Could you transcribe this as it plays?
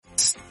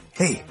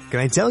Hey, can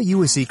I tell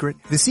you a secret?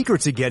 The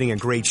secret to getting a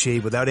great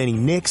shave without any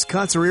nicks,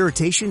 cuts, or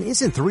irritation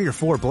isn't 3 or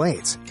 4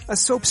 blades, a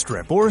soap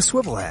strip, or a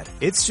swivel head.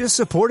 It's just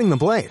supporting the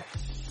blade.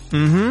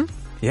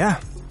 Yeah,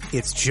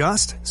 it's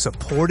just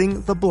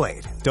supporting the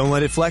blade. Don't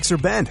let it flex or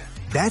bend.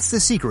 That's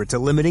the secret to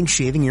limiting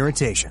shaving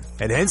irritation.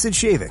 At Henson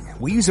Shaving,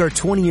 we use our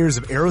 20 years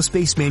of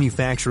aerospace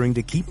manufacturing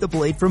to keep the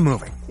blade from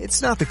moving.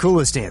 It's not the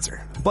coolest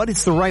answer, but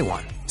it's the right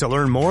one. To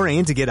learn more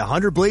and to get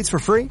 100 blades for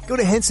free, go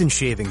to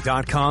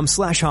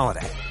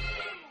hensonshaving.com/holiday.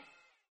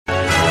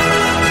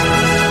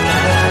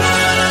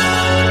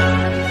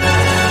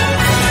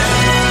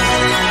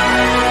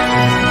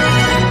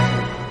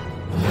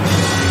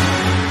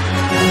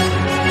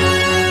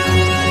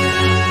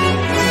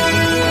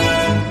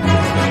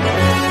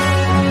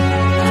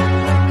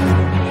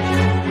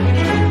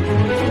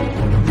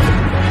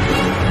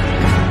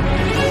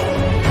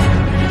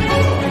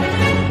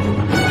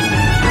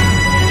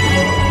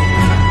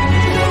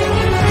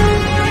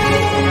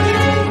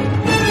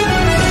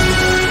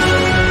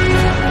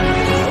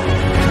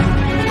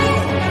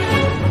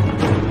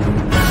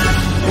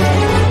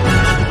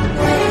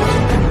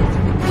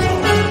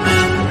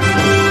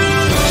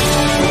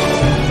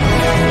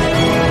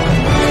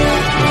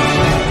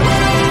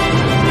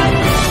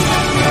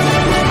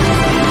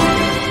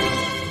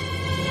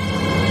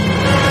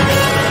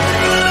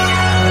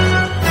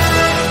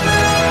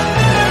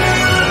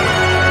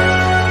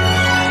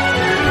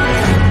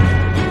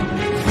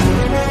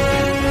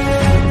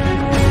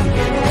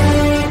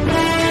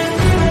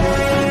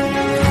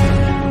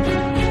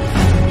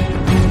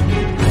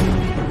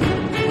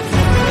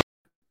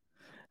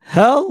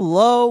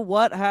 Hello,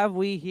 what have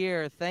we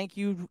here? Thank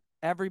you,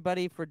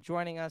 everybody, for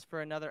joining us for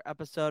another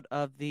episode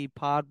of the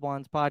Pod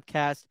Ones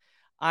podcast.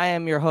 I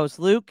am your host,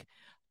 Luke.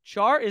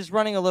 Char is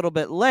running a little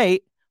bit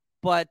late,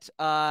 but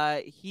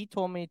he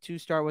told me to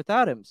start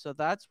without him, so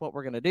that's what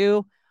we're going to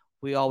do.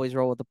 We always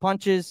roll with the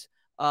punches.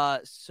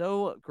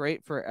 So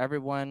great for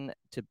everyone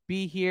to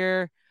be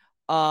here.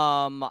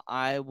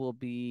 I will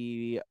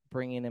be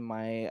bringing in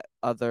my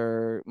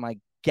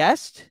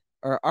guest,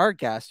 or our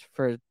guest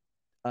for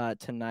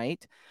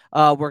tonight.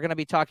 We're going to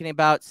be talking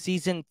about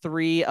season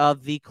 3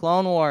 of the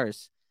Clone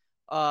Wars.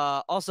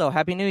 Also,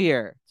 Happy New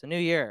Year. It's a new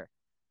year.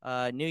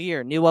 New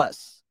year, new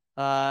us.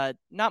 Not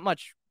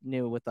much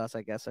new with us,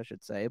 I guess I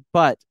should say.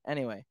 But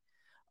anyway,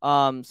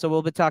 so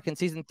we'll be talking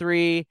season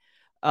 3,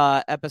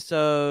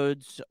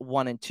 episodes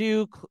 1 and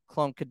 2,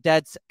 Clone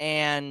Cadets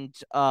and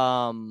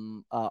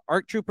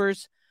ARC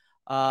Troopers.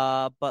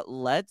 But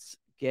let's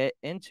get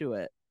into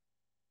it.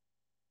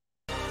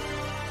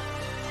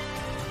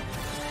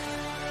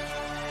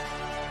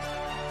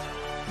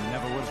 You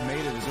never would have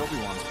made it as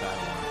Obi-Wan's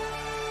Padawan,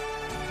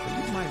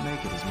 but you might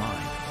make it as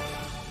mine.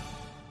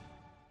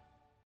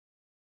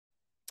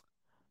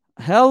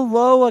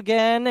 Hello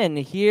again, and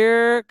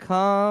here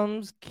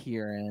comes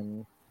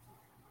Ciaran.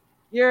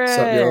 Ciaran, What's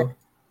up, y'all?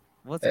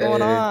 what's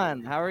going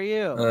on? How are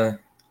you?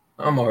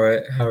 I'm all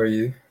right. How are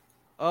you?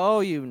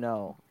 Oh, I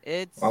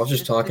was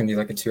just talking to you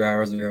like 2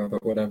 hours ago,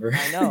 but whatever.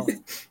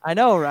 I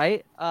know,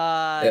 right?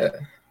 Yeah.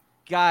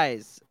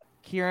 Guys,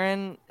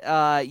 Ciaran,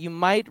 you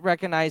might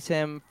recognize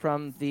him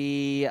from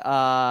the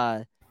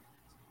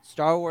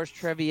Star Wars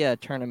trivia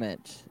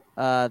tournament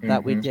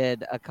that we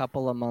did a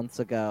couple of months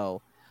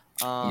ago.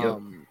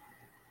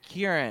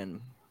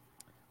 Ciaran,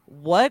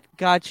 what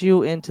got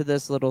you into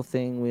this little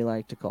thing we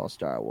like to call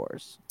Star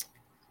Wars?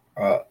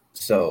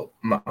 So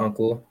my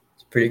uncle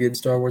is a pretty good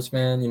Star Wars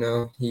fan. You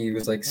know, he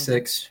was like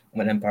 6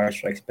 when Empire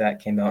Strikes Back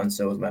came out, and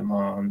so was my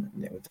mom.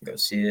 And they went to go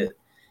see it,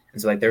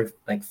 and so like they're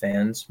like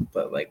fans.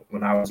 But like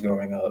when I was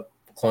growing up,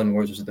 Clone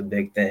Wars was the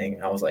big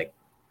thing. I was like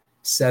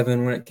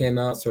 7 when it came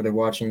out, started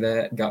watching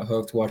that, got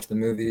hooked, watched the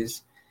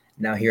movies.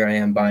 Now here I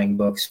am buying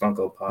books,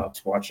 Funko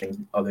Pops,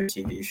 watching other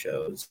TV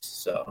shows.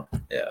 So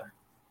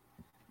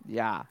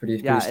Yeah. Pretty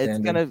it's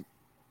standard.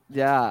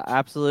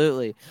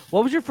 absolutely.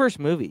 What was your first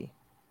movie?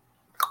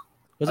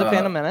 Was it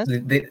Phantom Menace? They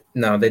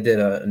did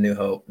a New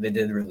Hope. They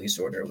did release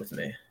order with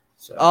me.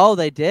 So Oh,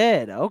 they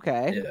did.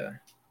 Okay. yeah,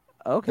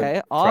 Okay.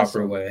 the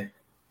Awesome. proper way.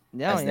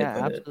 No, as they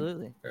yeah, put it.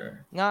 absolutely.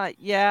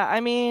 Yeah. I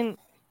mean,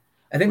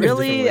 I think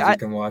really, there's different ways you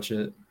can watch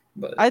it,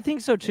 but I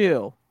think so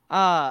too.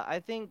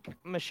 I think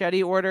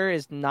Machete Order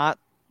is not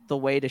the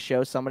way to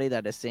show somebody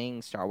that is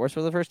seeing Star Wars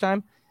for the first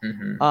time.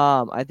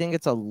 I think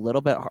it's a little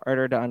bit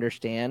harder to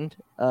understand,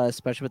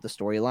 especially with the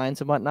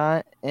storylines and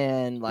whatnot.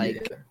 And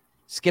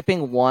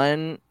skipping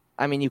one,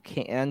 I mean, you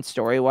can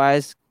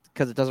story-wise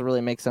because it doesn't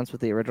really make sense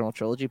with the original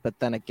trilogy. But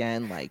then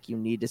again, like you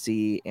need to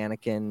see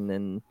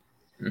Anakin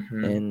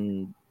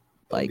and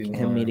like Obi-Wan.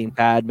 him meeting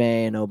Padme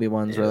and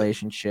Obi-Wan's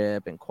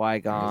relationship and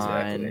Qui-Gon.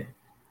 Exactly.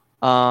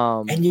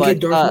 And you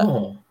get Darth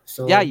Maul.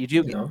 So yeah, you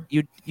do.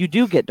 You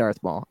do get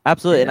Darth Maul,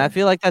 absolutely, Yeah. and I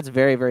feel like that's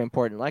very, very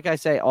important. Like I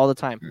say all the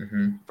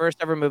time, first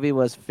ever movie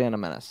was Phantom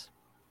Menace.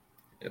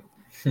 Yep.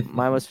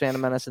 Mine was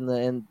Phantom Menace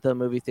in the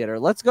movie theater.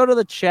 Let's go to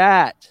the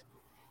chat.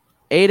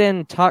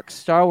 Aiden, talk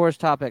Star Wars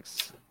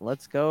topics.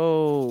 Let's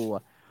go.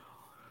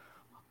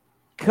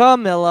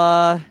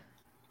 Camilla,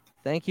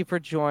 Thank you for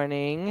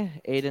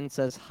joining. Aiden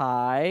says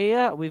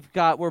hi.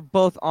 We're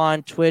both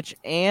on Twitch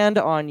and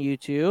on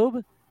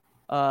YouTube.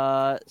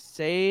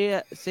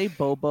 Say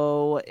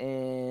Bobo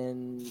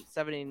in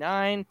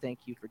 79. Thank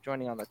you for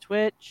joining on the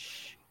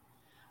Twitch.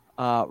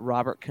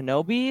 Robert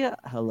Kenobi,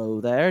 hello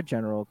there,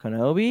 General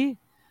Kenobi.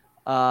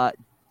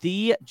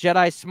 The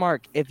Jedi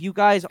Smark. If you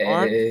guys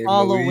aren't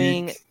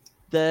following Malik.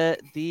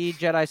 the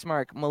Jedi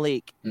Smark,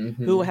 Malik,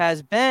 who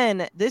has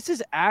been, this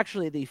is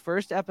actually the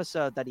first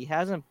episode that he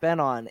hasn't been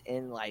on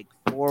in like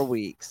 4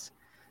 weeks.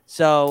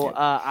 So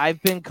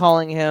I've been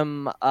calling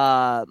him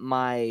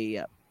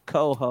my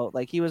co-host.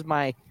 Like he was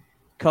my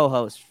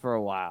co-host for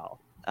a while.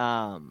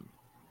 I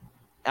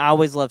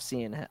always love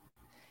seeing him.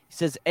 He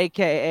says,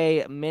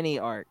 AKA mini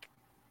arc.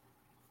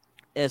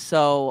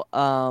 So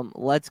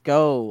let's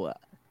go.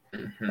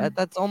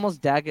 That's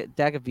almost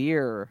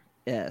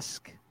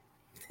Dagavir-esque.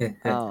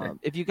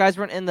 If you guys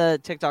weren't in the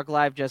TikTok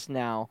live just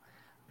now,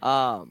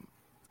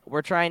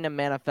 we're trying to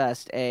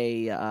manifest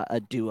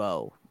a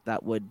duo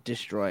that would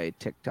destroy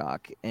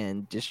TikTok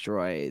and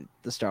destroy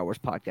the Star Wars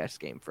podcast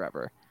game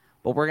forever.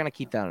 But we're gonna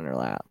keep that in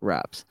our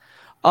wraps.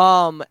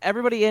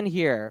 Everybody in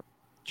here,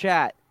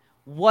 chat.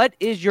 What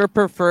is your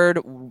preferred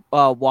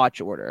watch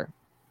order?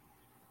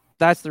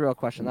 That's the real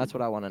question. That's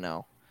what I want to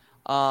know.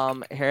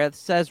 Harith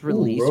says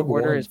release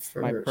order is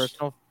my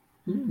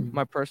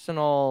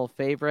personal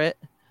favorite.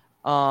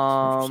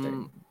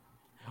 Rogue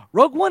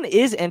One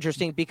is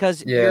interesting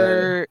because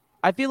I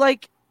feel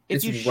like if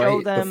it's you show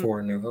right them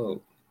before New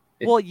Hope.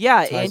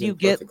 and you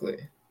get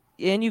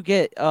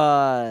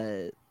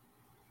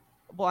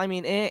well, I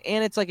mean,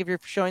 and it's like if you're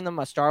showing them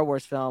a Star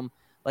Wars film,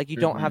 like you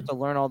don't have to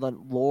learn all the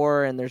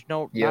lore, and there's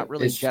not really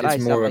Jedi it's stuff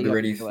more that of a you have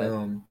gritty to deal with.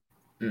 film.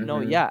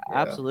 No,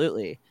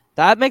 absolutely.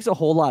 That makes a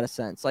whole lot of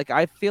sense. Like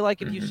I feel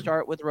like if you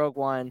start with Rogue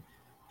One,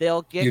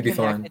 they'll get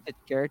connected to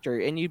the character,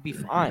 and you'd be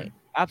fine.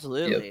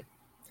 Absolutely. Yep.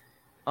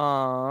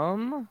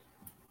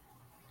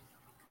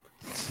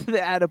 They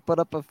had to put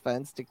up a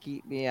fence to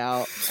keep me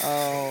out.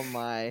 Oh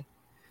my.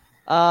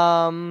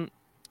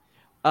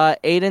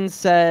 Aiden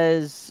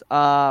says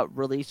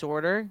release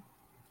order.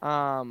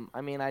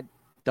 I mean, I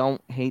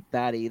don't hate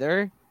that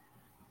either.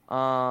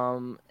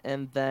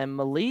 And then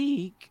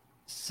Malik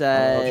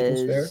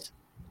says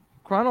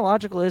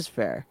chronological is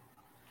fair.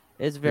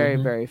 It's very,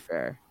 very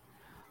fair.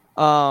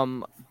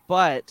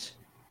 But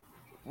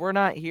we're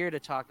not here to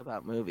talk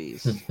about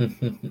movies.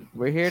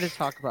 We're here to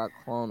talk about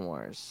Clone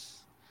Wars.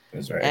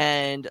 That's right.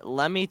 And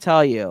let me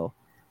tell you,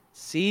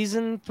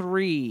 season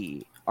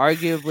 3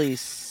 arguably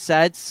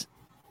sets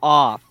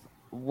off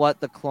what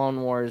the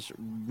Clone Wars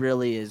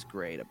really is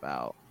great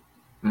about.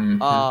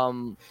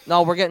 No,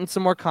 we're getting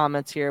some more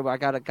comments here, but I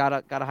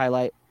gotta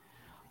highlight.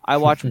 I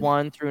watched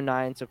 1 through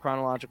 9, so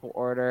chronological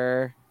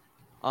order.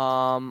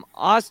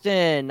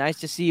 Austin, nice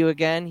to see you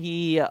again.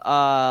 He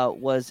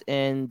was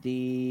in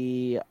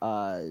the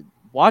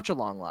watch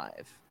along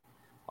live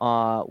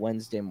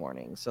Wednesday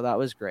morning, so that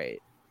was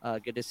great.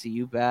 Good to see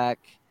you back.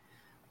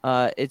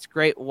 It's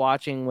great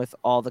watching with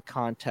all the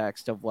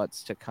context of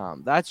what's to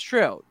come. That's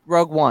true.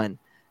 Rogue One.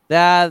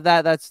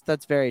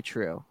 That's very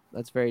true.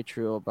 That's very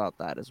true about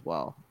that as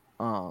well.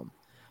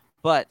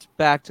 But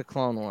back to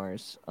Clone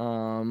Wars.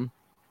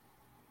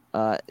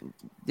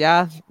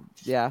 Yeah,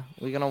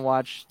 we're gonna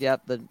watch.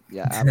 Absolutely.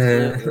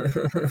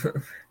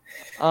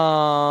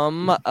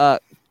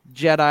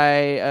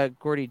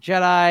 Gordy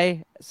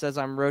Jedi says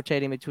I'm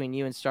rotating between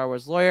you and Star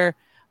Wars Lawyer.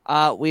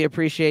 We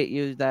appreciate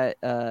you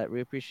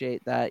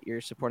that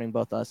you're supporting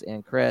both us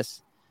and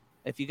Chris.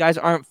 If you guys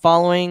aren't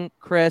following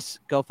Chris,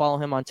 go follow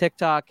him on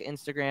TikTok,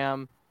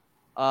 Instagram,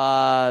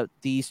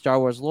 the Star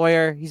Wars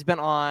Lawyer. He's been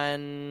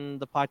on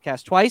the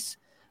podcast twice.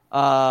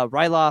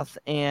 Ryloth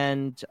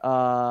and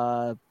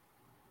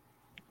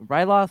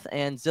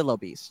Zillow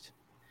Beast.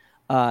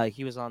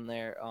 He was on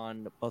there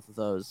on both of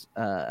those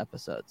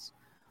episodes.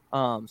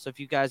 So if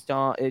you guys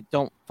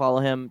don't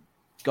follow him,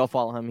 go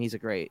follow him. He's a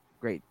great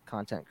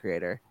content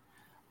creator.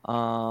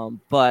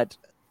 But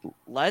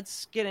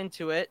let's get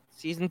into it.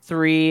 Season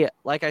 3,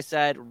 like I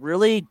said,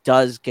 really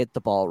does get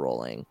the ball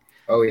rolling.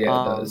 Oh yeah,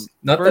 it does.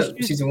 Not that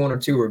season 1 or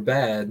 2 were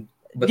bad,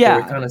 but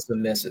there were kind of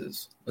some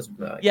misses.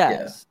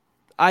 Yes.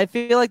 I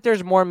feel like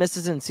there's more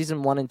misses in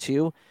season 1 and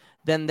 2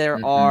 than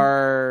there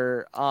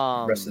are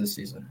rest of the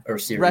season or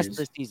series. Rest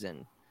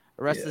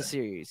of the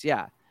series.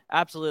 Yeah,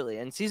 absolutely.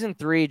 And season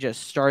 3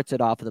 just starts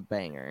it off with a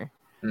banger.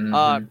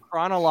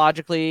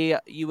 Chronologically,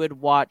 you would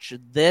watch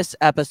this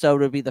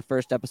episode would be the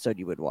first episode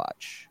you would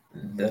watch.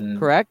 Then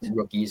correct?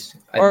 Rookies.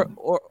 Or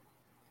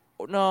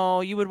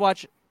no, you would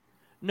watch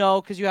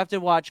because you have to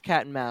watch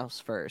Cat and Mouse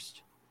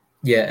first.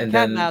 Yeah, and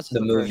Cat then Mouse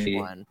the movie,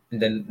 one.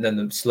 and then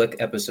the Slick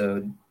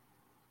episode.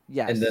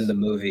 Yes. And then the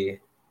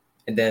movie,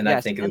 and then I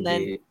think it would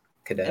be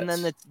Cadets. And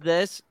then it's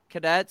this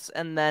Cadets,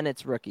 and then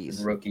it's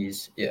Rookies.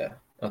 Rookies, yeah,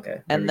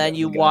 okay. And then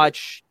you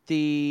watch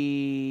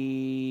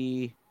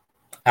the.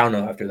 I don't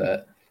know after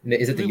that.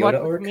 Is it the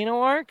Yoda arc?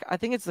 Kamino arc? I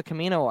think it's the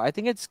Kamino. I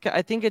think it's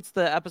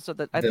the episode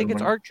that I think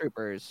it's ARC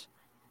Troopers.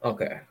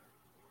 Okay.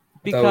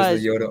 Because that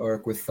was the Yoda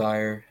arc with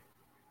Fire,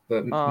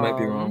 but might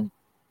be wrong.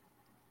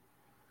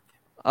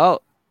 Oh,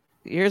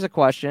 here's a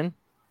question.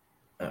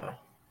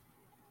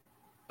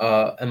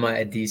 Oh. Am I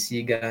a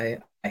DC guy?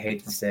 I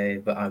hate to say,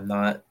 but I'm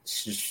not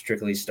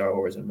strictly Star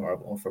Wars and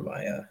Marvel for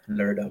my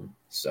nerdum.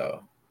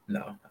 So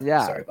no,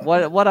 Yeah. sorry about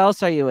that. What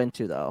else are you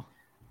into though?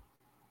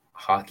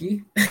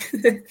 Hockey?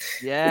 Yeah,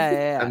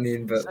 yeah, I yeah.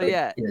 mean, but So like,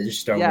 yeah,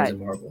 just Star Wars yeah, and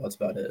Marvel. That's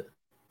about it.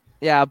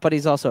 yeah. But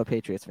he's also a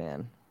Patriots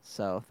fan,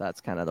 so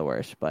that's kind of the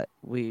worst. But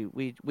we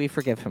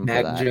forgive him for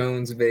Mac that.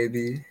 Jones,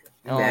 baby.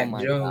 Oh Mac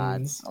my god.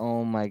 Jones.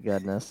 Oh my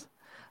goodness.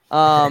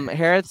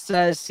 Here it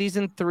says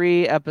season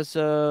 3,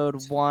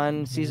 episode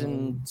 1,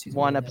 season Season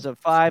 1, one, episode episode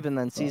 5, and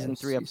then season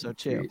 3, season episode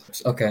 2.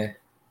 3. Okay,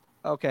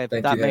 Okay,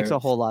 thank that you, makes a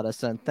Harris. whole lot of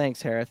sense.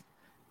 Thanks, Harith.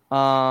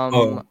 Um,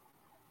 Oh,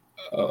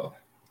 oh,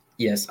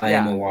 yes, I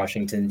am yeah, a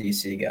Washington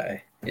D.C.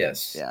 guy.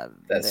 Yes, yeah.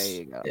 There that's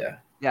you go. yeah,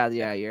 Yeah, yeah.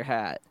 yeah. Your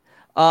hat.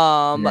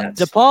 Nats.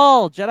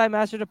 DePaul, Jedi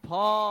Master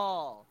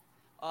DePaul.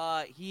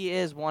 He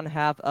is one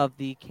half of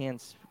the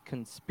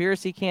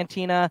Conspiracy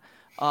Cantina.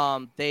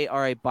 They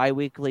are a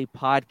bi-weekly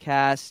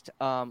podcast.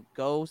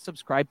 Go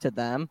subscribe to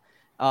them.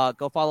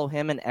 Go follow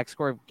him and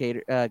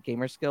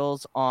Gamer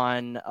Skills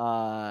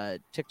on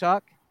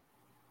TikTok.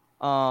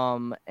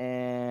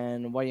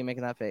 And why are you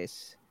making that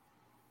face?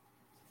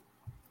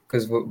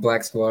 Because what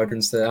Black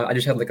Squadron said, I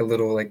just had like a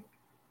little like,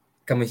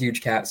 I'm a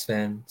huge Caps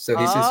fan, so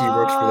he says he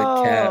works for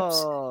the Caps.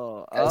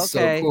 Oh, That's so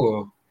okay,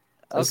 cool.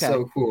 That's okay.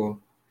 so cool.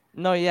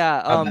 No,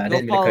 yeah. My bad. I Go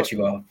didn't mean to follow. cut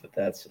you off, but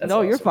that's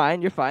No, you're awesome.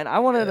 fine. You're fine. I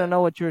wanted Yeah, to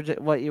know what you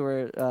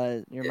were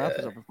your mouth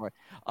was yeah, open for.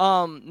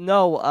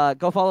 No.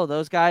 Go follow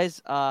those guys.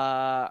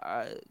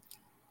 DePaul,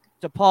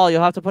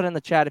 you'll have to put in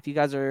the chat if you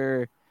guys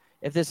are,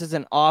 if this is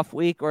an off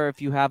week or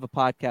if you have a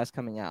podcast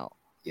coming out.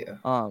 yeah.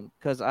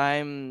 Because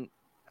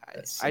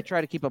That's I sick.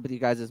 try to keep up with you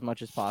guys as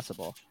much as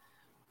possible.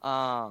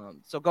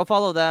 So go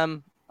follow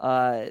them.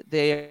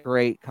 They are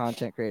great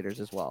content creators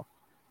as well.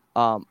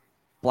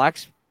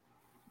 Blacks,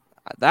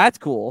 that's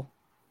cool.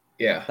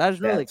 Yeah, That is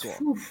really that's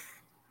cool. whew,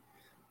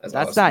 that's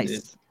That's awesome, dude.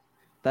 nice.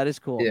 That is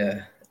cool.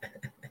 Yeah.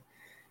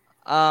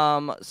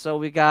 So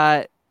we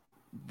got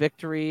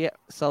victory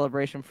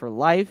celebration for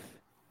life,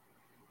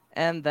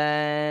 and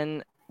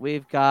then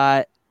we've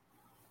got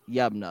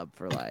Yub Nub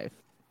for life.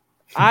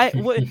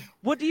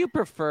 What do you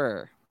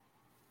prefer?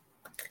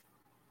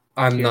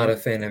 I'm not Ciaran? a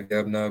fan of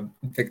Yub Nub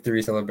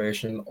victory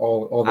celebration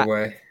all the I,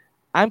 way.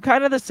 I'm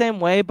kind of the same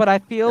way, but I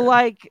feel Yeah.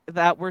 like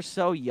that we're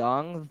so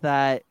young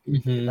that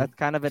Mm-hmm. that's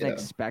kind of an Yeah.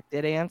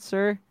 expected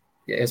answer.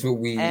 Yeah, it's what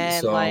we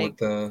And saw like with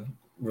the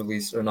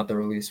release, or not the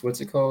release.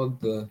 What's it called?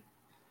 The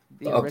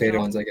the updated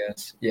original, ones, I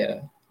guess. Yeah.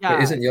 Wait,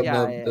 yeah, isn't Yub yeah,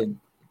 Nub yeah, the?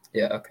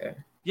 Yeah. Okay.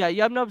 yeah.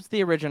 Yub Nub's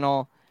the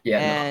original, Yeah.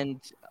 No. and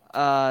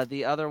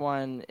the other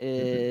one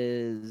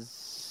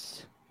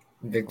is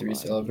Victory hold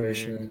on here.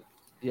 celebration.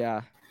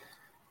 Yeah.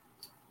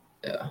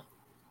 Yeah.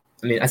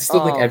 I mean, I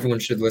still think Um, everyone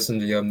should listen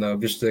to Yub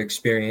Nub just to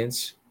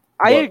experience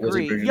I what was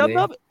agree. originally.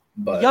 Yub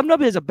But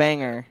Nub is a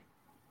banger.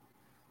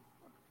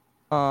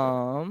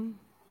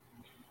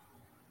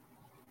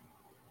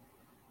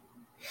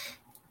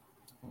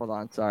 Hold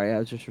on, sorry, I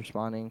was just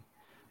responding.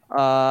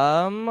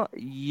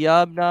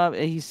 Yub Nub,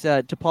 he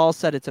said, DePaul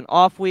said it's an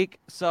off week,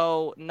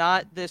 so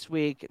not this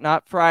week,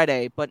 not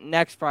Friday, but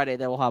next Friday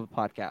they will have a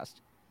podcast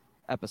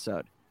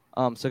episode.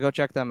 So go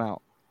check them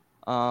out.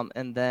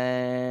 And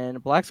then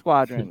Black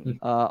Squadron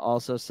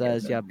also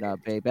says Yub Yub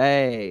Nub,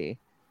 baby.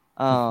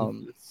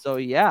 So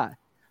yeah.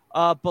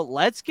 But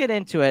let's get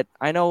into it.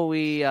 I know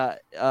we've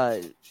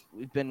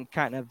been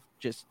kind of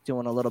just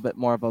doing a little bit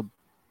more of a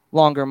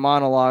longer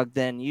monologue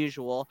than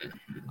usual.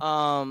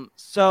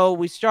 So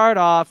we start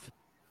off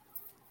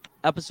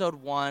episode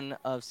 1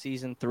 of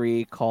season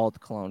 3 called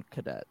Clone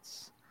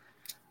Cadets.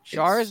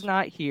 Char is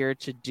not here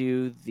to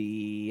do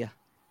the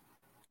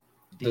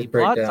plot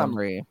breakdown.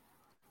 summary.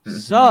 Mhm.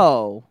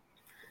 So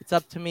it's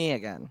up to me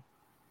again.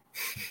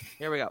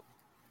 Here we go.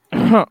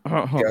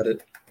 Got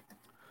it.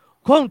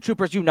 Clone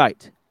troopers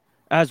unite.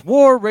 As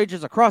war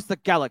rages across the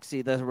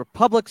galaxy, the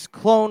Republic's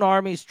clone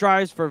army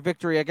strives for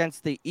victory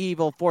against the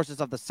evil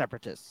forces of the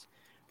Separatists.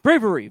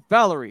 Bravery,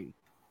 Valor.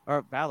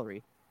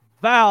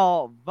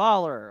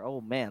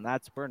 Oh man,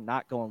 we're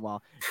not going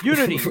well.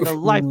 Unity, the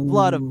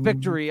lifeblood of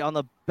victory on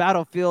the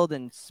battlefield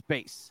in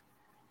space.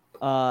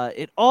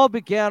 It all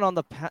began on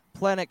the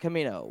planet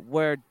Kamnio,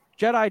 where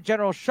Jedi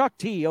General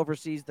Shakti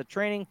oversees the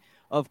training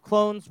of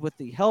clones with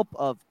the help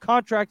of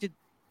contracted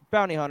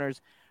bounty hunters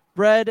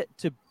bred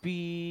to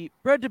be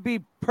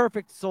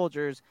perfect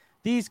soldiers.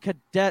 These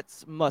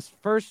cadets must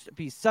first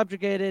be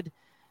subjugated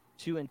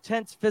to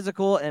intense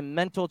physical and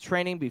mental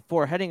training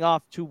before heading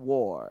off to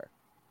war.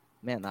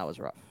 Man, that was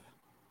rough.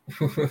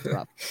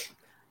 Rough.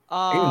 Even 9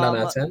 out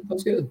of 10. That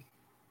was good.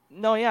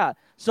 No, yeah.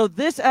 So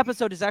this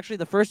episode is actually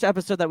the first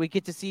episode that we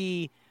get to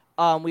see.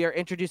 We are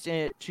introduced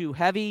to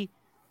Heavy,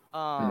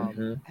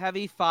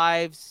 Heavy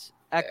Fives,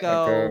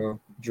 Echo,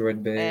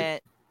 Droid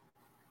Bait,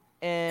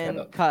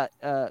 and Cut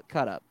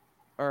Up.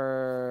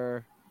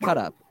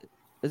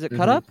 Is it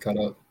Cut Up? Cut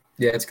Up.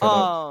 Yeah, it's Cut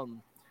Up.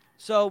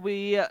 So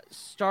we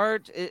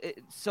start.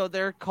 So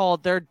they're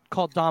called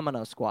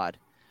Domino Squad.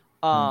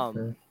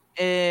 And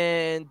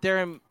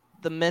they're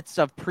the midst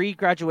of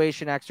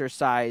pre-graduation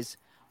exercise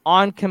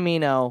on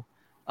Kamnio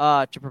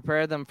to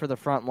prepare them for the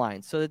front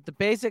line. So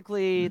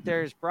basically,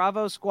 there's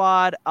Bravo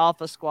Squad,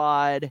 Alpha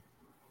Squad,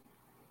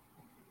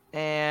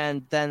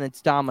 and then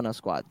it's Domino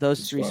Squad.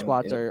 Those three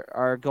squads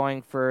are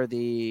going for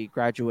the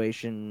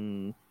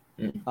graduation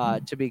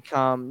to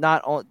become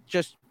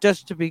just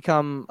to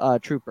become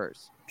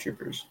troopers.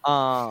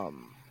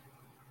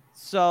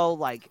 So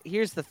like,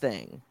 here's the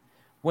thing: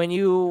 when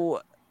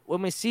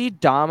we see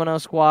Domino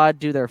Squad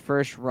do their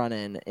first run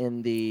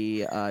in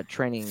the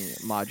training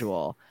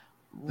module,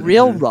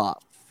 real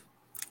rough.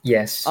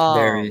 Yes,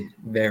 very,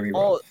 very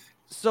rough.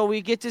 So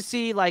we get to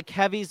see like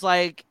Heavy's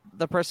like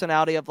the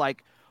personality of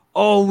like,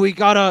 oh, we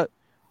gotta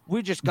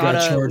push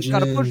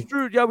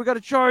through. Yeah, we gotta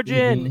charge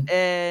in.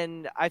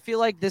 And I feel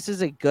like this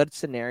is a good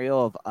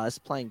scenario of us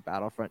playing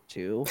Battlefront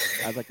 2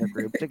 as like a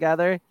group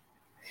together.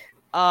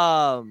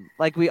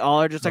 Like we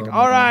all are just like,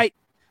 all right.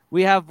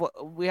 We have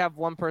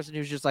one person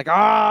who's just like,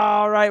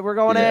 all right, we're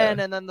going in,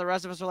 and then the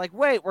rest of us are like,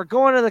 wait, we're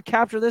going to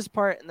capture this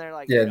part, and they're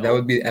like, nope. That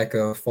would be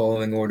Echo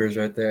following orders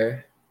right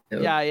there.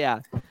 Yep. Yeah.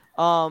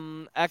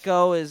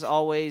 Echo is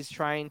always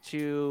trying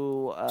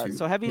to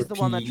so Heavy's the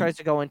one that tries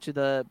to go into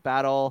the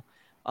battle.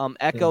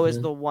 Echo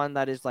is the one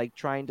that is like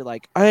trying to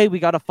like, hey, we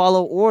got to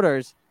follow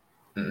orders,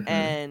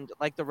 and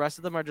like the rest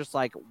of them are just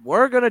like,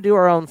 we're gonna do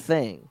our own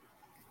thing.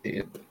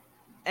 Yep.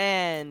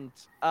 And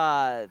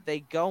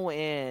they go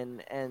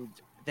in and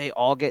they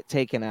all get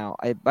taken out.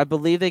 I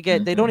believe they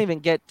don't even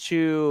get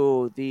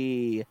to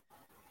the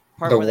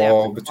part where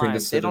wall between the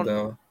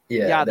Citadel. They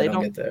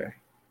don't get there.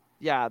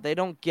 Yeah, they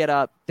don't get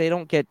up. They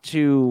don't get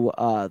to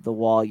the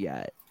wall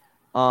yet.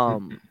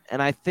 And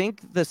I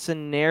think the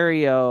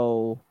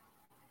scenario,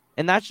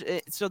 and that's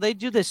so they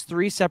do this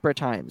 3 separate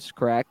times,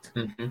 correct?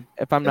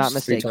 If I'm not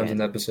mistaken. 3 times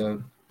an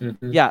episode.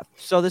 Yeah.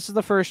 So this is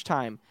the first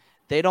time.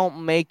 They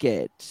don't make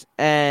it,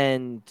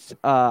 and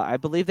I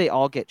believe they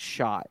all get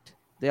shot.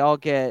 They all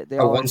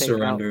one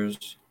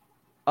surrenders.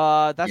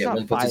 That's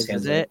not 5,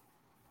 is it?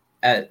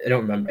 I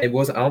don't remember. It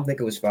was. I don't think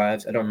it was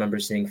 5s. I don't remember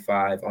seeing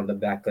 5 on the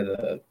back of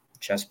the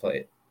chest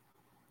plate.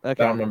 Okay.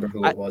 But I don't remember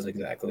who it was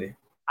exactly.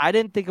 I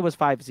didn't think it was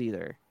 5s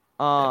either.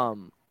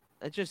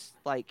 It just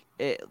like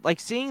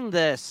seeing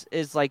this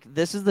is like,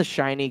 this is the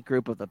shiny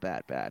group of the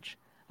Bad Batch.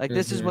 Like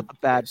this is what the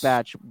Bad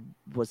Batch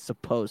was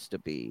supposed to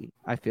be.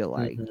 I feel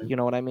like you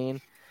know what I mean.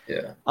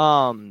 Yeah.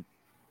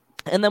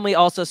 And then we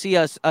also see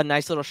a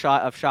nice little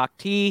shot of Shock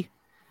T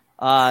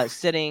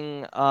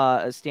standing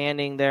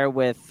there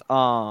with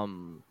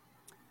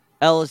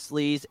Ellis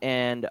Lees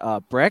and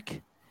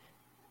Brick.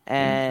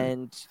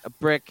 And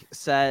Brick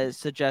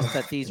suggests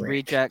that these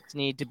rejects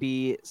need to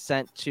be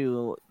sent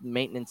to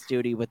maintenance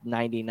duty with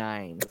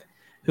 99,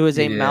 who is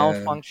a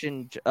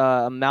malformed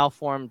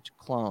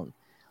clone.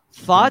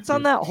 Thoughts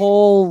on that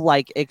whole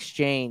like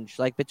exchange,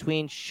 like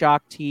between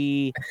Shock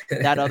T,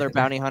 that other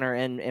bounty hunter,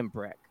 and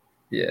Brick?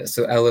 Yeah,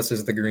 so Ellis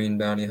is the green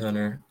bounty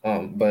hunter.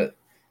 But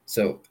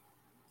so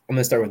I'm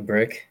gonna start with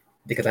Brick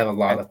because I have a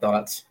lot of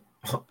thoughts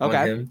on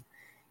him.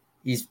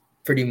 He's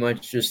pretty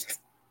much just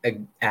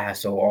an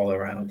asshole all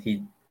around.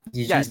 He's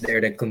just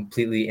there to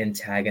completely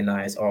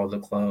antagonize all the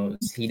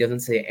clones. He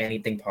doesn't say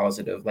anything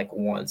positive like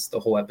once the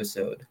whole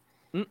episode.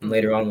 And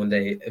later on, when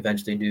they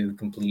eventually do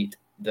complete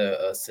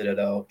the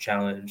Citadel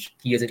challenge,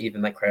 he doesn't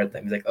even like credit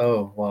them. He's like,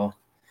 oh well,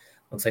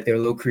 looks like they're a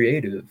little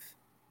creative.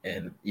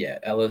 And yeah,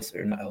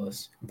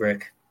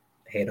 Brick,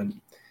 hate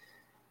him.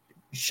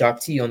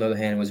 Shock T, on the other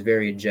hand, was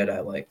very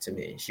Jedi-like to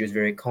me. She was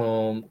very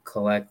calm,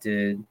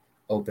 collected,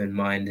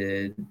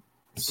 open-minded.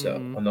 So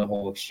on the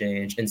whole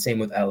exchange, and same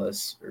with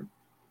Ellis.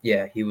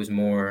 He was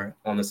more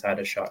on the side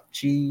of Shock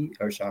T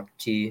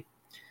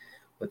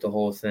with the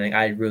whole thing.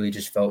 I really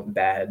just felt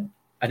bad.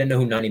 I didn't know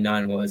who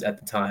 99 was at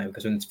the time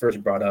because when it's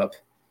first brought up,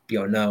 you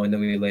don't know, and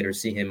then we later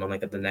see him on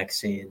like the next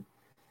scene. And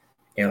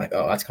you're like,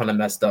 oh, that's kind of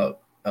messed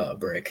up,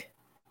 Brick.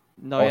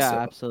 No, also, yeah,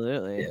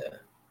 absolutely. Yeah,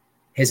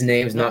 his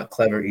name's not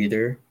clever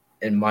either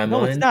in my mind.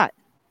 No, it's not.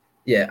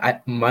 Yeah,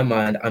 in my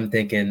mind, I'm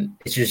thinking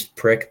it's just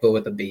Prick, but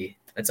with a B.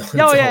 That's all.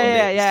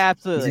 Yeah,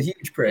 absolutely. He's a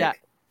huge prick. Yeah.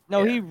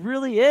 No, he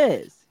really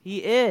is. He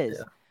is.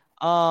 Yeah.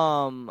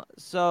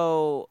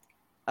 So,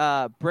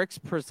 Brick's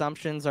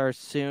presumptions are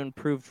soon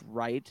proved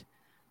right.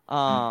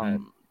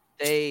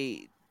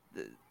 The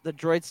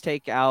droids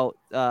take out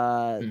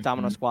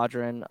Domino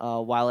Squadron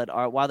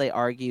while they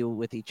argue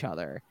with each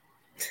other,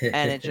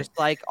 and it's just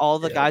like all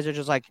the guys are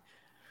just like,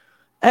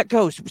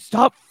 Echo,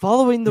 stop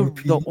following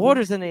the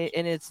orders, and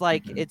it's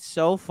like it's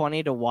so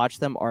funny to watch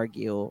them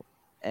argue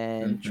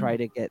and try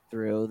to get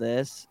through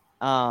this.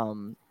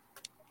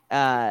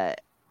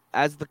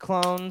 As the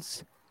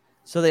clones,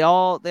 so they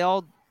all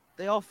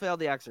failed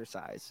the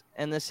exercise,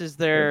 and this is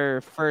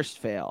their first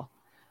fail.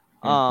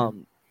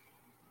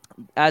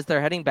 As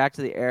they're heading back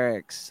to the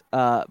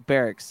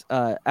barracks,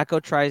 Echo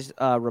tries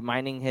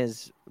reminding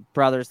his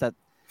brothers that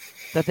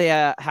they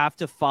have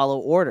to follow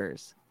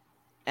orders,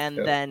 and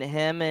then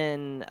him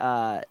and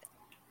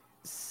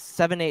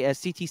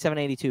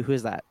CT-782. Who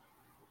is that?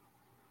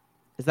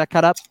 Is that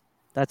cut up?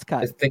 That's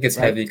cut. I think it's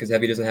Heavy because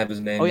Heavy doesn't have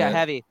his name. Oh yeah, yet.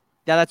 Heavy.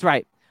 Yeah, that's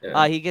right.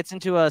 Yeah. He gets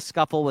into a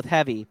scuffle with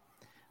Heavy.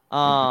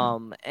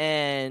 Mhm.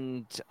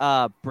 And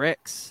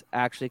Bricks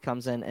actually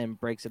comes in and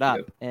breaks it up.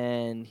 Yep.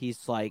 And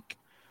he's like,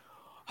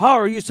 how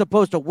are you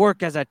supposed to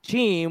work as a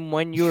team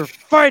when you're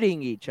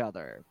fighting each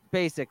other,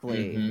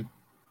 basically? Mhm.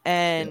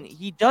 And Yep.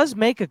 he does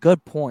make a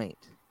good point.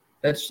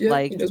 He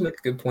Like, does make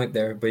a good point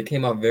there, but he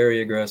came out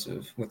very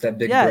aggressive with that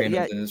big yeah, brain of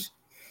yeah, his.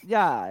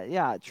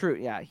 yeah, true.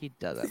 Yeah, he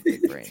does have a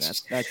big brain.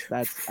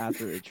 That's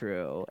absolutely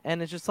true.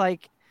 And it's just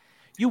like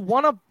you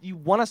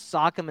wanna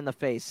sock him in the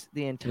face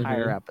the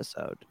entire Mhm.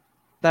 episode.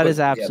 That is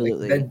But yeah, like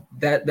absolutely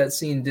that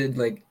scene did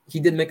like he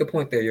did make a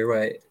point there. You're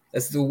right.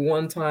 That's the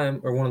one time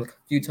or one of the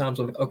few times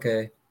I'm like,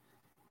 okay,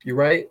 you're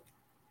right,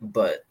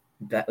 but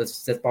let's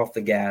step off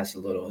the gas a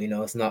little.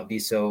 Let's not be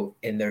so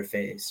in their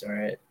face. All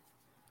right,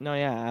 no,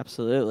 yeah,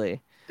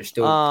 absolutely. they're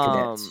still Um,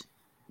 cadets.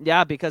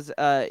 yeah, because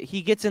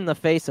he gets in the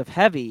face of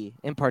Heavy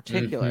in Mm-hmm.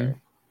 particular,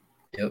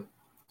 Yep.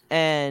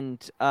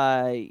 and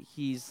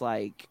he's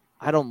like,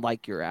 I don't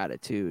like your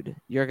attitude.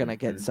 You're gonna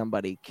get Mm-hmm.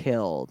 somebody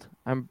killed.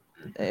 Mm-hmm.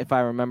 If I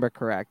remember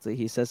correctly,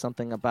 he says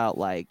something about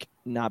like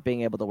not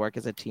being able to work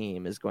as a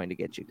team is going to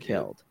get you Yep.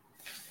 killed.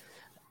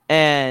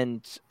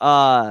 And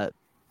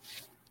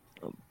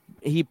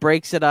he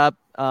breaks it up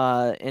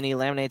and he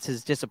laminates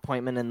his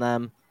disappointment in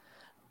them.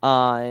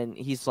 And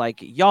he's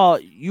like, you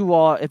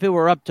all, if it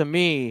were up to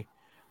me,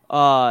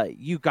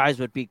 you guys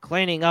would be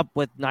cleaning up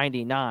with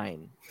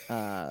 99.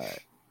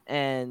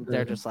 And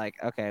they're Mm-hmm. just like,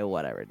 okay,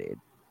 whatever, dude, Yeah.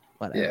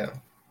 whatever.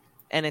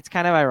 And it's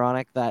kind of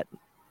ironic that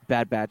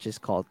Bad Batch is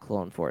called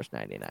Clone Force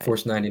 99.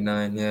 Force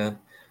 99. Yeah.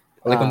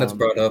 I like when that's Um,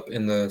 brought up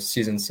in the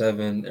season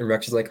 7, and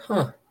Rex is like,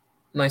 "Huh,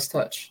 nice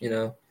touch." He's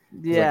like,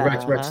 "Rex,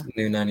 yeah, Rex, the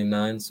new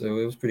 99." So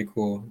it was pretty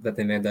cool that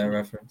they made that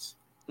reference.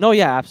 no,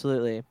 yeah,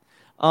 absolutely.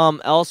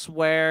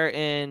 Elsewhere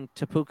in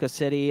Tapuka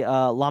City,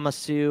 Lama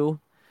Su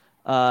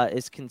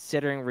is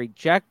considering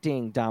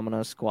rejecting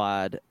Domino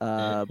Squad,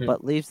 Mm-hmm.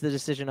 but leaves the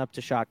decision up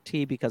to Shock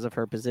T because of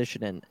her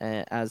position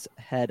as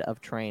head of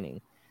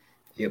training.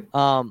 Yep.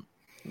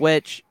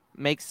 Which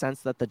makes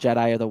sense that the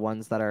Jedi are the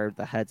ones that are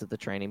the heads of the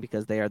training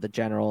because they are the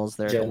generals.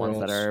 They're the ones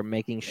that Generals. are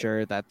making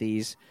sure that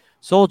these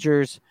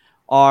soldiers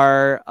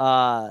are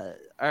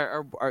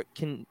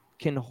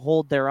can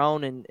hold their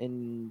own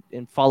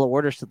and follow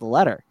orders to the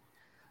letter.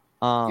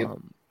 Yep.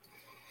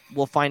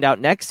 We'll find out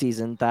next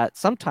season that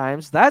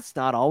sometimes that's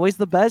not always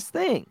the best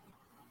thing.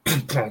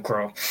 Punk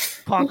crawl.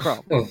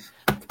 Pancro. Oh,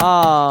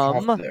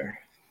 cough Um, there.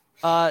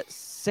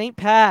 St.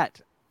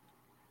 Pat.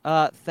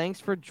 Thanks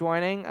for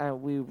joining.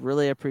 We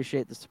really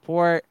appreciate the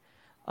support.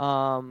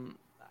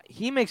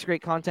 He makes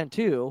great content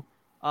too.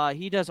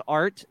 He does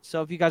art.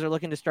 So if you guys are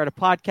looking to start a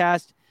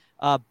podcast,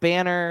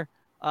 banner,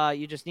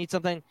 you just need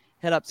something,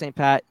 hit up St.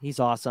 Pat. He's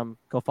awesome.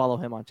 Go follow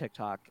him on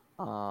TikTok.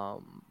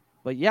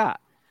 But yeah.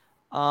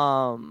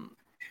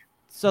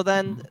 So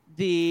then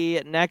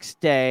the next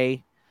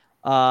day,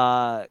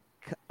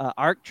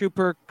 ARC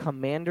Trooper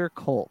Commander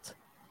Colt.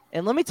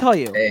 And let me tell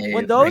you, Hey,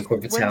 when Marine those Corps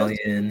when those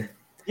Battalion.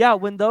 yeah, Yeah.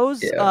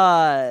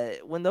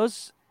 when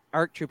those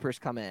ARC Troopers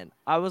come in,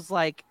 I was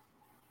like,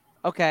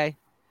 okay,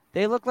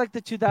 they look like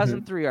the Mhm.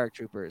 2003 ARC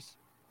Troopers.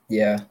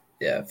 Yeah.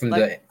 Yeah. From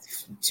Like,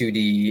 the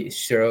 2D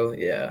show.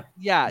 Yeah.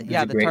 yeah, It was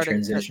yeah, a great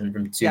transition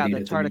from 2D the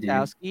to 3D.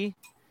 Tartakovsky.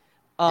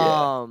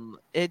 Yeah.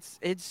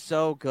 It's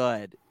so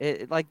good.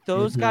 Like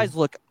those Hmm. guys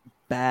look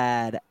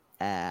Yeah,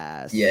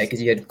 badass.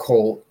 because you had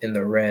Colt in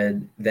the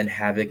red, then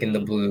Havoc in the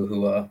Mhm. blue,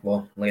 who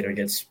well later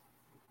gets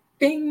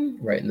bing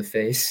right in the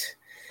face,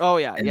 Oh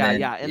yeah, and yeah, then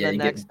yeah. In yeah, the you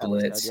get next episode,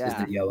 Blitz is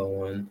yeah. the yellow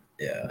one.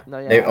 Yeah,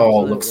 No, they yeah,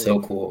 all look so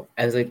absolutely. cool.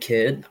 As a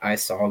kid, I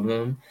saw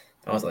them.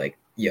 I was like,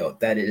 "Yo,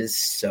 that is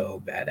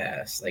so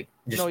badass!" Like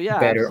No, just yeah,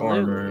 better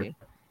armor. absolutely.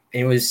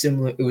 And it was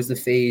similar. It was the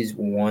Phase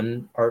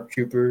One ARC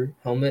Trooper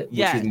helmet, which was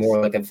Yes.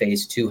 more like a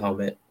Phase Two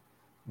helmet,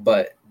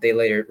 but they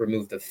later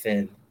removed the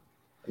fin,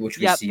 which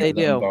we Yep, see they on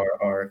the do. Umbar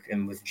arc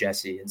and with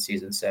Jesse in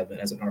season 7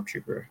 as an ARC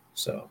Trooper.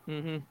 So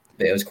Mhm.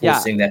 but it was cool Yeah.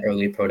 seeing that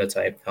early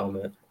prototype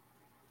helmet.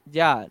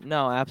 Yeah,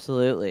 no,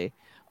 absolutely.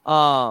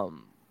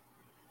 Um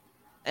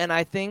and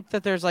I think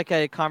that there's like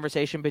a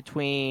conversation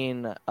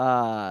between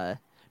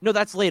no,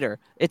 that's later.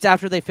 It's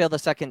after they fail the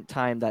second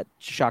time that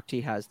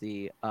Shakti has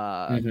the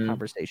Mm-hmm.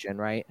 conversation,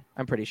 right?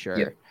 I'm pretty sure.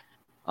 Yep.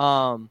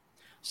 Um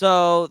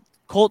so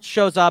Colt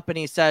shows up and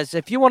he says,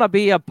 "If you want to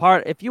be a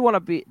part, if you want to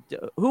be,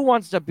 who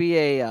wants to be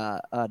a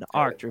an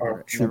ARC trooper?" ARC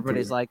And Trooper.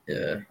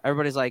 Yeah.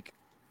 everybody's like,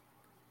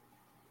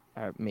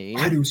 I me,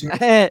 do,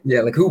 sir.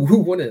 Yeah, like who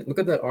wouldn't? Look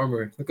at that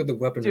armor. Look at the dude.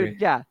 weaponry.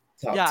 Yeah,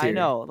 Top yeah, I tier.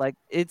 know. Like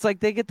it's like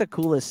they get the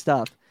coolest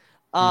stuff.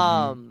 Mm-hmm.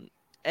 Um,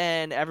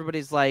 and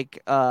everybody's like,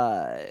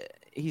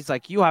 he's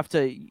like, you have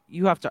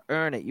to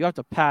earn it. You have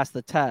to pass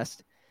the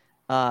test,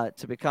 to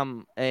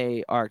become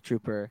a ARC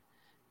trooper.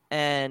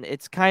 And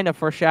it's kind of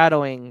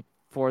foreshadowing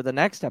for the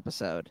next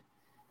episode,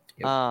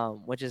 Yep.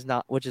 which is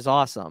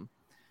awesome.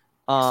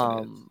 Yes,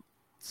 it is.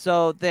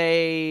 So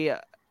they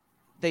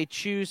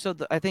choose. So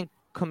I think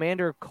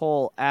Commander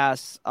Cole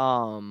asks,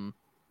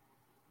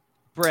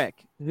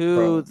 Brick, who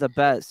Bro, the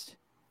best?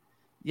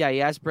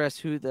 he asked Briss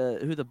who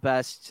the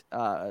best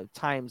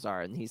times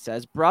are, and he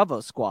says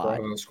Bravo Squad.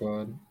 Bravo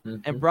Squad.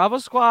 And Bravo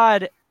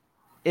Squad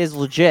is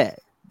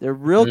legit. They're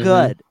real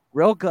good,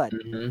 real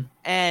good.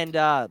 And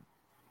I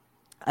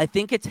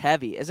think it's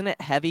Heavy, isn't it?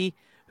 Heavy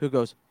who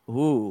goes,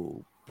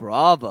 "Ooh,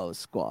 Bravo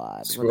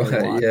Squad," when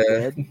they walk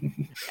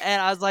in.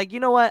 And I was like, you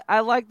know what?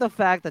 I like the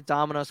fact that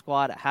Domino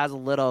Squad has a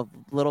little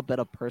bit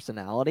of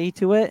personality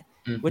to it,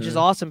 which is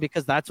awesome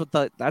because that's what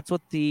the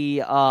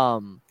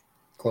Clone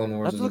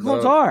Wars. That's what the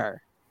clones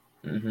are.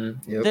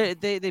 Yep.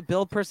 They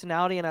build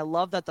personality, and I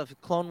love that the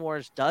Clone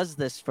Wars does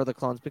this for the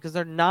clones because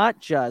they're not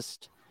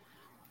just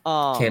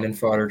cannon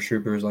fodder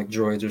troopers like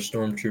droids or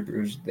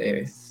stormtroopers.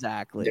 They're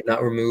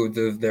not removed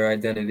of their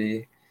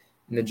identity.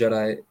 And the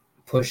Jedi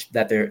push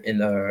that they're in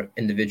the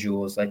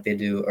individuals like they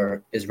do,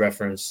 or is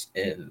referenced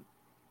in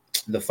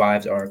the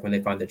Fives arc when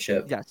they find the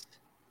chip.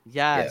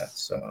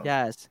 Yes.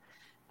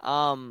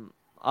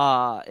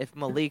 If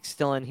Malik's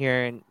still in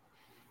here, and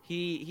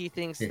he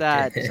thinks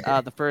that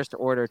the First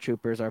Order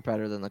troopers are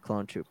better than the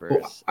clone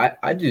troopers. Well,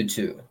 I do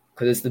too,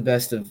 because it's the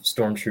best of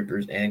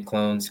stormtroopers and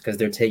clones, because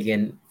they're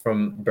taken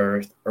from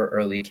birth or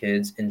early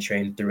kids and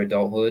trained through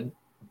adulthood.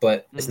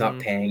 But it's not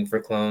paying for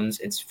clones;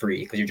 it's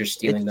free because you're just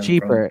stealing them.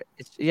 Cheaper.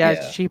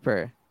 It's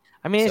cheaper.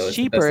 I mean, so it's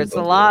cheaper. It's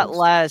a lot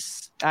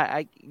less.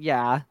 I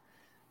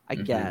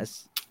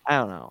guess. I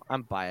don't know.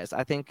 I'm biased.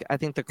 I think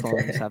the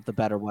clones have the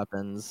better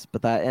weapons,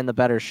 but the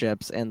better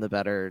ships and the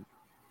better.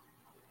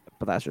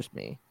 But that's just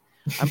me.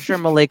 I'm sure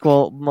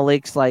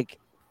Malik's like.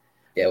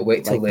 Yeah,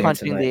 wait till later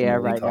punching tonight the air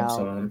right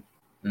now.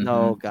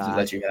 No, God. To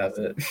let you have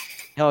it.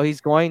 No,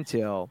 he's going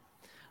to.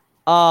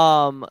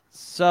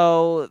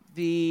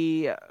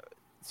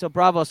 So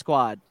Bravo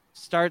Squad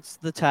starts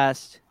the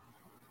test.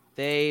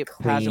 They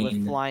pass it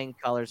with flying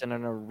colors and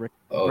in a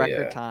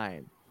record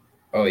time.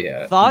 Oh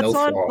yeah. Thoughts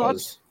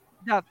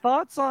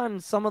on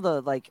some of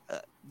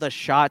the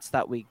shots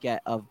that we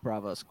get of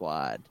Bravo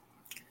Squad.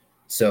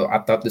 So I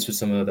thought this was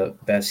some of the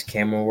best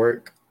camera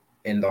work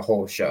in the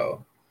whole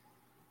show.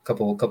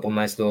 Couple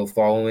nice little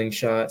following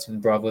shots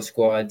with Bravo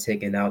Squad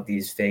taking out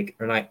these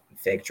not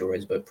fake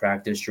droids, but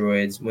practice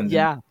droids. When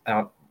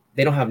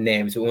they don't have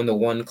names, but when the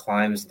one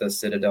climbs the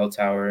Citadel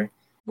Tower.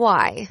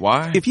 Why?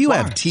 If you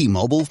have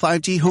T-Mobile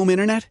 5G home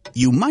internet,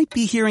 you might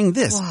be hearing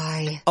this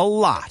a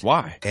lot.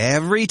 Why?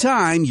 Every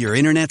time your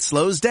internet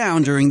slows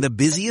down during the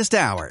busiest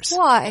hours.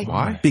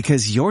 Why?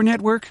 Because your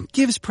network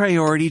gives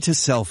priority to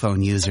cell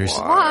phone users.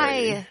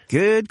 Why?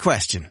 Good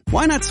question.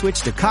 Why not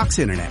switch to Cox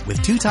Internet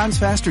with 2 times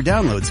faster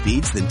download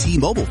speeds than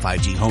T-Mobile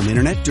 5G home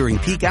internet during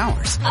peak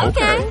hours?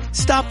 Okay.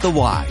 Stop the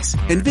whys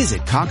and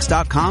visit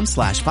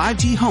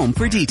cox.com/5G home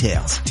for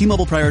details.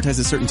 T-Mobile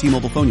prioritizes certain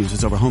T-Mobile phone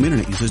users over home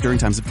internet users during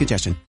times of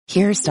congestion.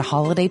 Here's to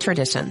holiday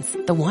traditions,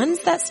 the ones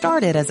that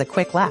started as a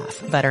quick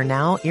laugh but are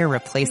now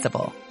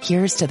irreplaceable.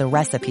 Here's to the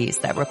recipes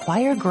that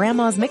require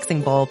Grandma's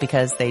mixing bowl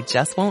because they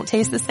just won't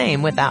taste the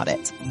same without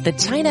it. The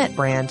Chinette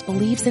brand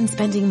believes in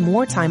spending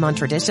more time on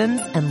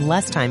traditions and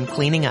less time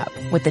cleaning up.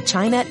 With the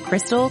Chinette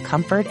Crystal,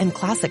 Comfort, and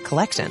Classic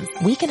collections,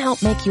 we can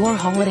help make your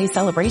holiday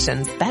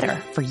celebrations better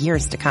for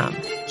years to come.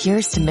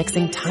 Here's to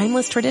mixing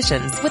timeless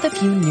traditions with a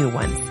few new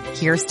ones.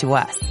 Here's to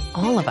us,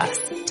 all of us.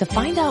 To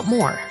find out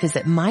more,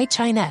 visit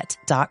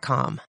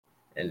mychinette.com.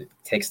 And it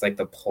takes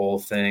the pole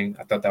thing.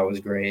 I thought that was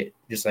great.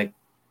 Just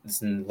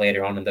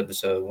later on in the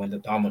episode when the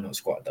Domino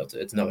Squad does it.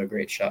 It's another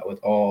great shot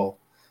with all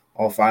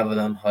 5 of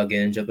them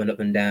hugging, jumping up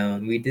and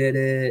down. We did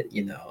it.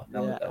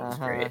 That was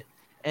great.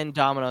 And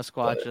Domino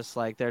Squad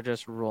they're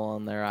just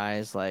rolling their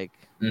eyes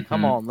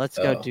come on, let's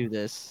go do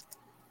this.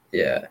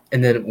 Yeah.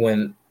 And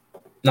then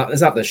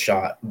it's not the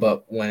shot,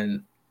 but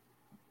when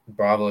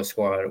Bravo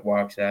Squad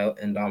walks out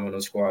and Domino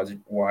Squad's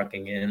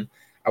walking in,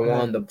 I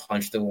wanted to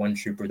punch the one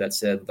trooper that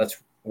said,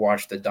 "Let's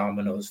watch the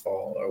dominoes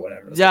fall," or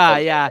whatever.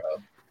 Yeah.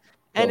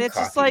 And it's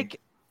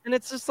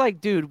just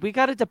dude, we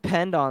got to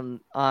depend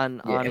on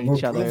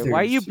each other. Brothers.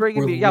 Why are you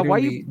bringing me? Why are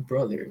you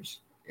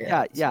brothers?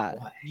 Yeah.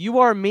 You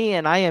are me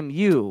and I am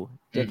you,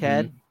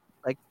 dickhead.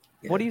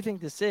 What do you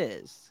think this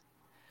is?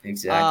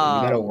 Exactly.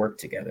 We got to work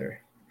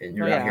together, and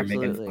you're out here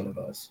making fun of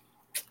us.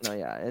 No,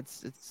 yeah,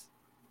 it's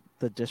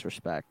the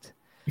disrespect.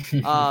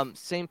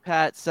 St.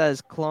 Pat says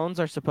clones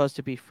are supposed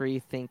to be free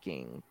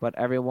thinking, but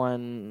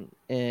everyone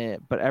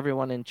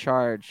in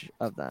charge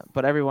of them.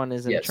 But everyone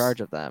is in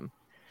charge of them.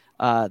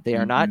 They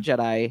are not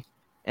Jedi,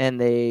 and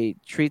they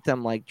treat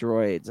them like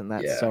droids, and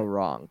that's so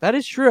wrong. That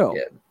is true.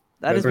 Yeah.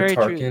 That is very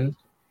Tarkin true.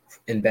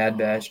 In Bad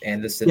Batch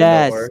and the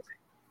Citadel arc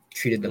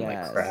treated them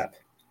like crap.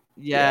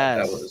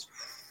 Yes, that was.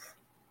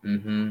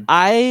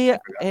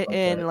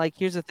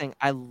 Here's the thing.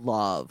 I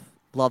love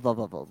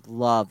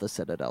the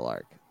Citadel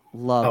arc.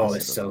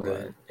 It's so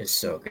good. It's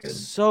so good.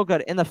 So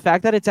good. And the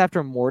fact that it's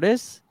after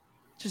Mortis,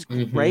 just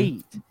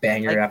great.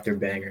 Banger after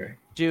banger.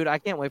 Dude, I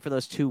can't wait for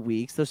those 2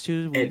 weeks. Those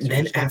 2 weeks and are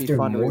then just going to be after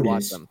fun Mortis, to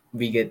watch them.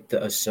 We get the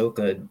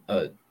Ahsoka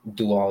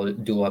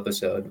dual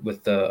episode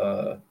with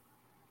the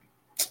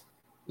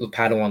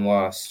Padawan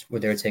Lost, where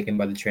they were taken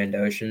by the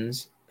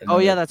Trandoshans.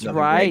 That's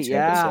right.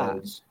 Yeah.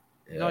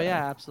 Oh,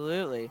 yeah,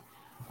 absolutely.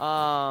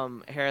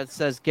 Harris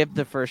says, "Give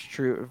the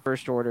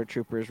first order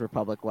troopers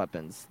Republic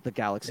weapons. The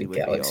galaxy would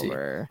be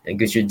over." And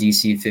get your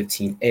DC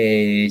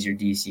 15As, your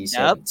DC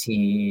Yep.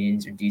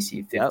 17s, your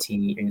DC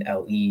 15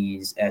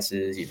 LEs,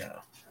 S's.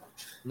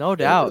 No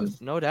doubt.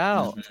 No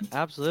doubt.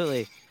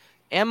 Absolutely.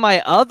 And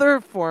my other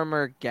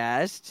former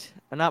guest,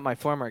 not my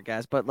former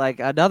guest, but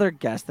like another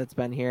guest that's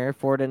been here,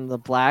 Ford in the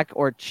Black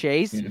or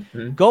Chase,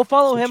 go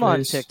follow him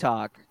on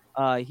TikTok.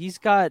 He's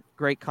got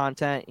great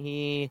content.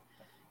 He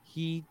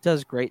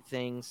does great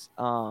things.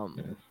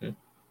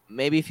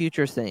 Maybe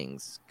future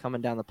things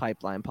coming down the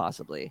pipeline,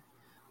 possibly.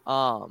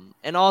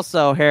 And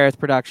also Harris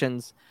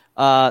Productions.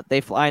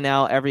 They fly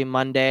now every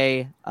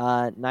Monday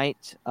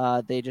night.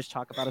 They just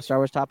talk about a Star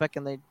Wars topic,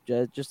 and they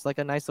just like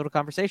a nice little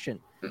conversation.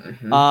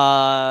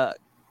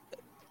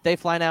 They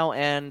fly now,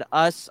 and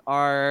us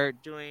are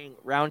doing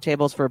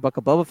roundtables for Book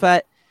of Boba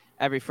Fett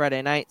every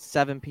Friday night,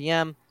 7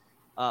 p.m.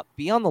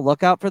 Be on the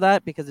lookout for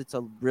that because it's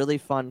a really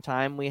fun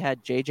time. We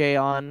had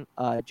JJ on,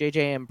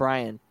 JJ and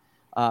Brian.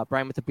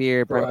 Brian with the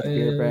beard, Brian with the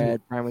beard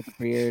bread, Brian with the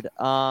beard.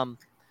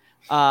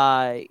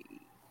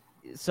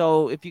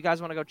 So if you guys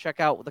want to go check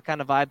out the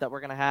kind of vibe that we're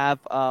going to have,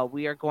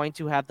 we are going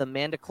to have the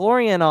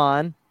Mandalorian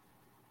on,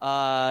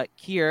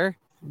 Kier.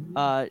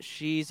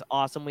 She's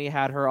awesome. We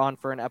had her on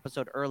for an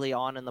episode early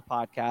on in the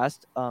podcast.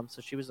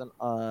 So she was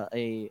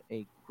a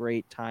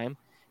great time.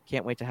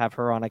 Can't wait to have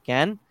her on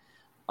again.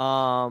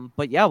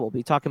 But yeah, we'll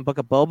be talking Book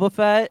of Boba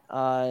Fett,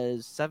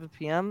 7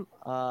 p.m.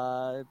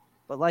 But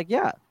like,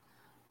 yeah.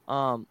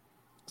 So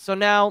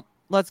now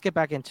let's get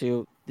back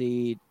into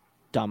the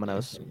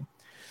Domino's.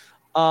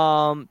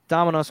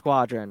 Domino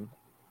Squadron.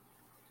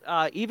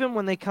 Even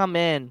when they come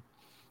in,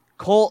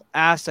 Colt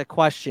asks a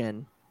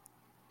question,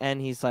 and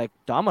he's like,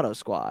 "Domino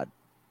Squad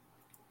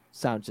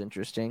sounds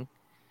interesting,"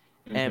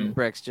 and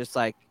Brick's just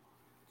like,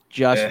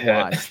 "Just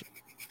watch,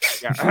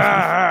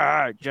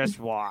 just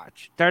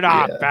watch. They're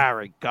not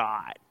very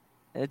good."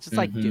 And it's just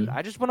like, dude,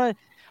 I just want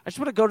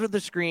to go to the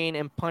screen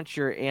and punch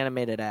your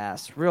animated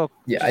ass, I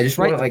just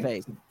want to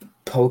like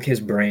poke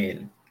his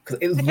brain. Because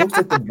it looks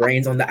like the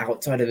brain's on the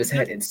outside of his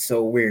head. It's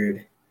so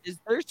weird. Is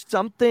there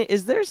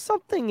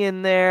something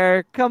in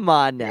there? Come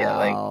on now. Yeah,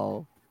 like,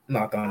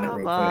 knock on it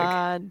real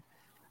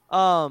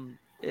quick.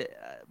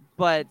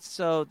 But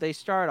so they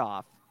start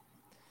off.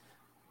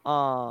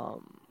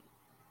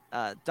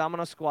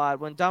 Domino Squad.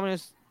 When Domino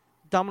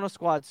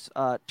Squad's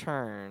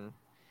turn,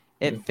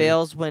 it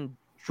fails when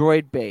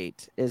droid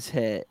bait is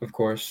hit. Of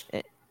course.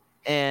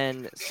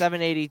 And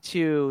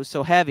 782,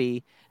 so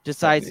heavy,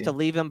 decides to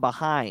leave him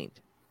behind.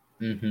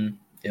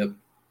 Yep.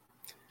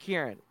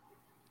 Ciaran,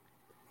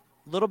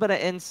 little bit of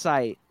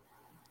insight.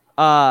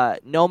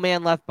 No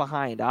man left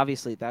behind.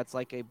 Obviously, that's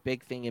like a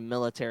big thing in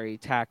military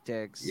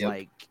tactics. Yep.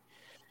 Like,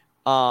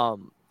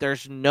 you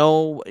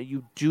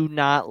do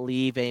not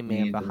leave a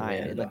man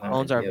behind. And the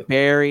clones are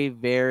very,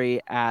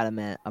 very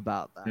adamant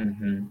about that.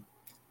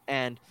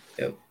 And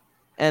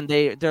and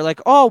they're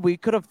like, oh, we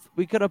could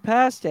have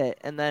passed it.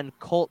 And then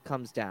Colt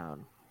comes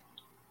down.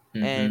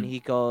 And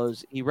he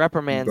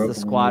reprimands the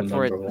squad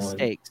for its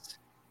mistakes.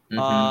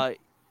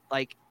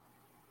 Like,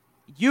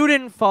 you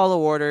didn't follow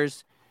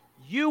orders.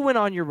 You went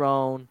on your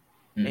own,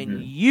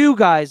 and you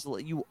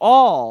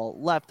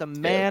all left a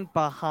man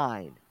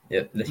behind.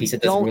 Yep, he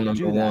said that's rule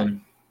number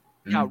one.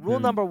 Yeah, rule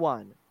number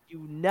one: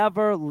 you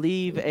never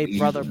leave a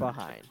brother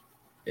behind.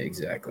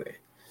 Exactly.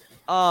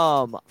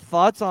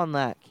 Thoughts on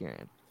that,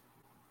 Ciaran?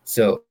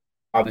 So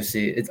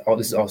obviously,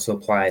 this is also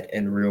applied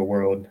in real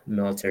world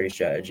military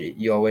strategy.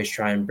 You always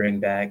try and bring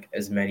back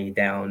as many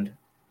downed,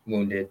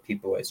 wounded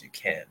people as you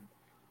can.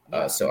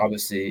 So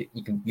obviously,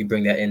 you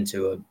bring that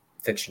into a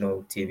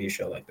fictional TV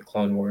show like the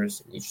Clone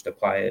Wars, and you just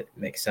apply it.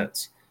 It makes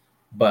sense.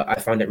 But I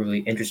found it really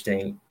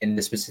interesting in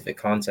this specific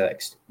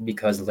context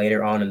because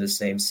later on in the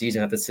same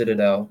season at the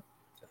Citadel,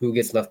 who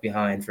gets left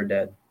behind for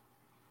dead?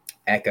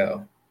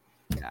 Echo.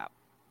 Yeah.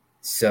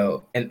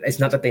 So, and it's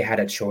not that they had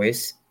a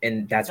choice,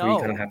 and that's where you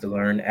kind of have to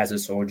learn as a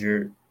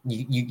soldier.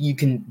 You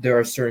can. There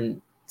are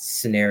certain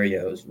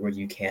scenarios where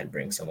you can't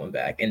bring someone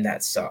back, and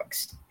that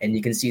sucks. And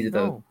you can see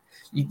that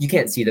you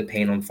can't see the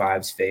pain on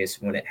Five's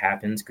face when it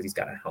happens because he's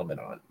got a helmet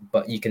on,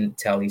 but you can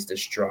tell he's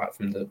distraught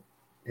from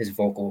his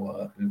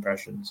vocal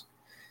impressions.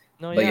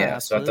 So I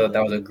thought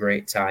that was a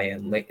great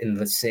tie-in. Like in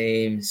the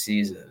same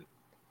season,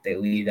 they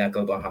leave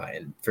Echo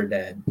behind for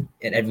dead,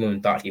 and everyone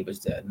thought he was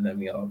dead, and then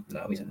we all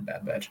know he's in a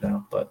bad batch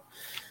now. But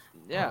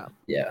yeah,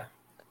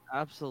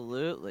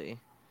 absolutely.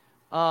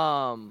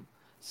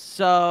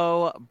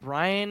 So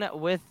Brian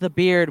with the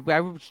beard,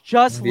 I was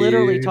just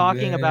literally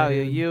talking about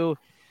you.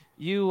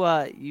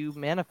 You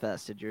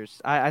manifested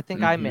yours. I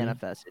think I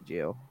manifested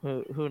you.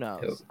 Who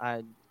knows? Yep.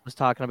 I was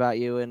talking about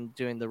you and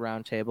doing the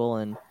round table,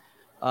 and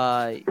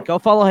go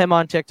follow him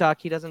on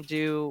TikTok. He doesn't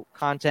do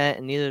content,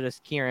 and neither does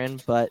Ciaran,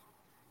 but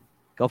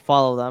go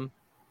follow them.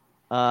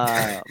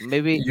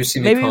 Maybe you see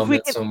me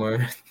comment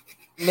somewhere.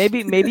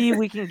 Maybe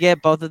we can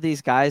get both of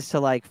these guys to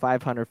like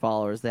 500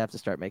 followers. They have to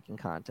start making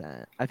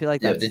content. I feel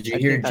like did you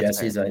hear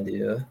Jesse's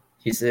idea?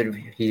 He said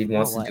he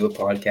wants to do a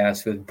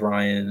podcast with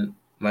Brian,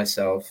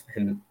 myself,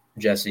 and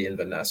Jesse and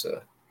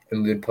Vanessa.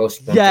 and we would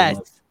post once a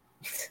month.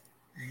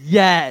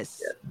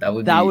 Yes. That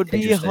would That be would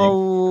be interesting.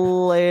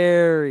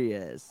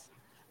 hilarious.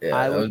 Yeah,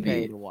 I that would would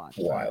pay be to watch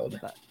wild.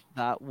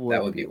 That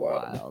would be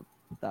wild. wild.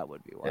 That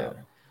would be Yeah.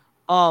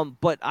 wild.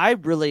 But I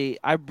really,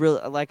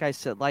 like I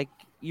said, like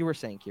you were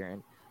saying,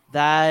 Ciaran,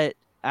 that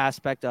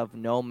aspect of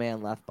no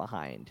man left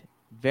behind,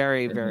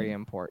 very, very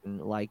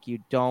important. Like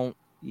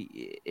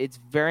it's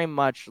very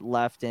much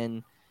left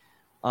in,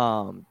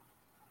 and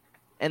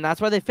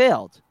that's why they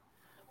failed.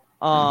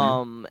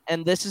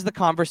 And this is the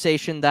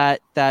conversation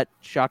that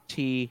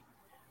Shakti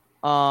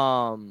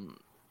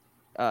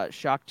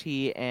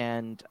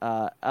and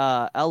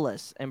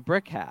Ellis and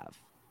Brick have.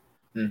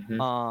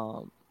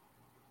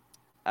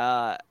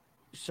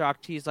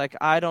 Shakti's like,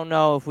 I don't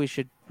know if we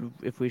should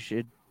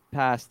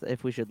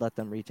let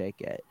them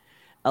retake it.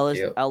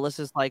 Ellis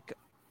is like,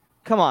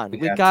 come on, we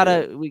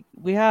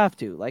have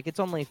to. Like, it's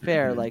only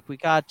fair. Like, we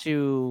got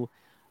to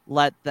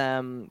let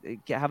them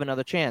have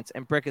another chance.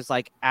 And Brick is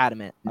like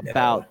adamant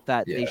about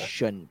that they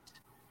shouldn't.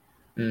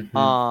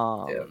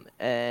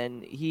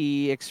 And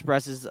he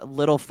expresses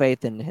little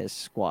faith in his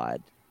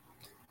squad.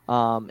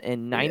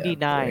 In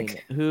 99,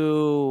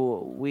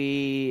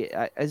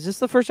 is this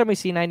the first time we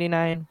see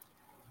 99?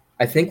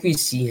 I think we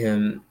see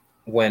him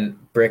when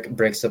Brick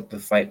breaks up the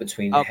fight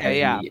between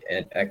Heavy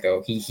and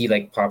Echo. He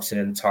like pops in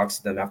and talks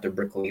to them after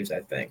Brick leaves,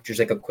 I think. Just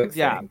like a quick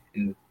thing.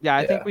 And,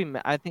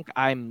 I think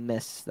I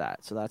missed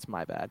that, so that's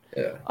my bad.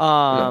 Yeah.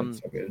 No,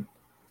 it's all good.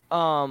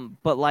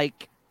 But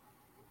like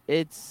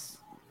it's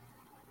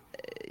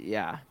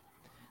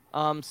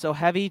so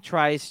Heavy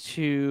tries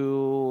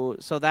to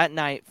that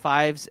night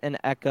Fives and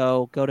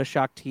Echo go to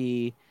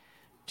Shakti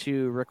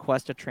to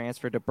request a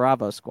transfer to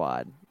Bravo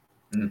Squad.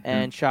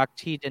 And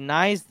Shakti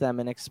denies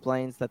them and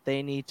explains that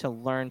they need to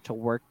learn to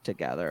work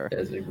together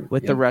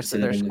with the rest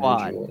of their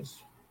squad.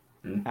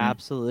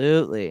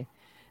 Absolutely.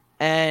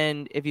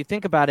 And if you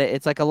think about it,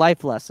 it's like a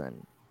life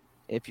lesson.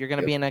 If you're going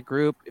to be in a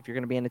group, if you're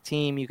going to be in a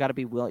team, you got to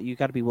be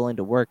willing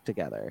to work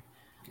together.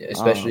 Yeah,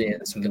 especially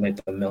in something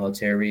like the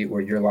military,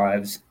 where your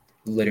lives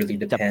literally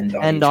depend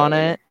on each on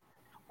other. it.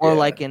 Or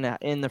like in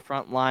the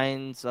front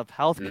lines of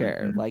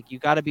healthcare, like you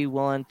got to be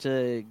willing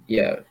to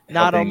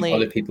not only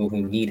other people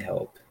who need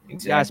help.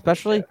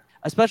 Exactly. Yeah,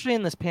 especially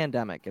in this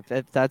pandemic. If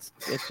that's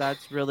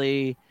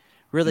really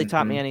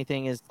taught me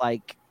anything, is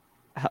like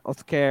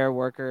healthcare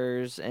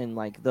workers and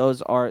like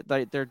those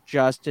they're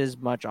just as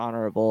much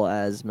honorable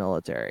as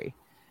military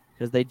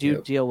because they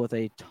do deal with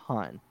a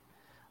ton.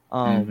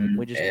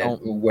 We just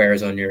don't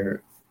wears on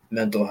your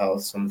mental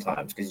health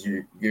sometimes because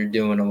you're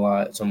doing a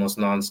lot. It's almost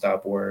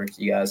nonstop work.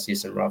 You gotta see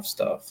some rough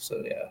stuff.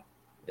 So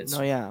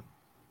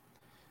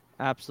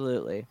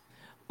absolutely.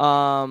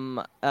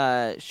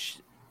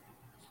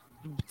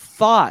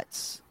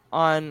 Thoughts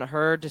on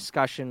her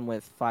discussion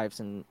with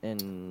Fives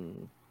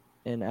in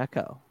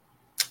Echo?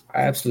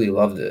 I absolutely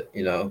loved it,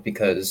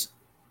 because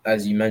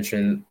as you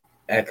mentioned,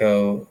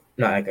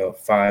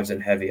 Fives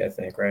and Heavy, I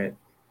think, right,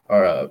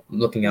 are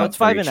looking out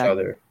for each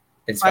other.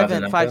 It's Fives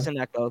and Echo. It's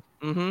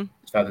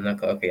Fives and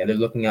Echo. Okay, yeah, they're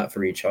looking out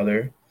for each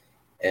other,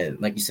 and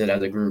like you said,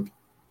 as a group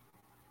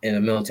in the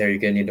military,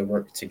 you're gonna need to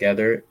work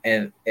together.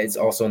 And it's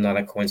also not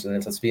a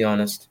coincidence. Let's be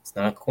honest, it's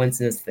not a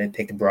coincidence that they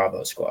picked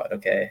Bravo Squad.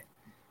 Okay.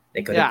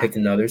 They could have picked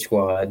another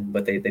squad,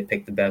 but they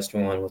picked the best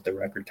one with the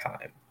record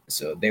time.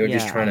 So they were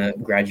just trying to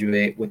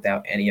graduate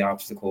without any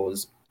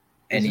obstacles,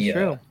 any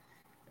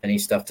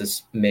stuff to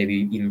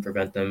maybe even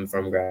prevent them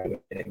from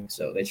graduating.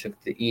 So they took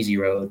the easy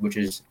road, which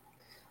is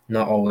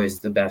not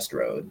always the best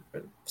road.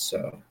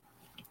 So,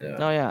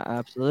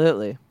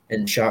 absolutely.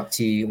 And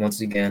Shakti, once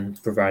again,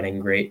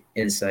 providing great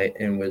insight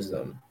and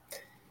wisdom.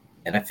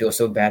 And I feel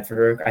so bad for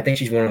her. I think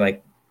she's one of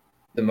like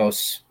the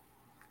most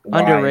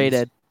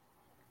underrated.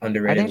 I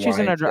think she's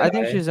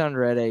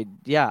underrated.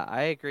 Yeah,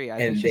 I agree. I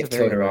think she's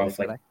killed her off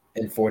like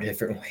in 4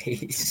 different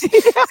ways.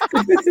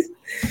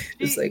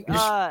 Just like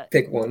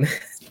pick one.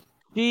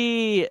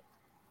 She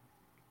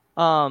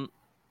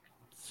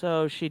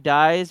so she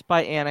dies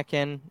by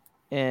Anakin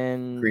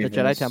in the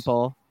Jedi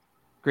Temple.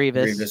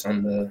 Grievous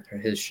on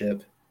his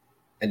ship,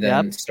 and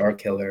then Star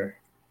Killer.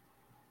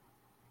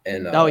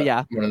 And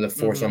one of the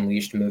Force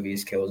Unleashed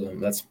movies kills him.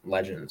 That's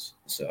Legends.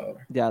 So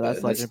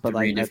that's Legends. But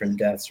three different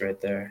deaths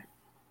right there.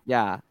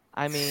 Yeah,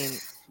 I mean,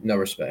 no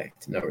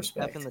respect. F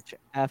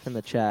in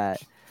the chat.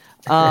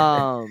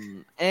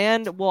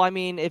 And well, I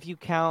mean, if you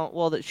count,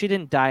 she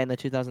didn't die in the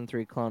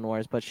 2003 Clone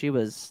Wars, but she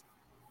was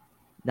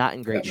not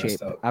in great shape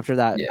after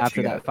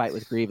that fight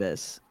with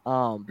Grievous.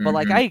 But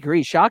like I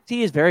agree,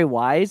 Shakti is very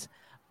wise.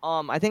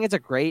 I think it's a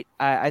great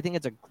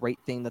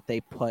thing that they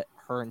put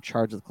her in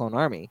charge of the Clone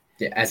Army.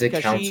 Yeah, as a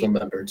council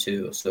member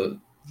too. So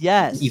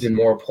yes, even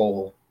more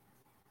pull.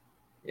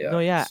 Yeah. No,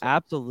 yeah,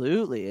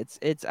 absolutely.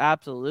 It's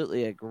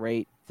absolutely a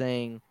great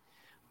thing.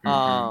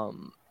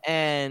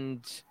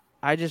 And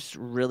I just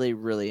really,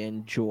 really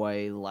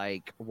enjoy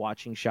like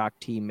watching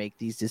Shakti make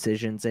these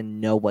decisions and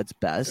know what's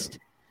best.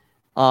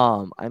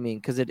 I mean,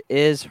 because it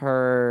is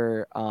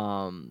her.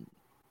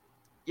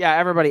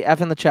 Everybody,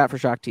 F in the chat for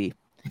Shakti.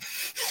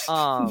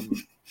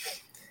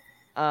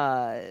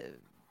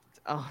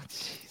 Oh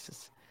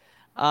Jesus.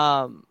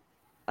 I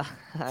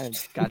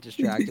got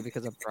distracted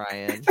because of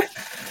Brian.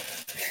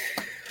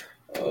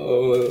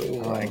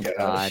 Oh my gosh.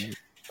 God.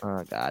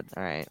 Oh God.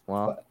 All right.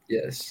 Well, But,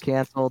 yes.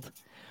 canceled.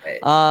 Hey.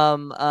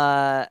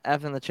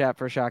 F in the chat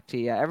for Shock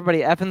T. Yeah,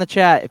 everybody F in the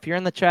chat. If you're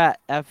in the chat,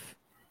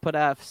 put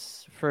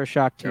F's for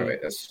Shock T. No,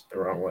 wait, that's the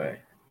wrong way.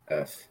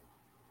 F.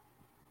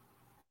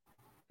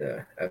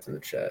 Yeah, F in the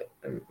chat.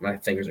 And my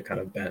fingers are kind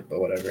of bent, but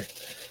whatever.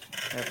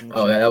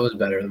 Oh, yeah, that was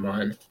better than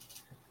mine.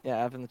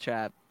 Yeah, F in the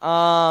chat.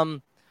 I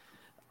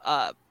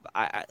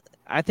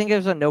think it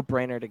was a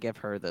no-brainer to give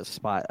her the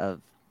spot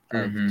of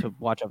to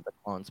watch over the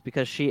clones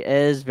because she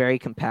is very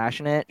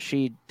compassionate.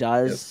 She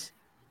does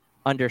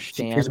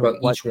understand. She cares about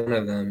each one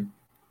of them.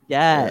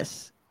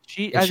 Yes,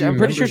 I'm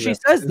pretty sure she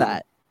says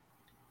that.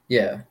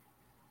 Yeah,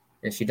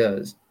 and she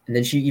does. And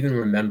then she even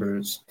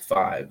remembers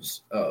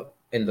Fives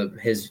in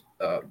his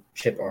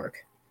ship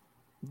arc.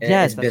 And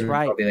yes, it's that's been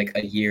right. probably like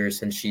a year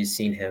since she's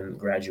seen him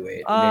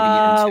graduate. Maybe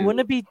even 2.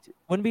 Wouldn't it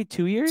be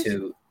 2 years?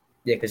 2.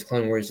 Yeah, because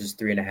Clone Wars is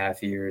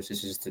 3.5 years.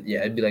 This is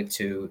it'd be like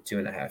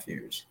 2.5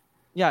 years.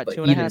 Yeah, but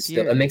 2.5 years.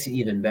 It makes it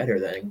even better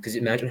then, because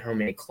imagine how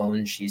many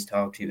clones she's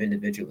talked to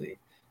individually,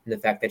 and the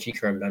fact that she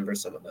can remember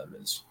some of them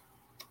is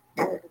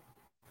it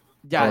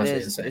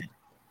is insane.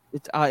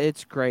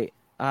 It's great.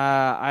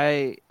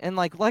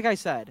 Like I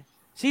said,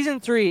 season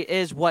 3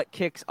 is what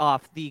kicks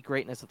off the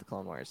greatness of the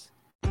Clone Wars.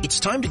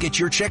 It's time to get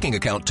your checking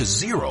account to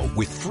zero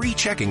with free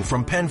checking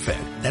from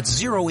PenFed. That's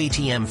 0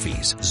 ATM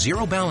fees,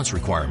 0 balance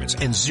requirements,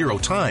 and 0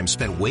 time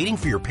spent waiting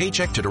for your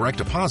paycheck to direct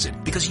deposit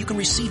because you can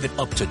receive it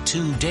up to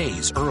 2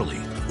 days early.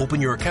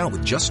 Open your account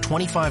with just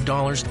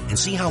 $25 and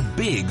see how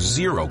big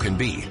zero can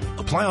be.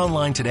 Apply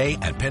online today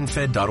at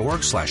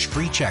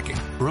PenFed.org/free checking.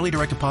 Early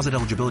direct deposit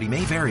eligibility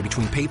may vary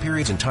between pay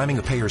periods and timing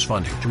of payer's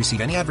funding. To receive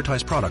any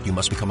advertised product, you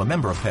must become a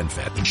member of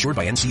PenFed, insured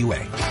by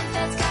NCUA.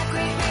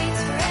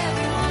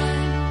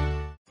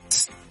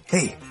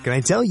 Hey, can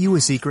I tell you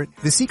a secret?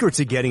 The secret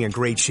to getting a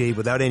great shave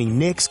without any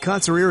nicks,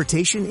 cuts, or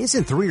irritation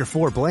isn't 3 or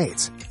 4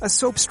 blades, a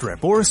soap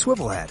strip, or a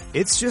swivel head.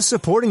 It's just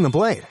supporting the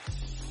blade.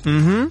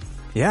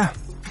 Yeah,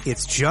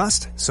 it's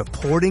just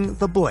supporting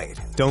the blade.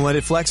 Don't let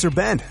it flex or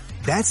bend.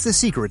 That's the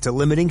secret to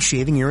limiting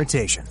shaving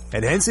irritation.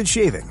 At Henson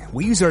Shaving,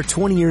 we use our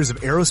 20 years of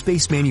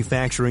aerospace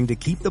manufacturing to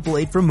keep the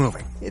blade from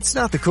moving. It's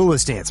not the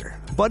coolest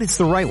answer, but it's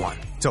the right one.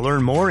 To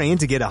learn more and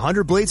to get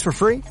 100 blades for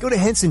free, go to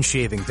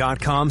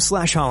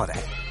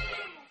hensonshaving.com/holiday.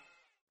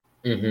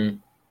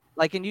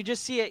 Like, and you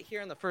just see it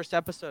here in the first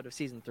episode of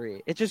season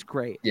 3. It's just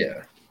great.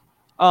 Yeah.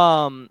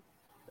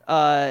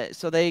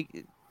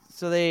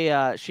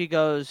 She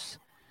goes,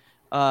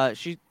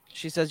 she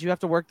says you have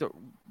to work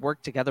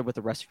together with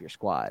the rest of your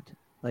squad.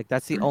 Like,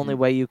 that's the only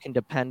way you can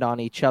depend on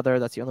each other.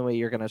 That's the only way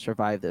you're going to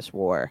survive this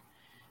war.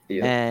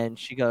 Yeah. And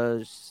she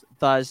goes,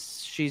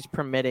 thus she's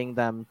permitting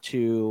them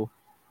to,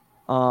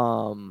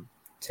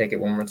 take it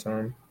one more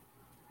time.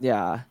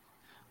 Yeah.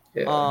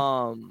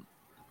 Yeah.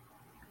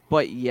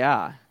 But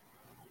yeah.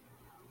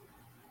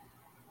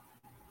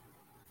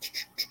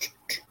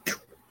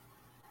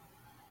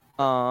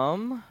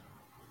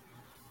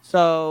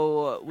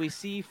 So we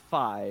see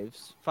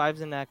Fives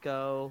and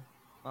Echo.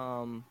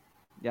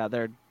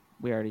 Yeah,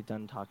 we already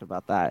done talked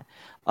about that.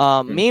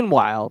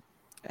 Meanwhile,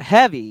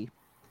 Heavy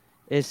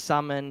is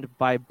summoned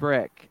by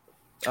Brick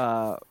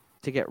to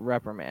get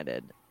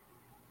reprimanded.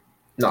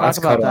 No, talk that's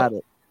about Cut Up.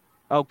 that.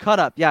 Oh, Cut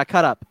Up. Yeah,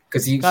 Cut Up.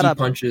 Because he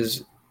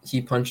punches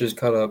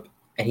Cut Up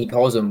and he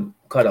calls him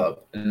Cut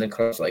Up, and then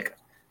Cut Up's like,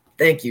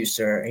 "Thank you,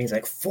 sir." And he's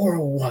like, "For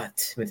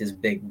what?" with his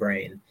big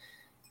brain.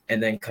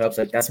 And then Cut Up's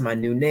like, "That's my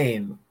new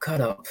name,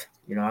 Cut Up.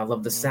 You know, I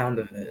love the sound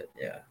of it."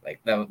 Yeah, like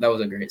that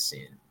was a great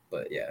scene.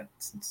 But yeah,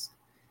 it's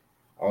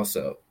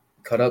also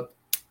Cut Up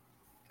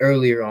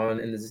earlier on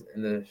in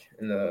the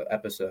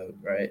episode,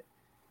 right?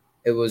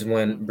 It was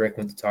when Brick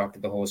went to talk to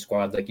the whole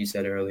squad, like you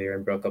said earlier,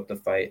 and broke up the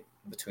fight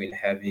between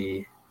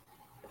Heavy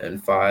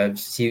and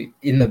Fives. He,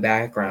 in the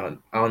background,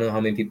 I don't know how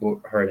many people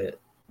heard it,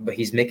 but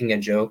he's making a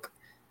joke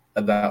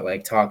about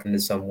like talking to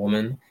some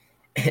woman,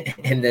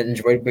 and then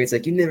Droid Bait's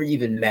like, "You never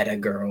even met a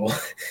girl."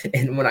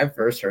 And when I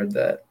first heard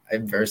that, I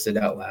bursted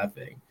out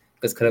laughing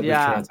because Cut Up was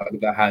trying to talk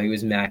about how he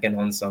was macking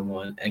on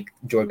someone, and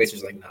Droid Bait's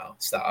was like, "No,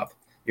 stop.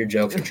 Your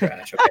jokes are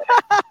trash." Okay.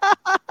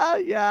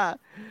 Yeah,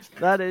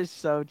 that is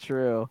so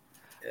true.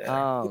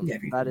 Yeah,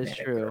 that is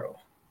true.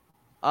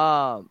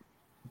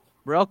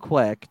 Real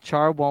quick,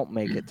 Char won't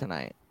make it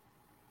tonight.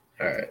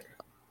 All right.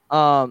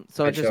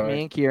 So it's just Char.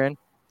 me and Ciaran.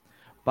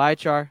 Bye,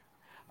 Char.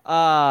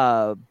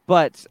 So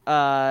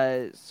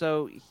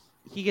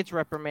he gets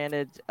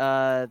reprimanded.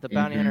 The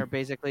bounty hunter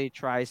basically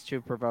tries to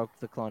provoke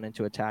the clone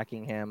into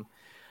attacking him.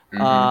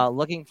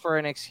 Looking for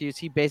an excuse.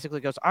 He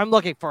basically goes, "I'm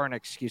looking for an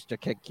excuse to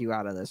kick you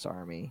out of this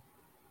army."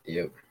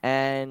 Yep.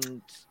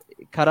 And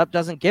Cut Up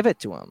doesn't give it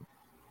to him.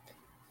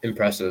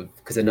 Impressive,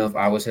 because I know if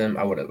I was him,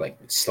 I would have like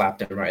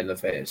slapped him right in the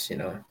face, you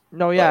know.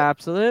 No, yeah,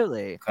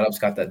 absolutely. Cut Up's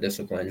got that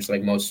discipline, just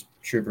like most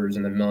troopers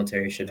in the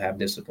military should have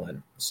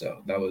discipline.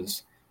 So that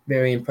was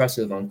very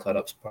impressive on Cut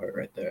Up's part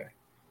right there.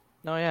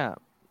 No, yeah,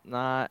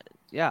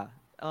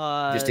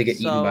 just to get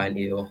eaten by an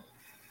eel.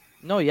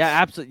 No, yeah,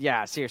 absolutely.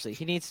 Yeah, seriously.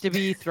 He needs to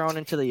be thrown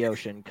into the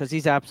ocean because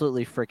he's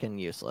absolutely freaking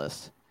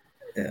useless.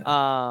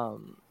 Yeah.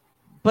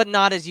 But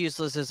not as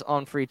useless as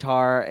On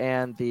Tar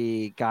and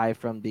the guy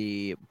from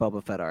the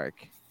Boba Fett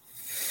arc.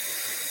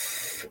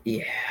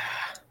 Yeah.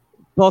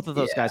 Both of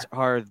those Yeah. guys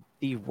are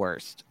the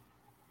worst.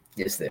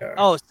 Yes, they are.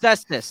 Oh,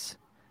 Cestus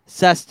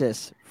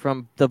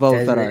from the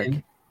Boba Fett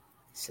arc.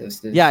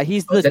 Sisters. Yeah,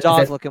 he's the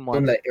dog-looking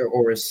one. That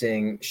Aura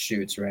Singh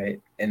shoots, right?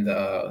 In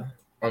the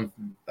in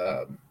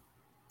Honda's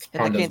the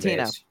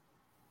cantina. base.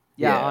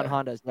 Yeah, on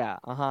Honda's. Yeah,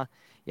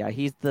 Yeah,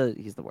 he's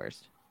the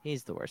worst.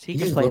 He's the worst. He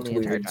just complained looked the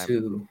entire weird time.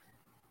 too.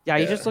 Yeah,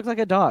 he just looked like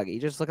a dog. He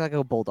just looked like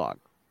a bulldog.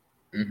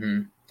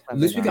 Mm-hmm. At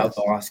least we got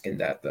Bosk in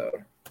that though.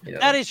 You know?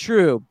 That is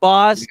true.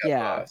 Bosk,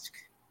 yeah.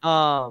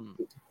 Bosk,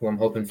 who I'm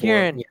hoping for.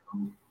 Ciaran,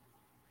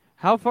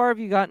 how far have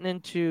you gotten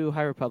into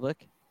High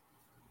Republic?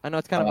 I know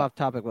it's kind of off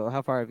topic, but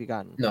how far have you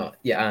gotten? No,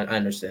 yeah, I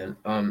understand.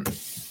 I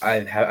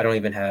don't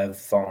even have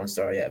Fallen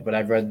Star yet, but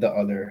I've read the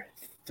other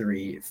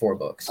 4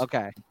 books.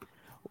 Okay.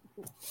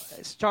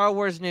 Star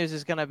Wars news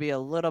is going to be a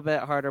little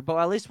bit harder, but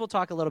at least we'll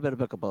talk a little bit of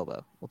Book of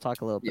Boba. We'll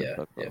talk a little bit of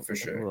Book of Boba. Yeah, for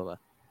sure.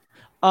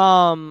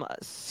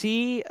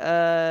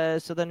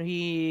 So then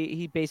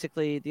he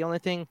basically, the only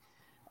thing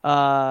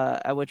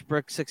at which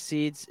Brick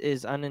succeeds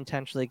is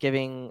unintentionally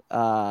giving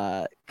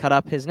Cut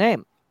Up his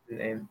name.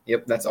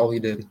 Yep, that's all he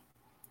did.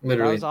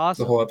 Literally, that was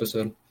awesome. The whole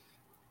episode.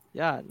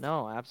 Yeah,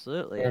 no,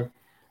 absolutely. Yeah.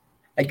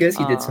 I guess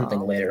he did something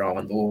later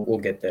on, but we'll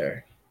get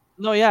there.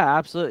 No, yeah,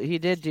 absolutely. He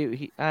did do.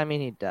 He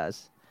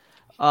does.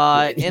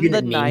 He in the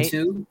didn't night,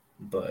 mean to,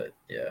 but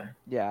yeah.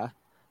 Yeah.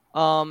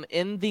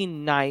 In the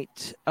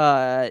night,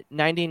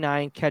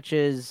 99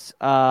 catches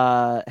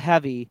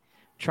Heavy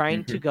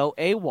trying to go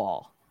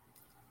AWOL.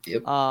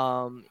 Yep.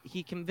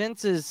 He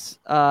convinces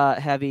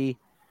Heavy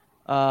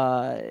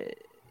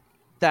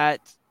that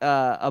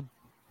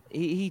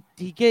he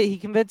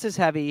convinces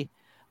Heavy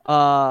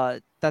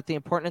that the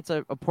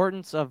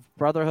importance of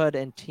brotherhood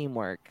and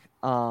teamwork.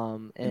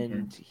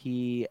 And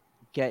he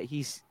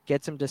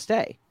gets him to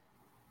stay.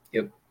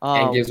 Yep.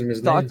 And gives him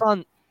his name.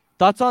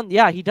 Thoughts on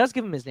yeah, he does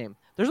give him his name.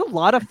 There's a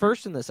lot of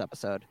firsts in this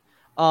episode.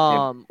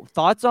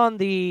 Thoughts on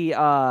the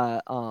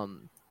all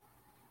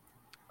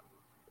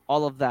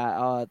of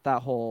that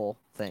that whole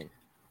thing.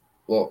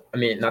 Well, I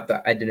mean, not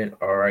that I didn't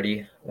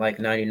already like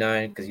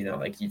 99, because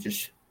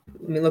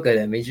look at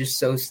him. He's just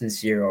so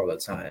sincere all the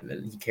time,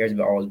 and he cares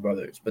about all his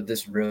brothers. But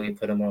this really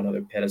put him on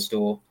another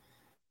pedestal,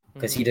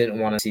 because he didn't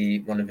want to see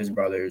one of his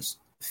brothers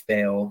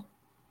fail,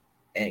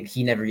 and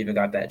he never even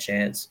got that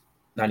chance.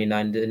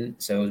 99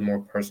 didn't, so it was more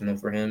personal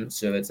for him.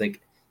 So it's like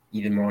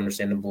even more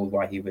understandable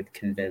why he would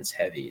convince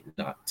Heavy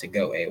not to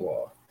go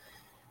AWOL.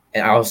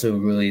 And I also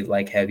really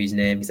like Heavy's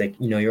name. He's like,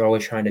 you're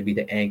always trying to be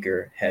the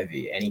anchor,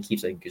 Heavy, and he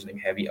keeps like using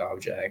heavy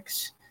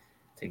objects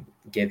to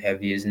give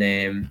Heavy his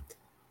name.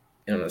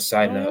 And on a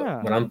side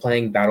note, when I'm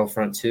playing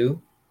Battlefront 2,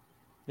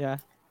 and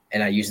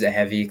I use the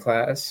Heavy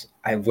class,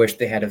 I wish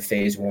they had a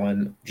Phase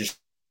 1 just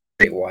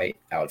straight white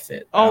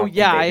outfit. Oh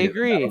yeah, I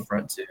agree.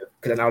 Battlefront 2,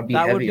 because then I would be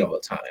Heavy all the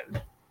time.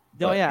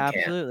 No, yeah,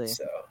 absolutely.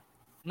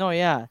 No,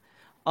 yeah.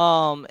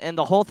 And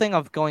the whole thing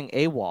of going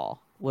AWOL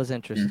was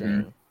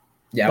interesting.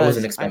 Yeah, I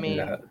wasn't expecting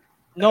that.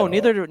 No,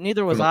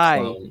 neither was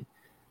I.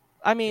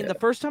 I mean, the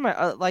first time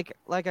I like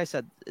I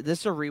said,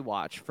 this is a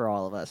rewatch for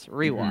all of us.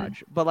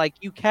 But like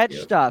you catch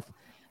stuff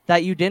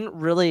that you didn't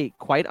really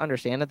quite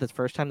understand at the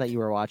first time that you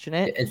were watching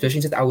it. Especially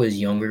since I was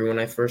younger when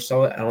I first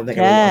saw it. I don't think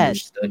I really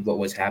understood what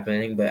was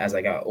happening. But as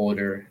I got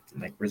older,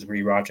 like was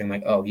rewatching,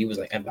 like, oh, he was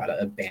like about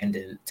to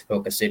abandon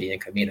Tapoka City and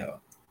Kamnio.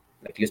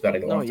 Like he was about to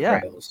go off the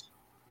rails.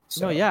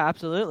 So. No, yeah,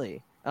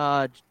 absolutely.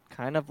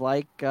 Kind of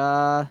like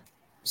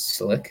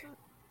Slick.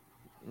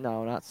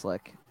 No, not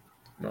Slick.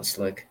 Not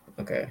Slick.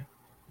 Okay.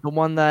 The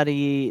one that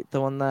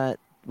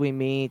we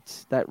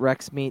meet, that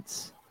Rex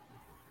meets.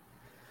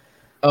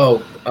 Oh,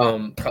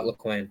 Cut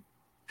LaQuain.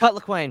 Cut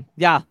LaQuain.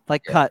 Yeah,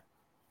 like Cut.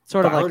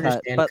 Sort of like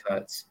Cut. But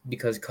Cuts,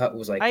 because Cut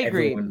was like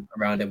everyone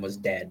around him was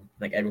dead.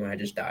 Like everyone had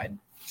just died.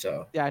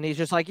 So yeah, and he's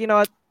just like, you know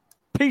what?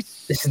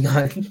 Peace. This is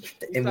not.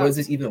 And what is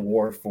this even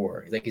war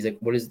for? Like he's like,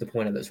 what is the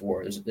point of this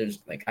war? There's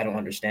like, I don't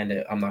understand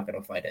it. I'm not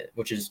gonna fight it,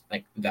 which is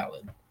like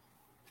valid.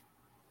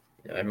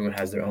 Everyone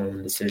has their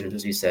own decisions,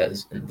 as he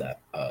says in that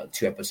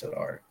 2-episode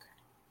arc.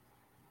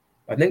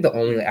 I think the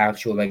only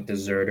actual like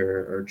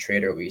deserter or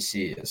traitor we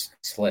see is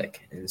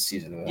Slick in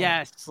season 1.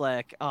 Yes,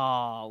 Slick.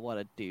 Oh, what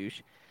a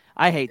douche!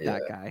 I hate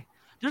that guy.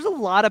 There's a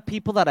lot of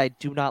people that I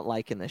do not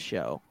like in this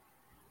show.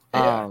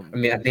 Yeah. I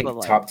mean, I think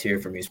top tier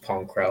for me is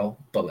Paul Krell,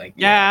 but like,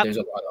 there's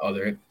a lot of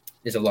other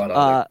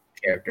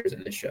characters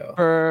in the show.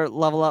 For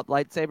level up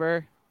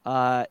lightsaber,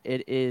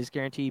 it is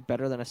guaranteed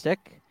better than a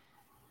stick.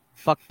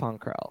 Fuck Paul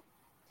Krell.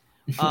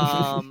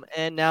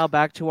 And now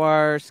back to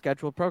our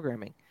scheduled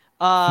programming.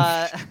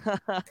 So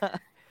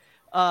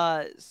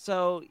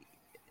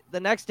the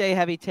next day,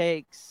 Heavy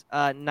takes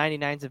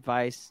 99's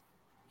advice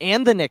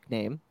and the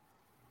nickname,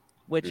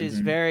 which is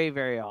very,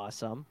 very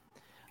awesome.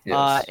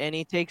 Yes. And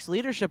he takes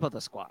leadership of the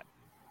squad,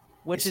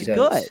 which is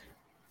good.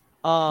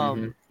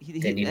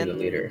 They needed a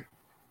leader.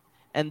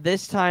 And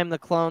this time the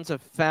clones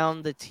have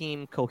found the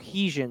team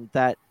cohesion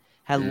that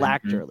had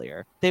lacked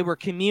earlier. They were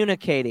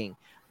communicating.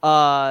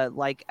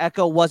 Like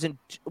Echo wasn't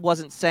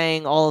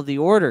saying all of the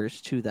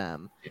orders to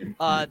them.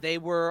 They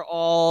were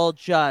all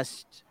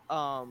just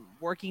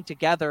working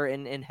together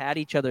and had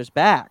each other's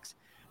backs,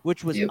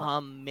 which was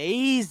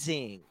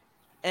amazing.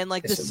 And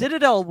like the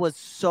Citadel was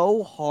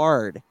so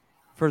hard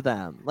for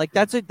them. Like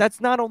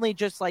that's not only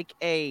just like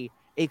a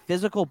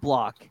physical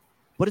block,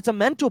 but it's a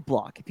mental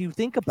block. If you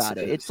think about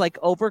it, it's like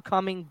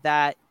overcoming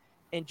that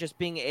and just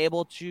being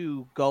able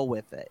to go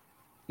with it.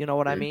 You know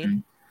what I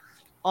mean?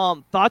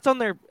 Thoughts on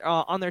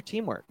their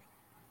teamwork?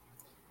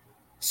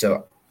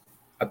 So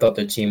I thought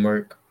their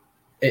teamwork,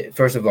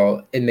 first of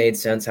all, it made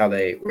sense how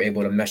they were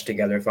able to mesh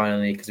together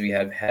finally, because we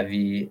have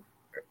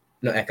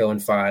Echo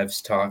and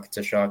Fives talk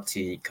to Shock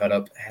T. Cut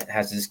Up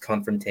has this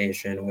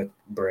confrontation with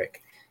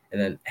Brick,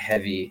 and then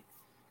Heavy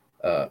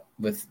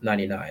with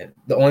 99.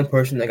 The only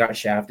person that got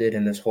shafted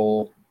in this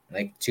whole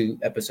like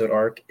 2-episode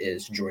arc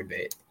is Droid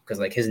Bait, because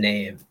like his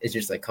name is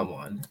just like, come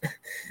on.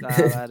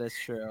 That is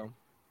true.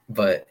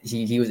 But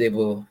he was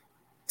able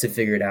to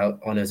figure it out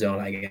on his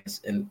own, I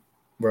guess, and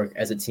work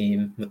as a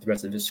team with the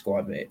rest of his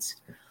squad mates.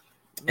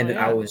 And then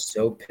I was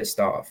so pissed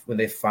off when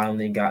they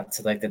finally got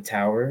to like the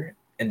tower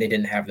and they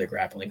didn't have their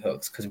grappling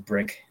hooks because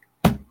Brick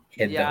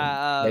hid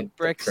them. Like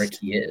the prick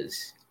he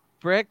is.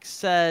 Brick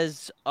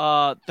says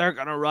they're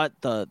gonna run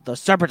the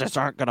Separatists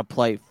aren't gonna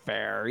play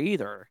fair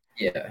either.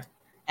 Yeah.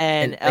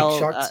 And like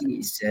Shock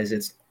T says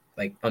it's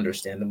like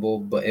understandable,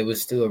 but it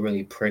was still a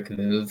really prick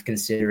move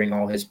considering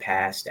all his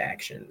past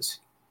actions.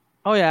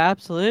 Oh yeah,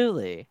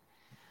 absolutely.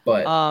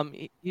 But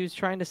he was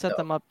trying to set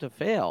them up to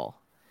fail.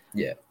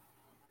 Yeah.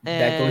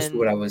 That goes to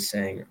what I was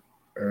saying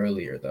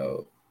earlier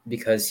though,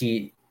 because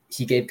he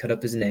gave Cut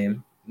Up his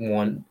name.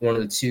 One of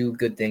the two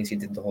good things he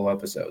did the whole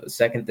episode. The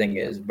second thing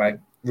is by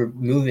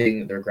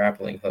removing their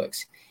grappling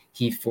hooks,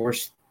 he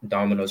forced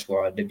Domino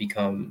Squad to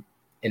become,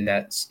 in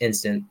that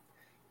instant,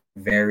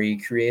 very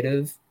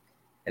creative,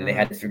 and they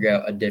had to figure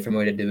out a different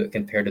way to do it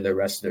compared to the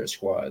rest of their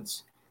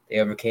squads. They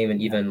overcame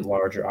an even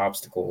larger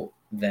obstacle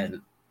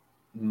than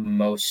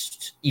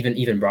most,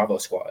 even Bravo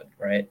Squad,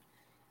 right?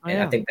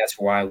 I think that's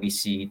why we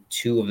see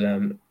two of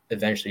them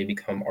eventually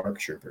become ARC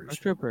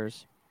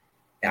troopers.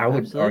 I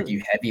would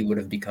argue Heavy would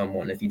have become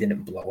one if he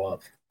didn't blow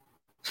up.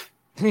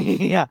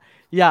 yeah,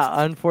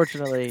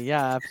 unfortunately.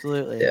 Yeah,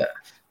 absolutely. Yeah.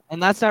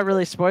 And that's not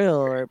really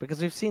spoiler alert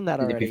because we've seen that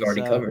already. We've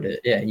already covered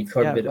it. Yeah, and you've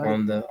covered it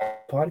on the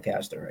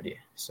podcast already.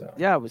 So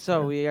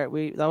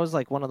we that was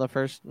like one of the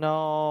first.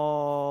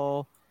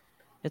 No,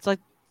 it's like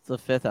the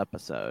 5th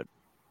episode.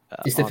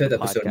 It's the 5th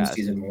episode in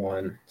season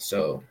 1,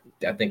 so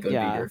I think it would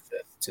be your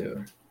 5th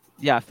too.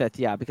 Yeah, 5th.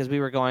 Yeah, because we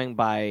were going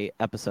by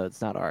episodes,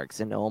 not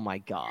arcs, and oh my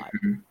god,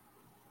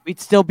 we'd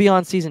still be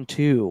on season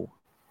 2.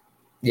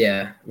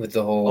 Yeah, with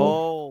the whole.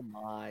 Oh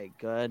my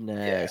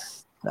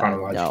goodness!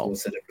 Chronological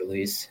set of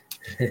release.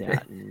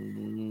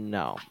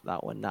 No,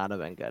 that would not have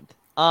been good.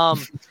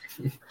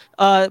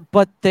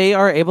 But they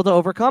are able to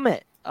overcome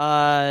it.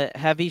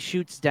 Heavy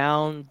shoots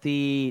down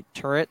the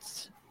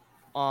turrets.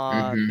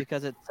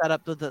 Because it's set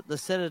up. The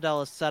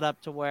Citadel is set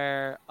up to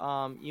where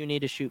you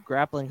need to shoot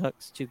grappling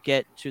hooks to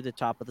get to the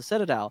top of the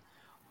Citadel.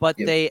 But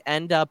they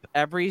end up,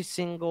 every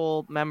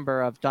single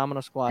member of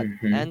Domino Squad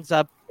ends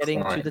up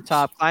getting to the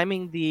top,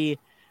 climbing the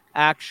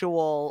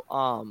actual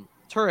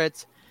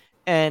turrets,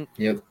 and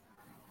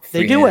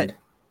they do it.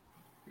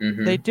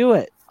 They do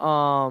it.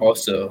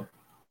 Also,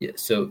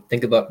 so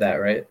think about that,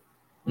 right?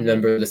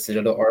 Remember the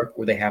Citadel arc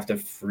where they have to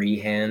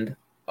freehand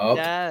up?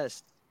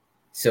 Yes.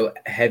 So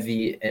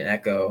Heavy and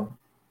Echo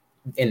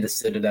in the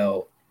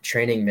Citadel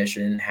training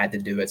mission had to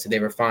do it, so they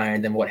were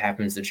fine. Then what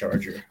happens to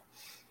Charger?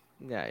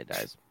 Yeah, he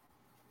dies.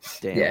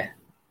 Damn.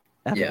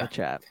 Yeah.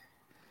 Chat.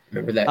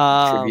 Remember that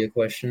trivia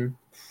question?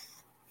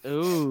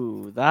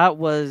 Ooh, that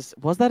was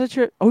that a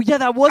trivia? Oh yeah,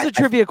 that was a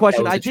trivia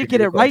question. I did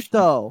get it right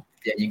though.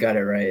 Yeah, you got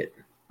it right.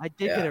 I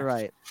did get it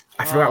right.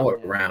 I forgot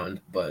what round,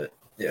 but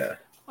yeah.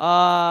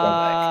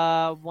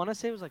 Want to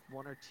say it was like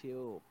 1 or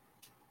 2.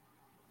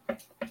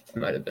 It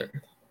might have been.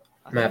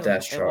 I'm gonna have to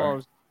ask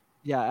Char.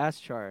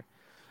 Ask Char.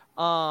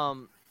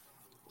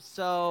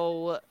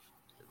 So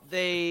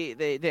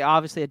they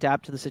obviously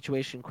adapt to the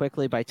situation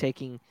quickly by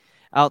taking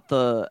out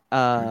the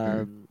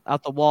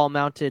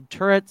wall-mounted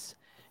turrets,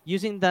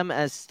 using them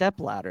as step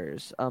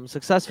ladders.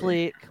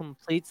 Successfully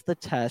completes the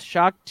test.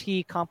 Shock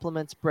T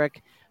compliments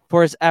Brick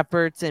for his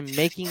efforts in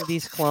making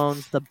these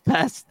clones the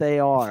best they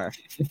are.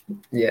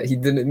 Yeah, he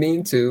didn't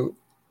mean to,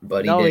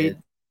 but he did.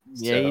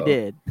 He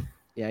did.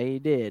 Yeah, he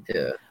did.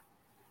 Yeah.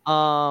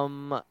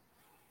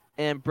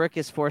 And Brick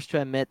is forced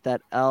to admit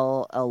that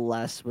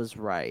LLS was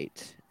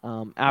right.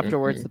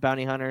 Afterwards, the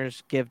bounty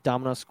hunters give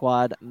Domino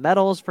Squad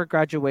medals for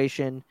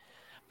graduation,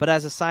 but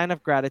as a sign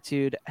of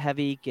gratitude,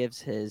 Heavy gives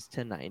his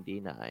to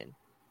 99.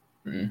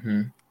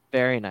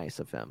 Very nice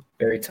of him.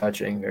 Very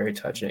touching. Very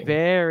touching.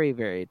 Very,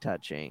 very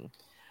touching.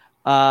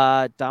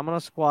 Domino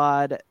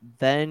Squad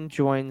then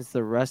joins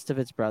the rest of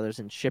its brothers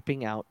in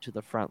shipping out to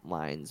the front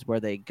lines, where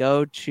they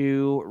go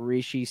to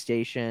Rishi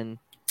Station.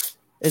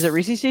 Is it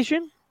Rishi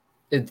Station?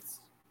 It's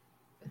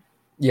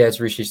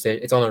Rishi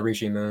Station. It's on the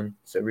Rishi Moon.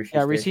 So Rishi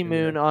Station. Rishi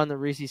Moon on the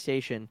Rishi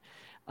Station,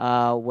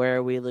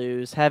 where we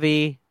lose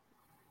Heavy,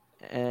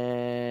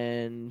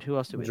 and who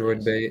else do we Droid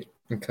lose? Bait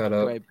and Cut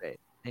Up. Droid Bait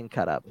and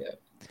Cut Up. Yeah.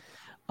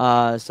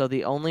 So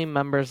the only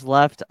members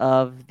left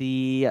of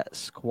the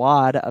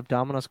squad of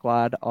Domino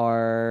Squad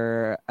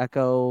are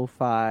Echo and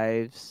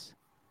Fives.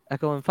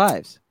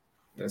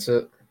 That's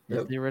it.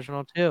 Yep. The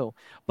original two.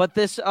 But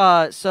this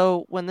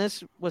so when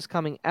this was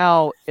coming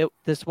out,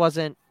 this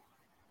should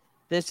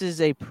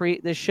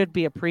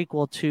be a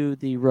prequel to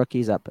the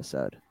Rookies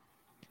episode.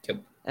 Yep.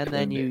 And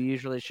then you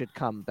usually should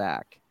come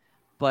back.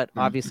 But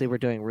obviously we're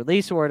doing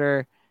release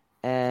order,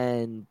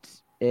 and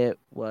it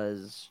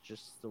was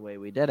just the way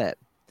we did it.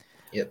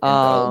 Yep.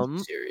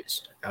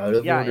 Series. Out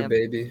of order,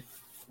 baby.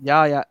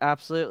 Yeah,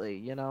 absolutely.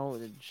 You know,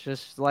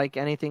 just like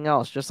anything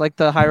else, just like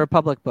the High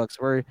Republic books.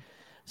 We're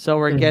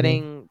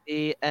getting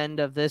the end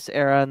of this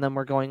era, and then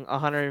we're going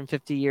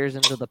 150 years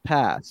into the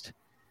past.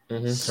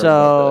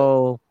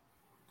 So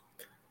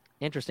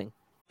interesting.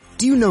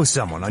 Do you know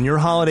someone on your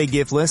holiday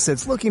gift list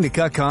that's looking to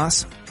cut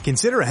costs?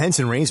 Consider a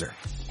Henson razor.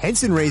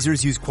 Henson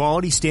razors use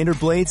quality standard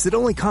blades that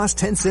only cost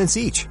 10 cents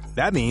each.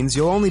 That means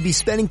you'll only be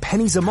spending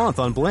pennies a month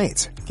on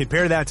blades.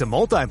 Compare that to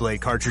multi-blade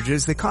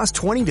cartridges that cost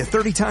 20 to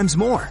 30 times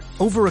more.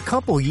 Over a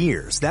couple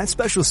years, that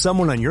special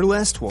someone on your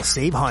list will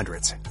save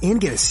hundreds and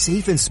get a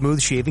safe and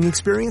smooth shaving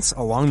experience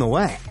along the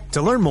way.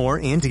 To learn more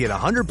and to get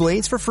 100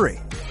 blades for free,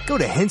 go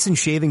to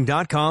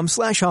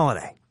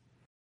hensonshaving.com/holiday.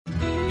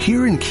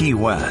 Here in Key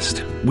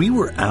West, we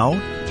were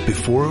out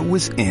before it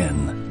was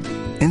in.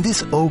 In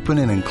this open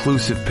and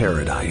inclusive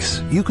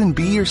paradise, you can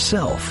be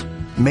yourself,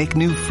 make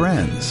new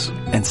friends,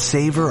 and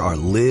savor our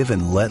live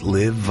and let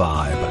live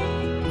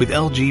vibe. With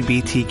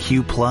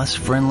LGBTQ plus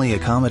friendly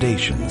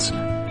accommodations,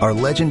 our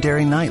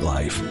legendary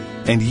nightlife,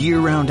 and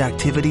year-round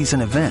activities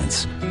and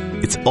events,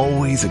 it's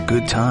always a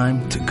good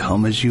time to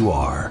come as you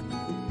are.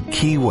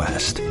 Key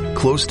West,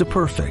 close to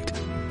perfect,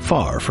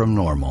 far from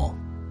normal.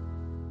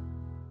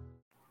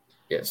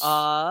 Yes,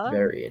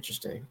 very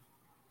interesting.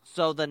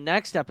 So the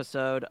next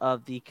episode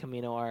of the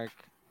Kamnio arc,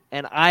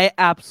 and I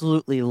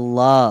absolutely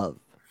love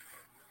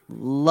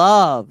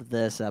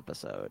this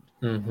episode.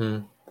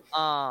 This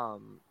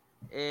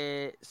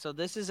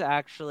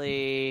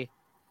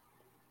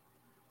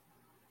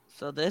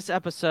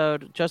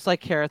episode, just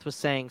like Kareth was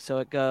saying, so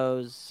it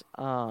goes,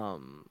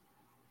 that's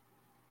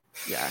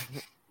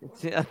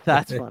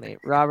funny.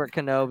 Robert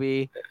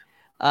Kenobi,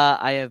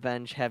 I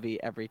avenge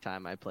Heavy every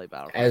time I play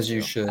Battlefront. As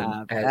you should.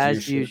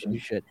 As you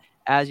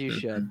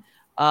should.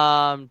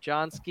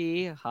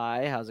 Johnski,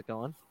 hi, how's it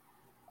going?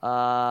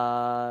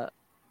 I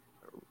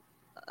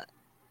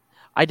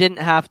didn't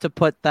have to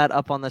put that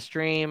up on the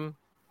stream.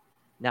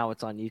 Now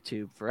it's on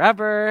YouTube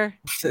forever.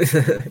 This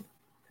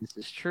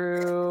is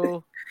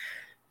true.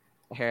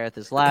 Harith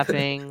is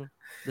laughing.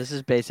 This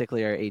is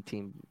basically our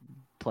 18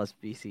 plus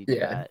BC chat.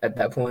 Yeah, at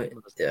that point,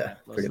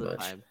 pretty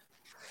much.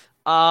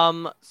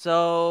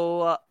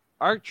 So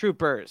ARC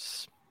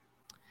Troopers.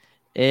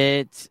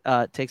 It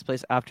takes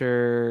place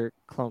after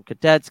Clone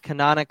Cadets.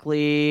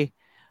 Canonically,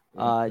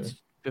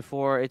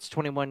 it's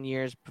 21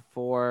 years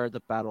before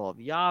the Battle of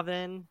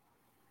Yavin.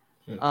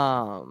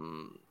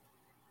 I'm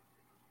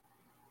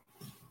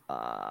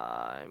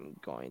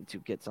going to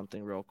get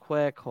something real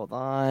quick. Hold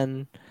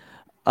on.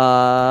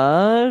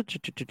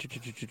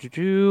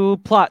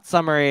 Plot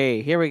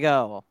summary. Here we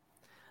go.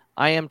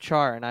 I am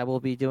Char, and I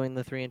will be doing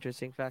the 3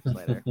 interesting facts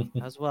later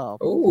as well.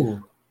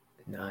 Oh,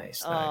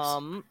 nice.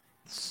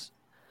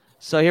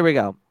 So here we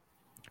go.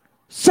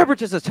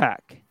 Separatist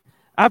attack.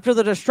 After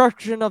the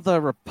destruction of the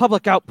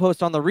Republic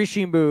outpost on the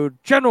Rishi Moon,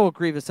 General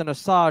Grievous and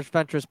Asajj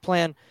Ventress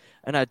plan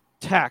an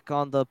attack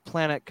on the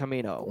planet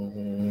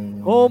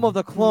Kamnio, home of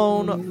the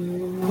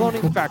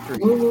cloning factory.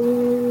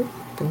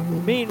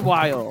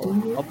 Meanwhile,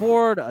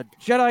 aboard a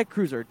Jedi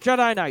cruiser,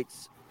 Jedi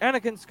Knights,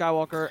 Anakin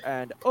Skywalker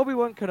and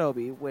Obi-Wan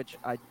Kenobi, which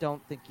I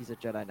don't think he's a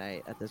Jedi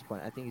Knight at this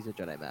point. I think he's a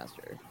Jedi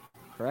Master.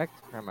 Correct?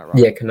 Or am I wrong?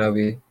 Yeah,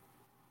 Kenobi.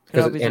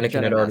 Because Kenobi's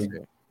Anakin a Jedi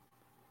Master.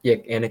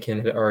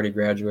 Anakin had already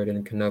graduated,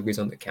 and Kenobi's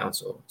on the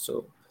council.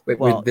 So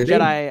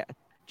Jedi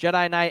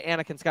Knight,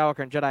 Anakin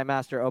Skywalker, and Jedi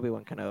Master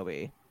Obi-Wan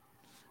Kenobi.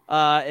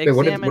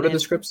 What did the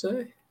script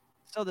say?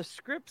 So the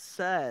script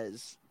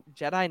says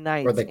Jedi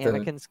Knights,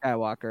 Anakin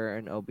Skywalker,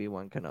 and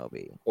Obi-Wan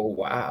Kenobi. Oh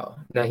wow!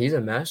 Now he's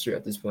a master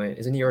at this point,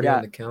 isn't he already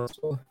on the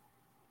council?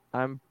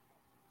 I'm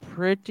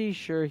pretty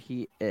sure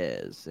he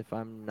is, if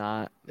I'm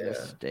not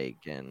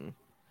mistaken.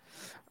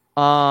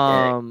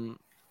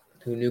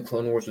 Who knew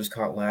Clone Wars was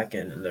caught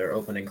lacking in their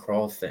opening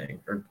crawl thing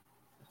or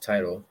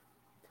title?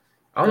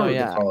 I don't know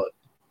what to call it.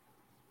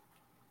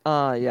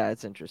 Yeah,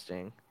 it's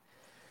interesting.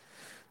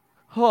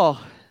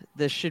 Oh,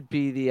 this should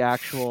be the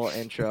actual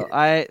intro.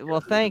 Thank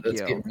you.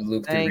 Get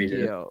Luke to thank read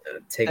you.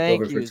 It. Take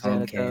thank over you, for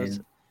Tom Xanatos.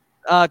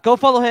 Kane. Go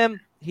follow him.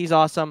 He's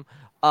awesome.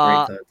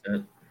 Great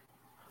content.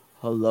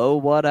 Hello,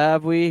 what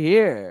have we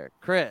here?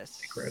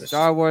 Chris,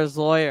 Star Wars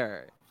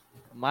lawyer,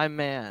 my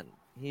man.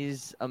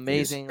 He's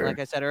amazing. Like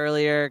I said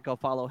earlier, go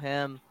follow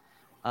him.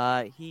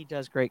 He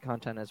does great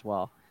content as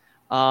well.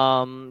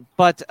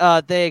 But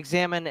they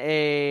examine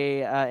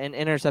an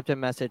intercepted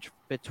message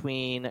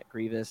between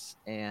Grievous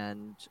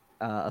and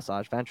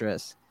Asajj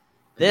Ventress.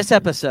 This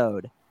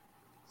episode,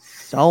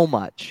 so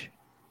much.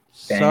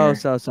 Banger.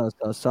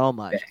 So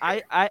much.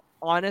 Banger. I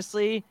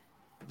honestly,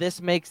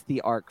 this makes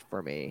the arc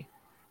for me.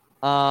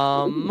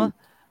 Ooh.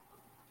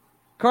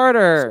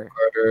 Carter.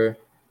 Carter.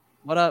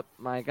 What up,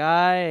 my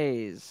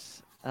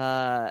guys?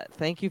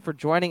 Thank you for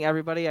joining,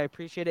 everybody. I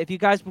appreciate it. If you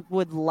guys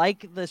would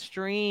like the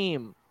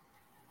stream,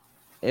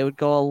 it would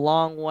go a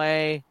long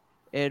way.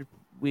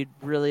 We'd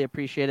really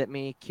appreciate it.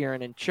 Me,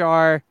 Ciaran, and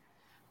Char.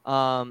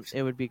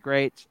 It would be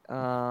great.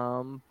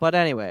 But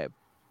anyway,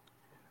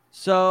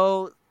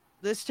 so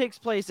this takes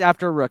place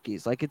after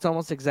Rookies. Like, it's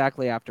almost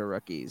exactly after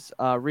Rookies.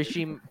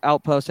 Rishi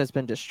Outpost has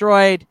been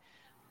destroyed.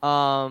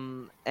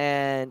 And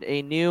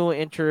a new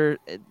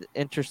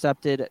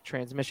intercepted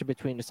transmission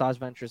between Asajj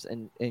Ventress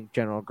and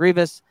General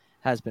Grievous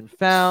has been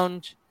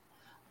found.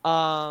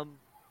 And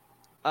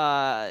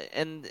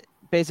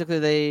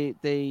basically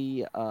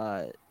they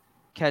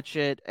catch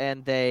it,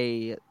 and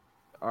they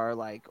are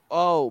like,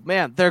 oh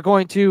man, they're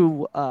going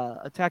to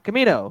attack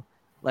Kamnio.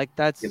 Like,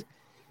 that's Yep.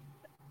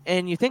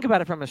 And you think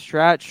about it from a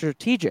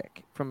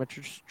strategic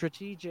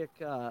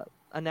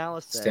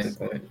analysis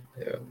Standpoint.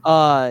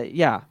 Yeah.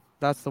 Yeah,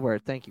 that's the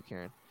word. Thank you,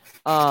 Ciaran.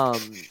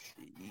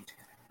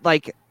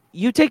 Like,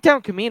 you take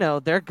down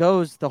Kamnio, there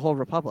goes the whole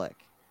Republic.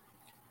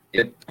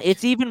 Yep.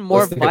 It's even more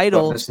Let's think about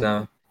vital. this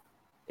now.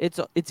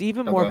 It's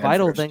even Go more ahead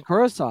vital first. than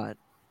Coruscant.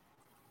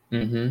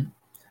 Mm-hmm.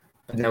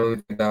 And now we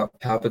think about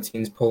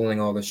Palpatine's pulling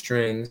all the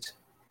strings.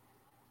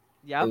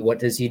 Yeah. What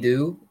does he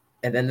do?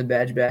 And then the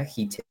badge back,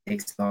 he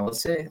takes,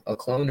 let's say, a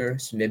cloner.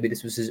 So maybe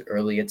this was his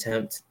early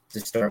attempt to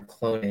start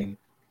cloning.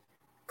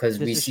 Because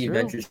we see true.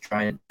 Ventress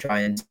try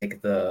and take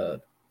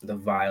the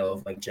vial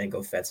of like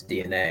Jango Fett's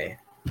DNA.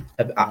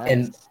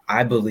 And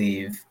I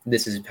believe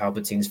this is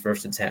Palpatine's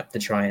first attempt to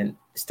try and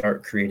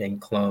start creating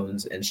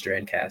clones and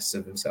strand casts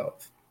of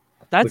himself.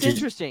 That's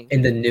interesting.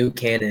 In the new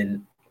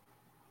canon,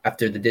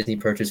 after the Disney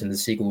purchase and the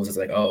sequels, it's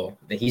like, oh,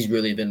 he's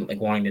really been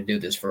like wanting to do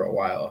this for a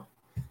while.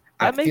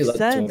 That makes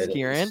sense,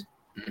 Ciaran.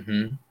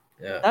 Mm-hmm.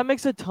 Yeah. That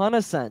makes a ton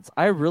of sense.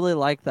 I really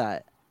like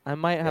that. I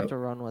might have to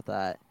run with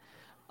that.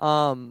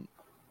 So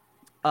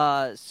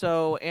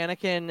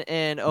Anakin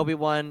and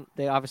Obi-Wan,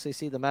 they obviously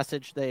see the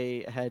message.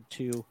 They head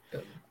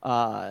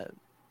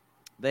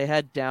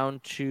down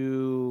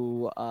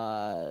to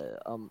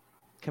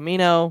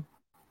Kamnio.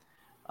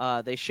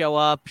 They show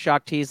up.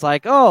 Shaak Ti's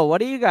like, "Oh, what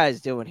are you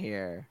guys doing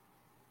here?"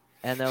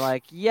 And they're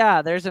like,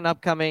 "Yeah, there's an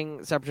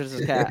upcoming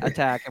Separatist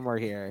attack, and we're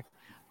here."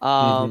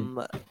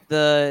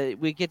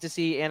 We get to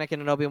see Anakin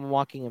and Obi-Wan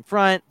walking in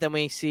front. Then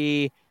we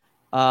see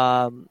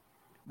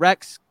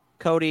Rex,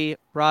 Cody,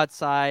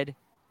 Broadside,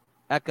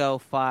 Echo,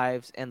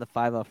 Fives, and the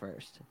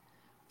 501st.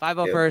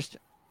 501st,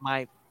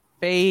 my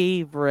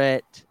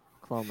favorite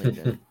clone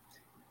legion.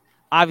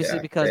 Obviously,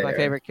 because my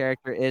favorite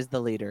character is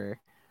the leader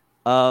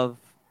of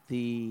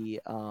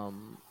the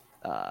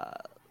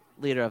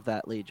leader of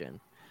that legion.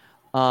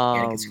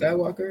 Anakin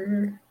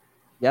Skywalker.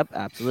 Yep,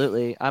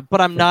 absolutely. But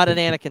I'm not an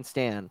Anakin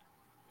stan.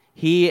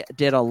 He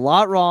did a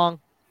lot wrong.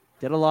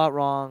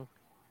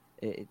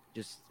 It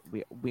just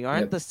we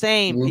aren't the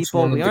same, Luke's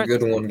people. One we of aren't the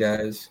good one,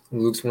 guys.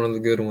 Luke's one of the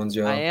good ones,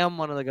 y'all. I am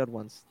one of the good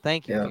ones.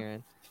 Thank you,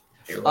 Ciaran.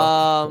 You're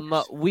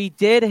welcome. We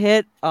did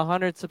hit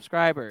 100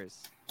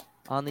 subscribers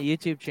on the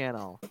YouTube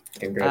channel.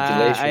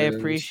 Congratulations. I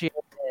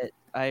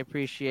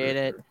appreciate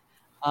it.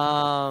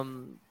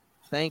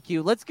 Thank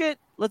you. Let's get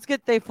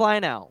They Fly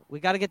Now. We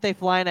got to get They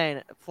Fly Now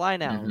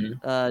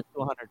to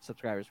 100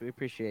 subscribers. We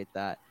appreciate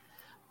that.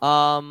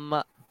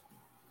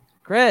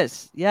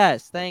 Chris,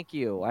 yes, thank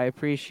you. I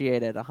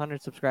appreciate it.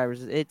 100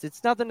 subscribers.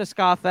 It's nothing to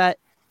scoff at,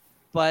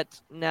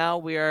 but now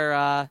we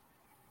are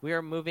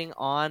moving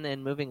on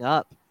and moving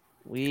up.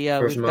 We've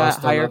got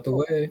higher out the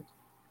way.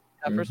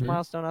 First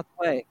milestone out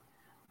the way.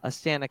 A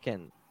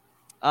Stanikin.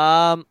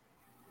 I'm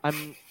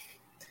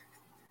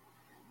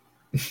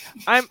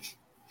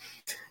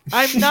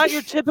not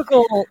your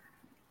typical.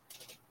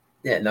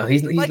 Yeah, no,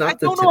 he's like, not. I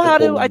don't know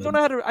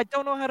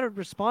how to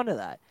respond to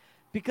that,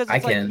 because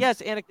it's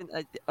yes,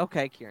 Anakin.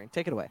 Okay, Ciaran,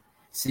 take it away.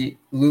 See,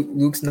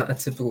 Luke's not a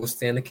typical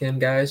Stanikin,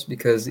 guys,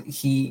 because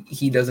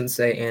he doesn't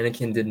say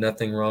Anakin did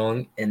nothing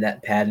wrong and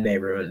that Padme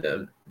ruined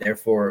him.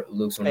 Therefore,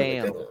 Luke's one of the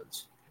good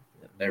ones.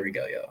 There we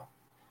go, yo.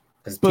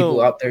 Because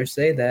people out there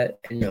say that,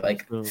 and you're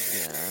like,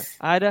 yeah.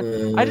 I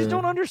just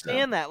don't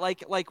understand that.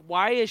 Like,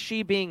 why is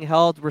she being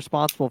held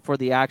responsible for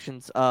the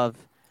actions of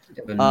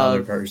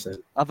another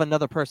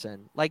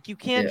person? Like, you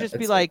can't just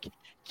be like,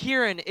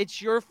 Ciaran,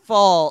 it's your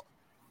fault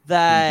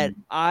that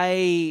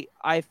I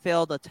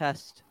failed a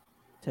test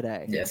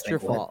today. Yes, it's your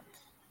fault.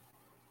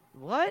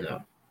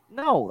 What?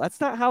 No, that's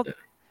not how.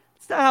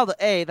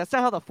 That's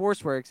not how the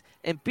Force works,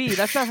 and B,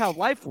 that's not how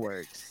life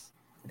works.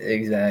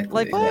 Exactly.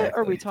 Like, what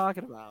are we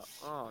talking about?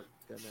 Oh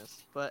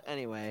goodness. But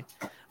anyway,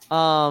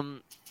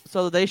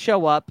 so they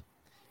show up,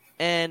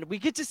 and we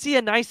get to see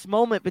a nice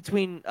moment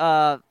between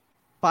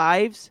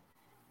Fives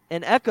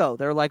and Echo.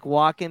 They're like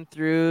walking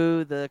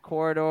through the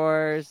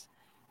corridors,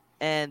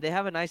 and they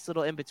have a nice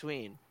little in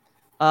between.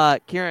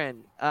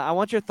 Ciaran, I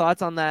want your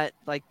thoughts on that,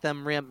 like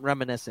them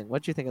reminiscing.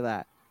 What do you think of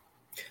that?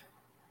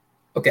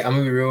 Okay, I'm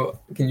gonna be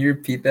real. Can you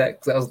repeat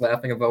that? Because I was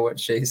laughing about what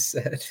Chase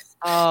said.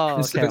 Oh, I'm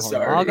okay. so Hold on.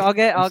 sorry. I'll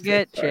I'm so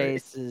get sorry.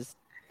 Chase's.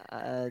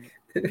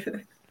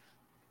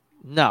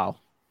 No.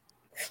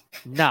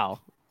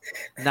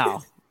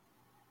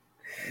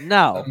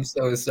 I'm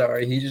so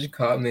sorry. He just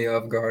caught me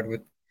off guard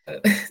with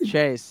that.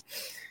 Chase.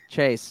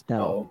 No.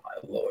 Oh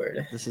my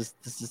lord. This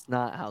is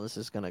not how this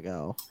is gonna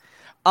go.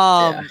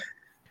 Yeah.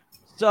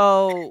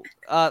 So,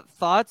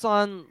 thoughts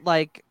on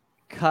like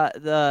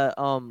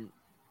the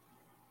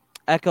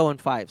Echo and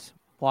Fives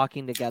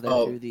walking together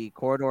through the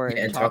corridor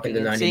yeah, and talking to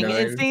and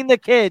 99. seeing the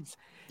kids.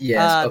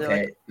 Yes. They're like,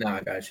 Okay. Now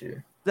I got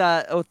you.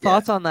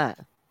 thoughts on that?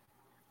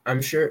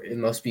 I'm sure it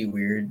must be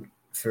weird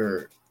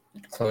for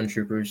clone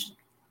troopers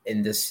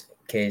in this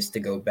case to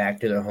go back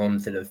to their home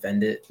to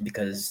defend it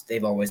because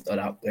they've always thought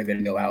out they're going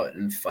to go out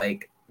and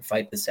fight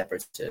the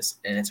separatists,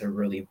 and it's a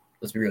really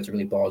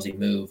ballsy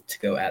move to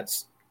go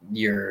at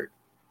your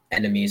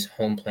enemy's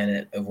home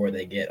planet of where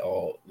they get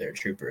all their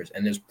troopers,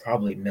 and there's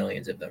probably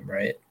millions of them,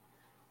 right?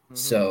 Mm-hmm.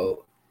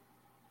 So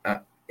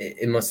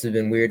it must have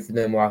been weird for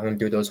them walking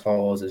through those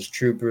halls as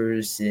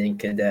troopers, seeing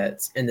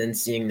cadets, and then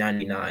seeing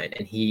 99,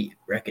 and he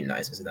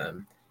recognizes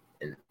them.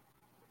 And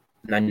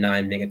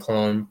 99 being a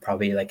clone,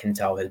 probably like can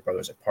tell his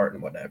brothers apart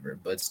and whatever,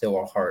 but it's still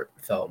a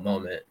heartfelt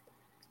moment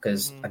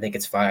because I think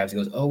it's Fives. He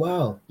goes, "Oh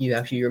wow, you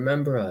actually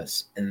remember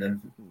us," and then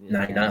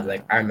 99 is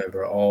like, "I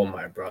remember all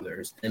my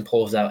brothers," and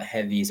pulls out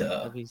Heavy's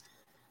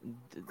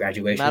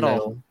graduation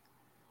medal.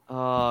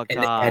 Oh, and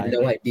God. they had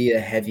no idea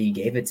Heavy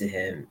gave it to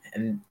him.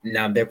 And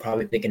now they're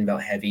probably thinking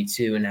about Heavy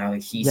too and how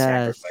he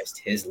sacrificed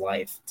his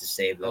life to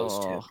save those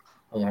two,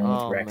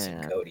 along with Rex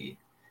and Cody.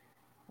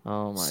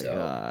 Oh, my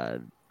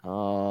God.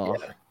 Oh,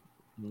 yeah.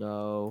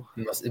 No.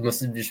 It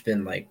must have just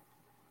been like,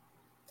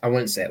 I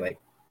wouldn't say like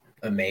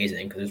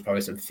amazing because there's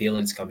probably some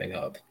feelings coming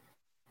up.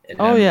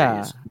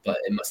 Yeah. But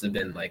it must have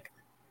been like,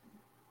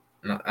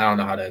 I don't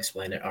know how to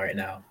explain it right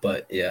now,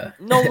 but yeah.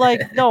 No,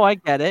 I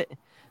get it.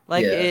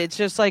 Like, it's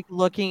just like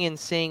looking and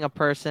seeing a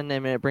person,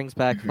 and it brings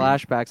back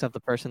flashbacks of the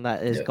person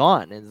that is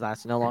gone and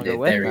that's no longer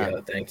with them. There we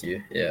go. Thank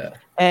you. Yeah.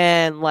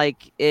 And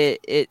like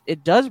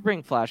it does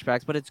bring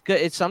flashbacks, but it's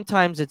good.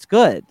 Sometimes it's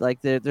good. Like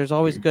there's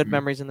always good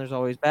memories and there's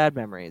always bad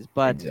memories.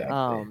 But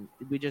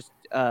we just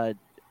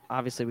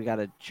obviously we got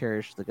to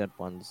cherish the good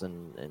ones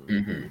and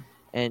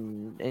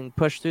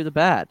push through the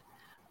bad.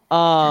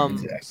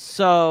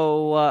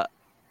 So.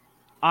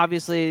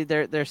 Obviously,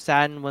 they're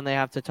saddened when they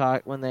have to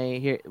talk when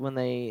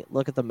they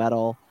look at the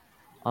medal,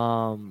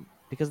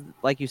 because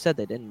like you said,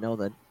 they didn't know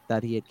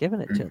that he had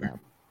given it to them.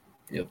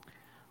 Yep.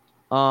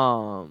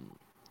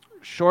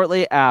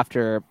 Shortly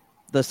after,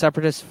 the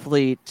Separatist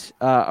fleet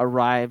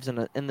arrives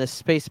and the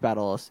space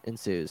battle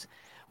ensues.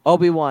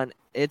 Obi-Wan,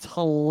 it's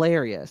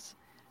hilarious,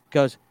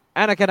 goes,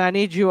 "Anakin, I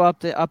need you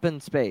up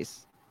in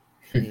space,"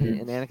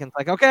 and Anakin's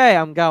like, "Okay,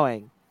 I'm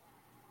going."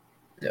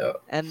 Yeah.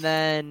 And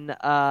then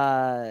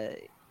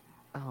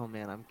oh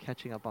man, I'm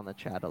catching up on the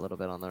chat a little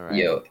bit on the right.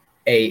 Yo,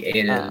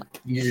 Aiden,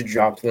 you just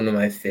dropped one of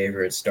my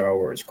favorite Star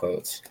Wars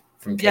quotes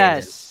from Kanan.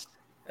 Yes.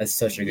 That's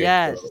such a good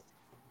quote.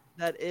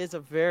 That is a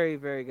very,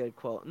 very good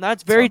quote. And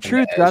that's very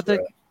true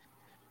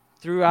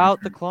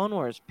throughout the Clone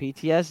Wars.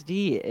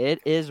 PTSD,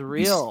 it is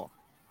real.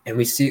 And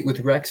we see it with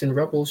Rex and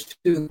Rebels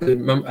too.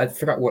 Remember, I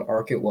forgot what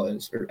arc it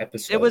was or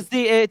episode.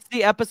 It's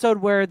the episode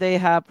where they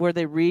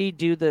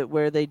do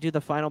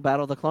the final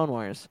battle of the Clone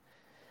Wars.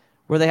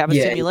 Where they have a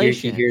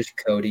simulation. He hears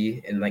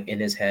Cody and like in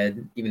his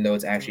head, even though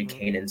it's actually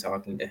Kanan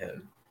talking to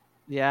him.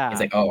 Yeah.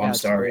 He's like, "Oh, I'm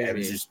sorry. I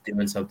was just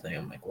doing something."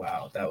 I'm like,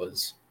 "Wow, that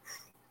was."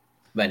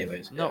 But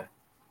anyways, So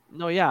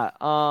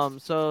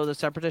the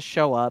Separatists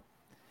show up.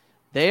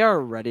 They are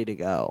ready to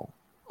go.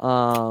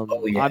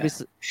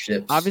 Obviously,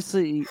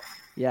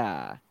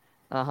 yeah.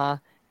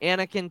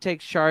 Anakin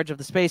takes charge of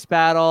the space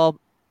battle,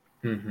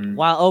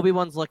 while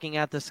Obi-Wan's looking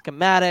at the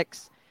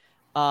schematics.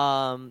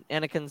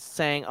 Anakin's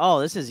saying,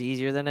 "Oh, this is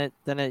easier than it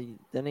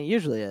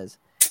usually is,"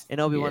 and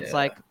Obi-Wan's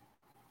like,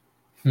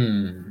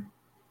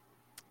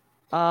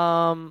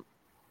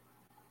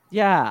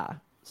 yeah.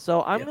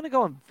 So I'm gonna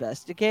go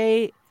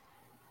investigate.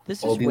 This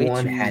is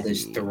Obi-Wan had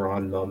his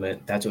Thrawn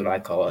moment. That's what I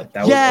call it.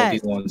 That was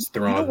Obi-Wan's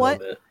Thrawn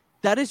moment.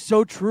 That is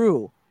so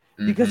true,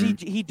 because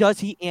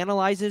he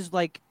analyzes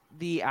like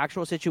the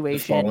actual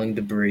situation, the falling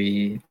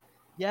debris.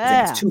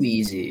 Yeah, it's too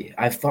easy.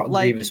 I've fought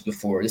Grievous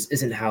before. This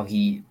isn't how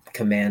he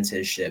commands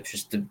his ships,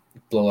 just to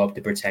blow up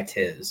to protect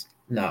his.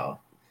 No.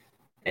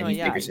 And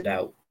he figures it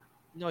out.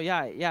 No,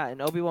 yeah.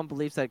 And Obi-Wan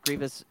believes that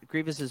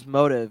Grievous's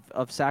motive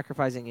of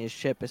sacrificing his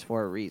ship is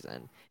for a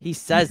reason. He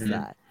says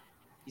that.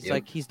 He's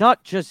like, he's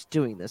not just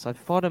doing this. I've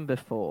fought him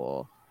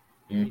before.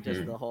 He does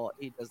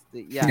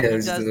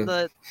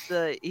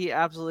he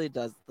absolutely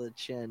does the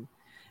chin.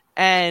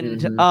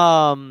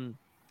 And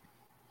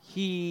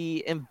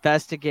he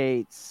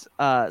investigates.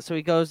 So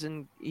he goes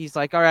and he's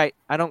like, "All right,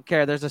 I don't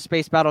care. There's a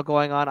space battle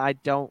going on. I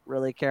don't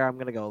really care. I'm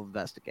gonna go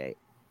investigate."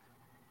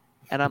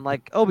 And I'm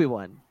like,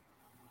 Obi-Wan,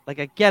 Like,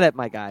 I get it,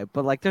 my guy,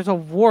 but like, there's a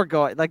war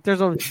going, like,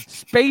 there's a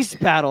space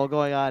battle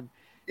going on.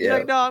 He's Yeah.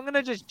 like, no, I'm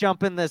gonna just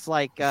jump in this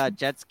like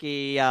jet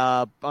ski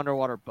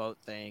underwater boat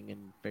thing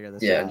and figure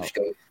this Yeah, out. just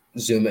go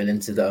zoom in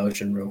into the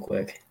ocean real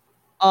quick.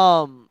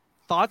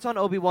 Thoughts on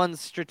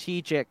Obi-Wan's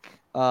strategic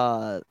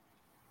wits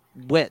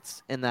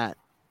in that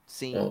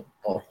scene?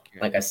 Well,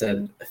 like I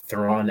said,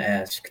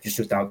 Thrawn-esque, just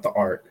without the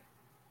art.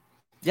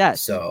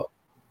 Yes. So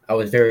I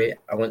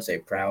wouldn't say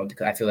proud,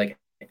 because I feel like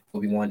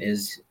Obi-Wan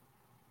is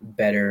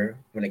better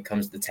when it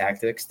comes to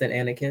tactics than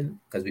Anakin,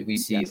 because we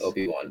see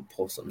Obi-Wan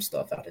pull some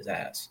stuff out his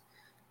ass.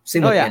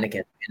 Same with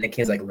Anakin.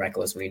 Anakin's like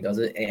reckless when he does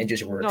it, and it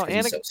just works because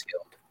he's so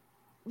skilled.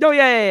 No,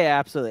 yeah,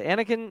 absolutely.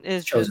 Anakin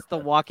is just the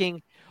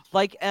walking,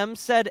 like M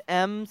said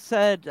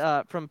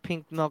from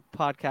Pink Milk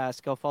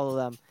Podcast. Go follow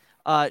them.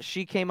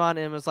 She came on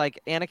and was like,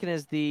 Anakin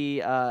is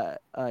the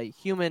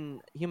human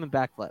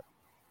backflip.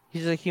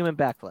 He's a human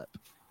backflip.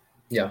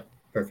 Yeah,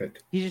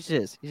 perfect. He just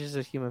is. He's just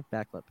a human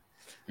backflip.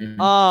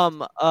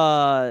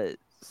 Mm-hmm.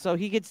 So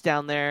he gets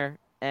down there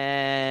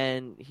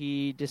and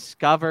he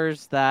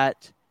discovers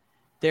that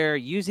they're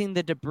using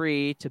the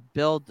debris to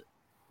build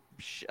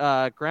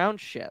ground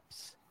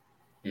ships.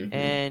 Mm-hmm.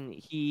 And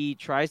he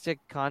tries to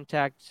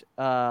contact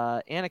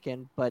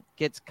Anakin, but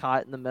gets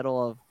caught in the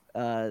middle of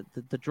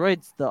the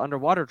droids, the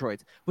underwater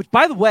droids. Which,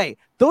 by the way,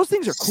 those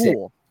things are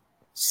cool.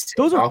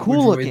 Those are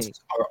cool looking.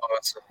 Are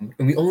awesome,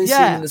 and we only see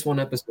them in this one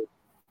episode.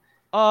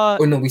 No,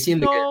 we see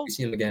him again. We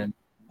see him again.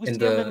 We see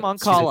him in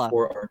Moncala.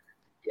 4 arc.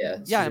 Yeah,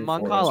 in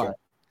Moncala.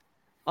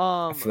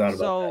 I forgot about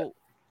that.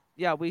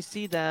 Yeah, we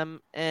see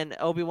them, and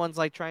Obi-Wan's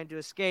like trying to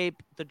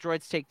escape. The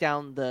droids take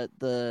down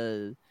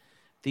the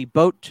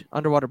boat,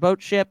 underwater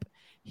boat ship.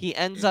 He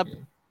ends up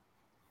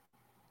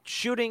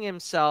shooting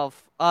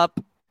himself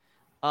up,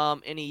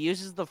 and he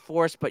uses the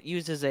Force, but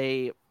uses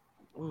a...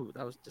 Ooh,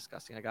 that was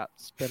disgusting. I got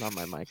spit on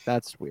my mic.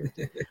 That's weird.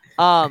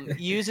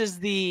 Uses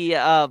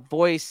the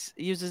voice,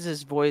 uses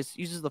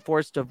the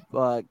Force to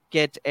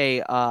get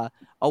a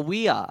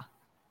Ouija.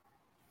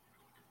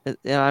 I'm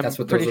That's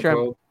what pretty those sure. are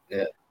called?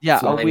 Yeah,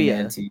 flying Ouija.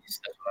 mantis.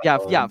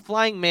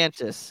 Flying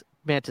mantises.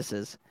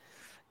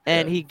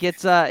 And he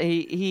gets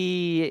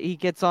he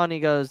gets on. He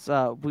goes,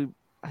 I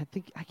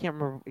can't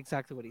remember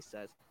exactly what he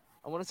says.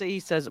 I want to say he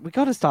says, we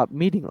got to stop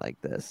meeting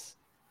like this.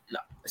 No,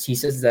 he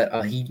says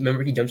that he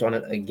jumps on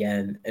it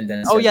again, and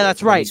then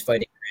that's right. He's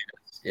fighting.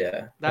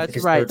 Yeah,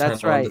 that's right.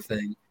 That's right. The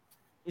thing.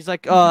 He's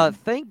like,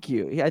 thank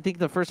you. I think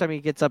the first time he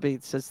gets up, he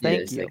says,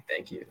 thank you. Like,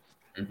 thank you.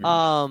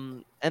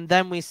 Mm-hmm. And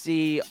then we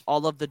see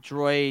all of the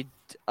droid,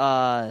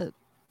 all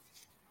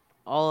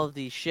of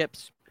these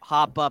ships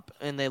hop up,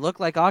 and they look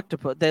like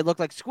octopus. They look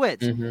like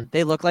squids. Mm-hmm.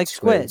 They look like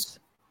squids.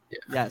 Yeah.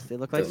 Yes, they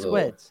look like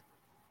squids.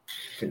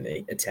 And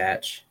they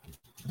attach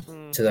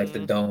to like the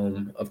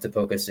dome of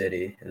Tapoka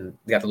City, and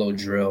they got the little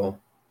drill.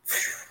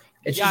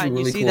 It's just a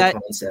really cool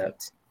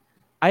concept.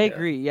 I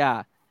agree.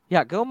 Yeah.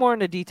 Go more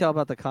into detail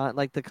about the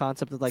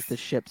concept of like the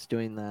ships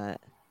doing that.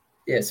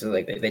 Yeah, so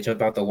like they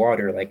jump out the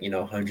water, like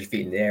 100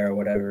 feet in the air or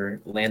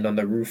whatever, land on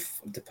the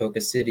roof of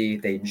Tapoka City.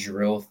 They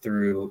drill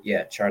through,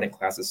 Ciaran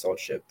class assault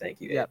ship.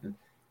 Thank you. Yep. Aiden.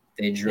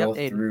 They drill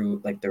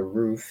through like the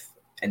roof,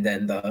 and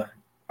then the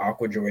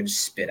aqua droids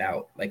spit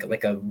out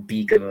like a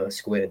beak of a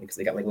squid, because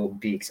they got like little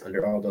beaks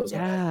under all those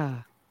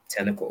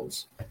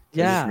tentacles.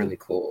 Yeah, it's really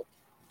cool.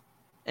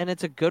 And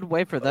it's a good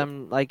way for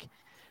them. Like,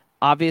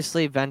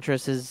 obviously,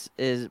 Ventress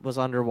was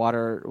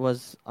underwater.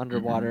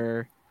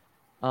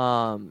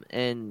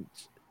 And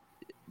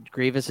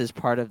Grievous is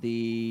part of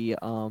the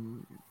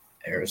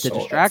air assault, the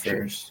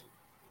distraction.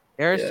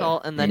 Air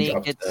assault, and then he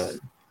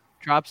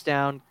drops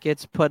down,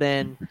 gets put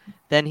in.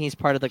 Then he's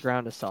part of the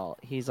ground assault.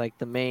 He's like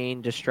the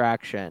main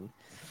distraction.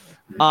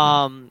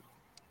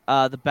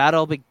 The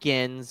battle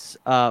begins.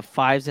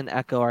 Fives and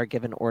Echo are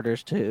given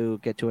orders to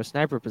get to a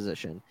sniper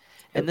position,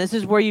 and this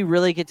is where you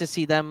really get to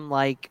see them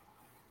like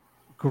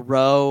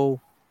grow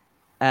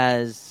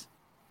as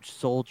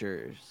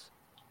soldiers.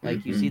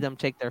 Like you see them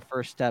take their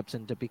first steps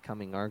into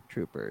becoming ARC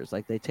troopers.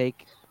 Like they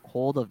take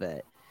hold of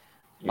it.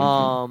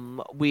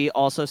 We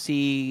also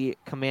see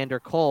Commander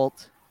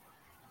Colt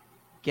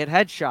get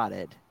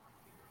headshotted.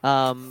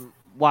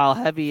 While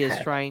Heavy is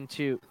trying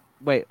to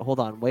what?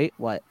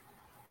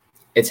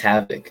 It's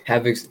Havoc.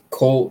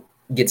 Colt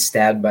gets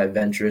stabbed by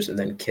Ventress and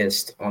then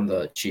kissed on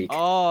the cheek.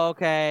 Oh,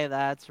 okay,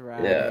 that's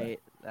right.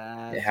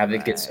 Yeah.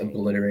 Havoc gets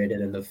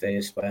obliterated in the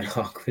face by an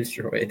aqua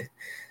droid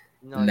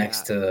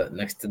next to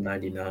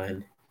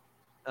 99.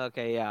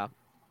 Okay, yeah.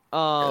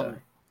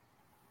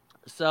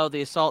 So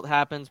the assault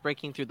happens,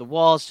 breaking through the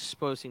walls,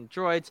 disposing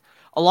droids,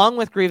 along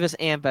with Grievous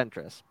and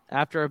Ventress.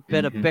 After a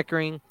bit of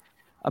bickering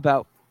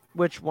about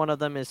which one of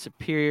them is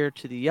superior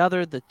to the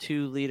other, the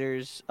two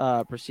leaders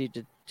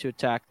proceed to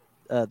attack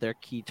their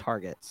key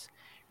targets.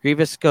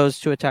 Grievous goes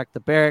to attack the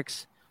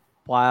barracks,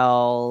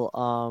 while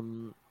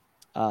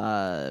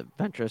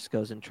Ventress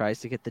goes and tries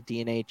to get the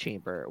DNA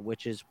chamber,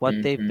 which is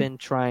what they've been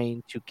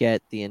trying to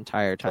get the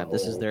entire time.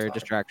 This is their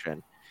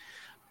distraction.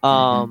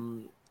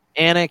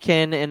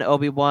 Anakin and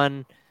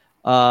Obi-Wan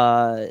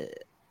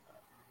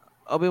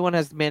Obi-Wan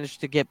has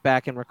managed to get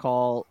back and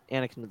recall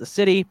Anakin to the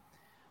city. Did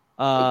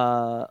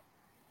I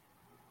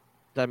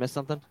miss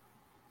something?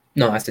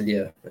 No, I said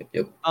yeah. Like,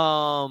 yep.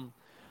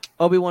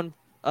 Obi-Wan,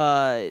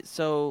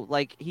 so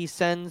like he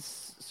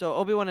sends, so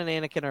Obi-Wan and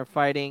Anakin are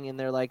fighting, and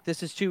they're like,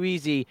 "This is too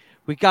easy.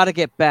 We got to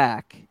get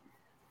back."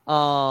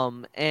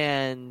 And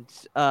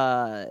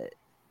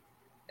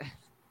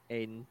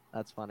Aiden,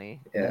 that's funny.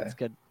 Yeah. That's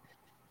good.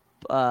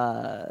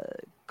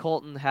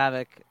 Colton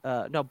Havoc,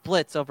 no,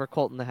 Blitz over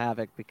Colton the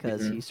Havoc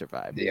because he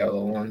survived. The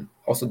yellow one.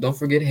 Also, don't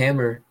forget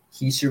Hammer.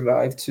 He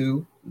survived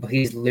too, but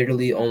he's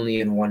literally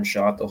only in one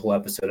shot the whole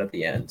episode at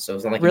the end. So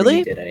it's not like he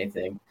really did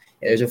anything.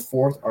 Yeah, there's a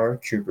fourth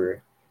ARC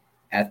trooper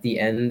at the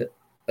end,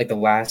 like the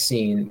last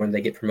scene when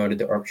they get promoted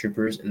to ARC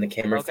troopers and the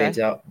camera fades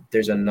out.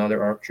 There's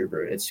another ARC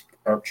trooper. It's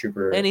ARC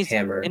trooper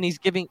Hammer. And is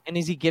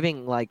he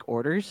giving like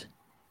orders?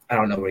 I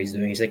don't know what he's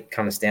doing. He's like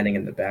kind of standing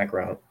in the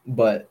background.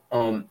 But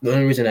the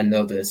only reason I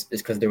know this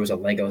is because there was a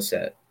Lego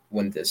set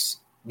when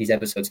these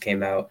episodes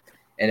came out,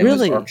 and it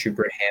was ARC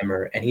Trooper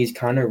Hammer, and he's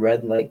kind of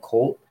red like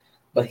Colt,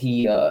 but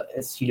he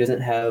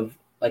doesn't have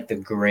like the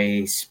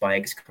gray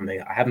spikes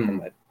coming. I have him on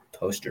my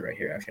poster right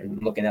here. Actually, I'm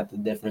looking at the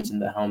difference in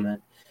the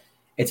helmet.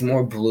 It's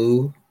more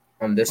blue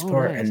on this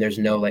part, and there's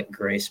no like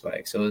gray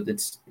spikes. So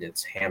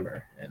it's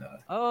Hammer. And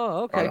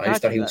okay. I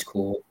just thought he was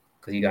cool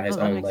because he got his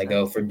own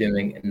Lego for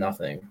doing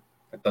nothing.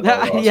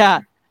 Awesome. Yeah,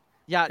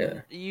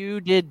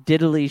 you did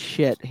diddly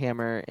shit,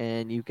 Hammer,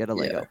 and you get a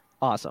Lego.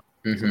 Awesome.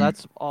 So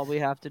that's all we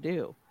have to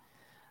do.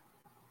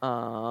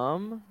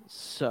 So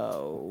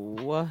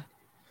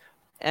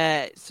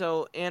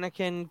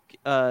Anakin,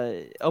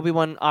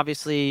 Obi-Wan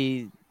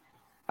obviously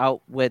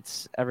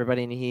outwits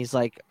everybody, and he's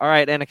like, "All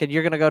right, Anakin,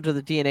 you're gonna go to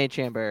the DNA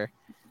chamber."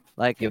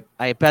 Like,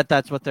 I bet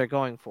that's what they're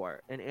going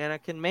for, and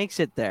Anakin makes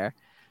it there,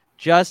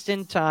 just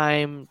in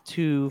time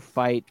to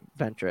fight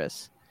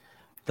Ventress.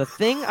 The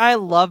thing I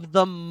love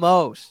the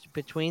most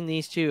between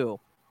these two,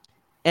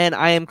 and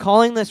I am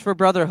calling this for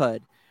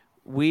Brotherhood,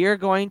 we are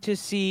going to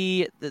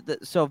see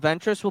so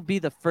Ventress will be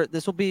the first.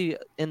 This will be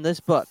in this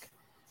book.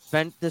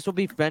 This will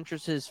be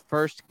Ventress's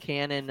first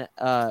canon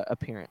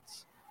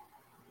appearance.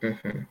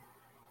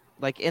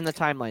 Like in the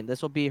timeline,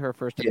 this will be her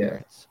first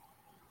appearance.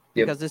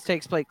 Because this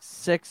takes place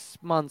 6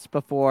 months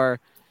before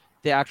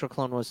the actual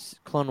Clone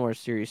Wars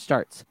series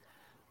starts.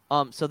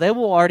 So they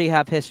will already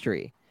have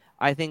history.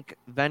 I think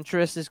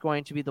Ventress is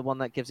going to be the one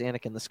that gives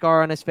Anakin the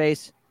scar on his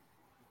face,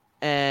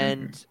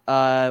 and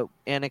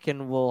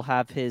Anakin will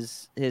have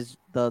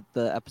the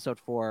episode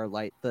 4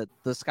 like the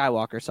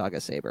Skywalker saga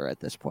saber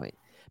at this point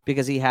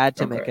because he had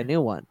to make a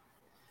new one.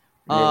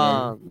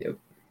 So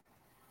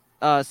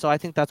I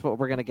think that's what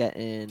we're gonna get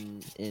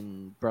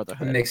in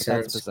Brotherhood. It makes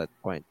sense at that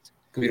point.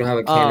 We don't have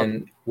a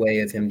canon way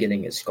of him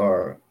getting his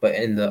scar, but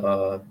in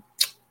the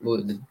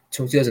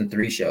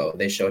 2003 show,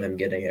 they showed him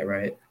getting it,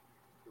 right?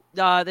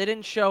 They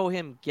didn't show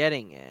him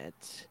getting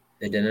it.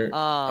 They didn't?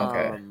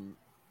 Okay.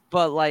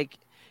 But, like,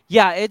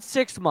 yeah, it's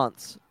 6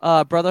 months.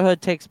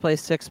 Brotherhood takes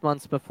place 6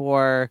 months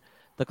before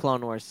the Clone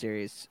Wars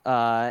series.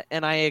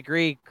 And I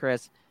agree,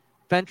 Chris.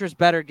 Ventress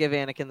better give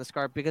Anakin the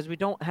scar because we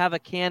don't have a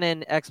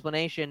canon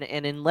explanation.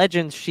 And in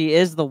Legends, she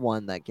is the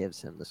one that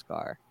gives him the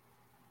scar.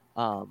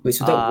 Wait,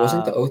 so that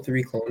wasn't the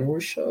 03 Clone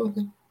Wars show?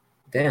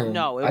 Damn.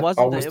 No, it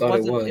wasn't.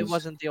 It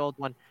wasn't the old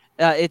one.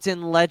 It's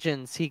in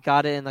Legends. He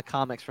got it in the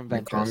comics from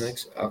Ventress.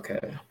 Comics? Okay.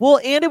 Well,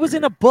 and it was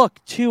in a book,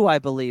 too, I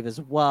believe,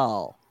 as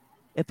well.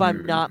 If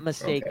I'm not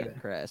mistaken,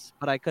 Chris.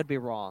 But I could be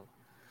wrong.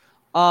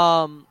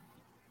 But,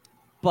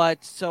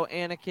 so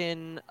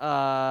Anakin...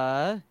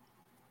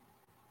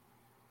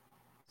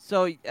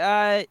 So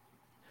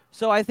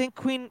I think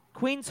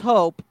Queen's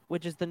Hope,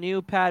 which is the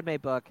new Padme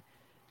book,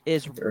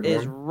 is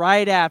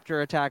right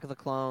after Attack of the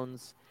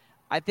Clones.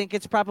 I think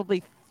it's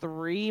probably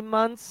 3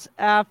 months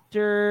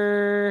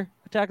after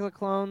Attack of the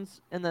Clones,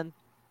 and then,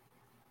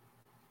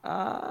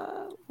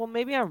 well,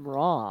 maybe I'm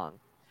wrong.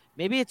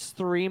 Maybe it's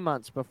 3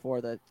 months before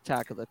the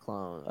Attack of the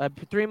Clones.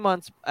 3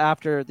 months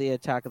after the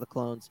Attack of the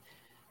Clones,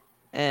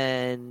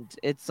 and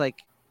it's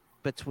like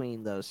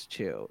between those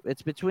two.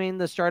 It's between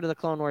the start of the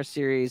Clone Wars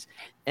series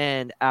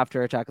and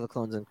after Attack of the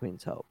Clones and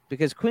Queen's Hope,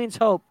 because Queen's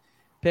Hope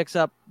picks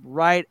up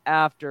right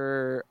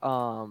after.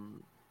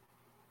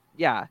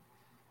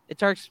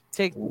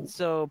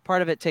 So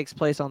part of it takes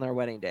place on their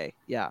wedding day.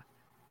 Yeah.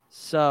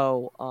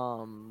 So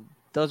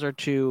those are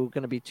going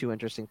to be two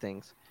interesting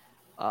things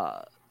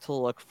to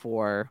look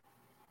for,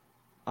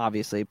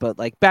 obviously. But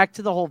like back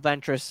to the whole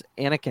Ventress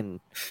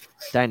Anakin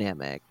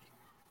dynamic.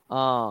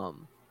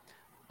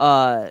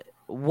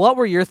 What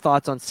were your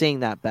thoughts on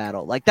seeing that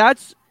battle? Like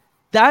that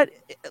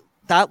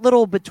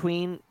little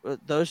between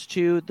those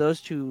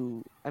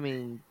two. I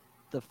mean,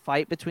 the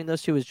fight between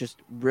those two is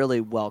just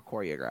really well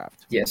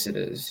choreographed. Yes, it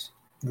is.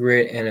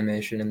 Great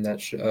animation in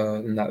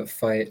that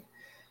fight.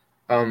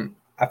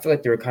 I feel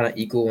like they were kind of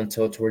equal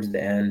until towards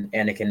the end.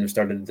 Anakin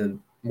started to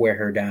wear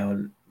her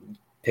down,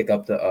 pick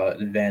up the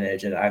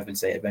advantage, and I would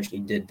say eventually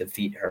did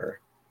defeat her.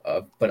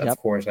 But of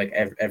course, like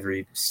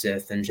every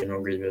Sith and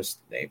General Grievous,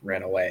 they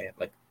ran away.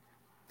 Like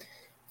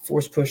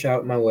force push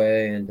out my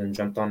way and then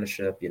jumped on the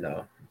ship.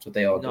 That's what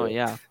they all do.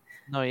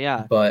 No,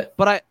 yeah. But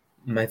I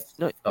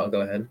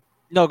go ahead.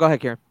 No, go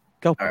ahead, Ciaran.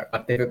 Go. All right,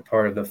 my favorite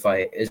part of the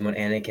fight is when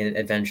Anakin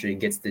eventually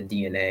gets the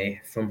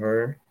DNA from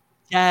her.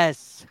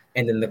 Yes.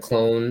 And then the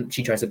clone,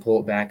 she tries to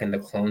pull it back, and the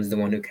clone's the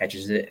one who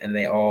catches it, and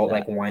they all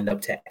like wind up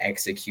to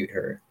execute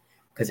her.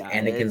 Because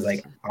Anakin's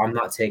like, I'm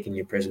not taking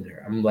you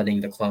prisoner. I'm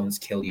letting the clones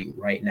kill you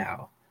right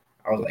now.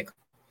 I was like,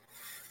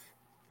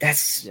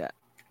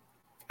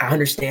 I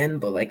understand,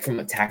 but like from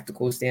a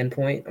tactical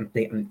standpoint, I'm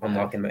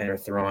unlocking my inner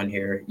Thrawn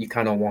here. You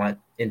kind of want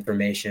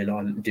information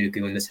on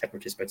Dooku and the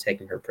Separatists by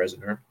taking her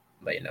prisoner.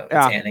 But it's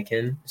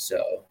Anakin,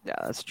 so yeah,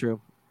 that's true.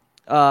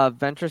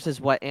 Ventress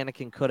is what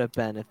Anakin could have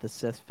been if the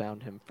Sith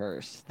found him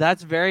first.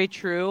 That's very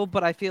true,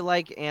 but I feel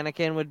like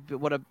Anakin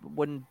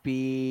wouldn't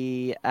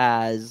be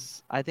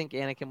as. I think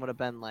Anakin would have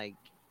been like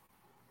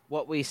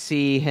what we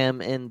see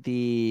him in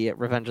the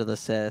Revenge of the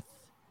Sith,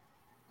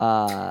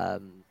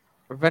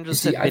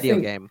 video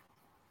game.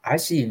 I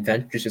see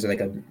Ventress as like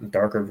a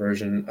darker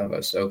version of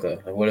Ahsoka.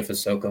 Like, what if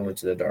Ahsoka went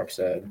to the dark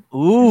side?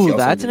 Ooh,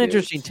 that's an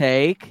interesting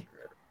take.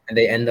 And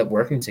they end up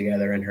working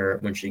together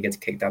when she gets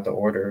kicked out the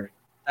Order.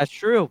 That's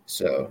true.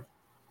 So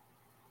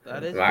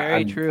that is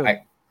very true.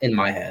 In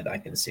my head, I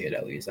can see it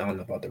at least. I don't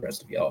know about the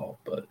rest of y'all,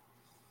 but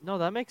no,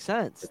 that makes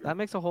sense. That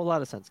makes a whole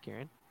lot of sense,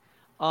 Ciaran.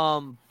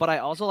 But I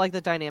also like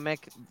the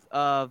dynamic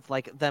of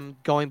like them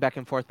going back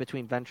and forth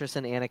between Ventress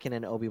and Anakin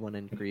and Obi-Wan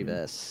and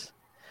Grievous.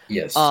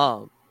 Yes.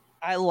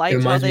 I like. It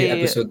reminds me of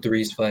Episode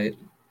 3's fight.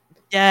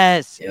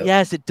 Yes,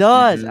 yes, it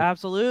does. Mm-hmm.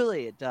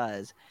 Absolutely, it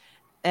does.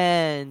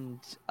 And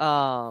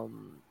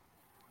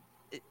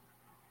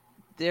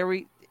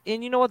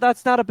and you know what?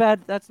 That's not a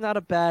bad.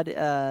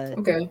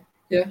 Okay.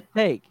 Yeah.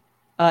 Take.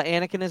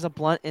 Anakin is a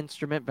blunt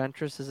instrument.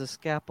 Ventress is a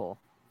scalpel.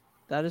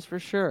 That is for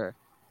sure.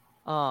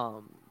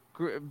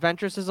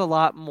 Ventress is a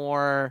lot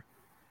more.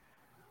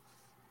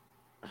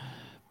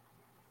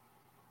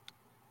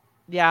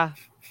 Yeah,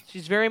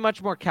 she's very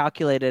much more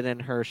calculated in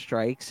her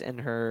strikes and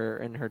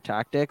her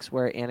tactics.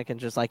 Where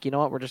Anakin's just like, you know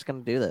what, we're just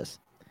gonna do this.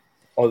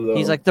 Although,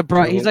 he's like the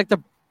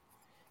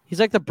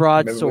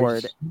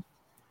broadsword.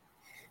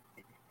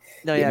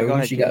 No, yeah, go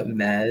ahead. She got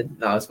mad.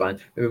 No, it's fine.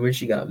 Remember when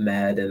she got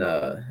mad and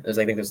I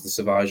think it was the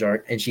Savage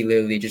arc, and she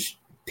literally just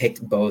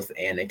picked both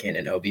Anakin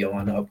and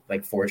Obi-Wan up,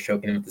 like force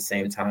choking them at the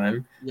same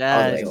time. Yeah.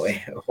 I was like,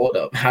 wait, hold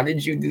up. How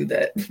did you do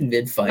that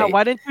mid-fight? No,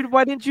 why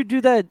didn't you do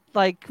that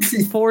like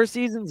 4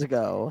 seasons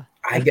ago?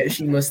 I guess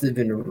she must have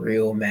been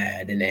real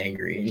mad and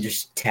angry and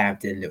just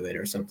tapped into it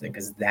or something,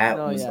 because that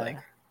was like,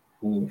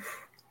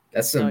 oof.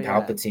 That's some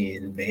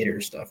Palpatine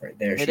Vader stuff right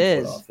there. She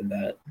pulled off in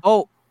that.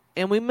 Oh,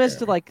 and we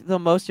missed like the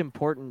most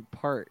important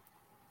part.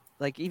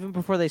 Like even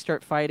before they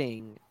start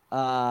fighting,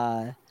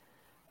 Ventress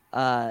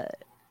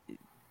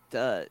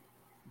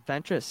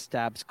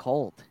stabs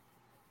Colt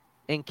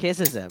and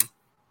kisses him.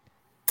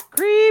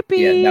 Creepy.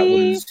 Yeah, that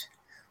was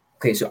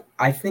okay. So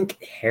I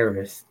think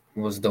Harris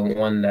was the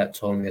one that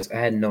told me this. I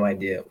had no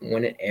idea.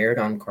 When it aired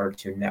on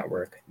Cartoon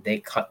Network, they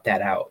cut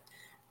that out.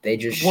 They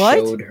just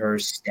showed her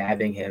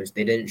stabbing him.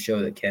 They didn't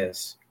show the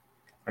kiss.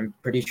 I'm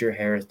pretty sure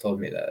Harris told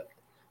me that.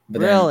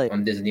 But then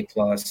on Disney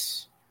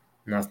Plus,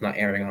 now it's not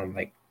airing on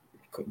like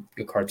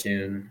a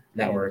Cartoon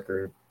Network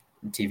or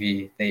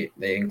TV.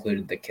 They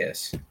included the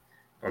kiss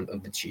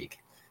of the cheek.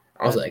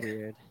 I was like,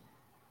 weird.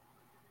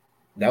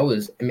 That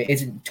was. I mean,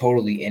 it's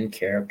totally in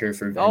character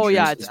for Ventress. Oh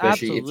yeah,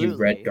 especially if you've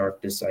read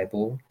Dark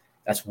Disciple.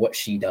 That's what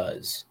she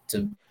does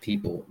to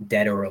people,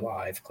 dead or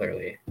alive.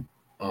 Clearly.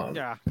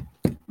 Yeah.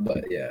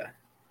 But yeah.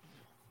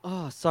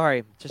 Oh,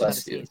 sorry. Just had to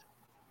sneeze.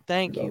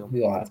 Thank you.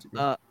 We all have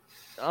to.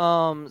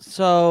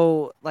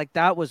 So like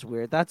that was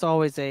weird. That's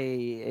always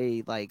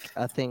a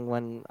thing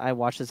when I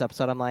watch this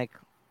episode. I'm like,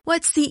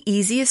 what's the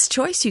easiest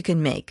choice you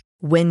can make?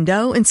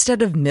 Window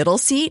instead of middle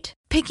seat?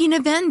 Picking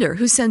a vendor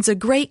who sends a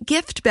great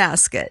gift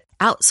basket?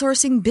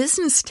 Outsourcing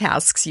business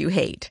tasks you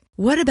hate?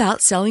 What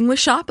about selling with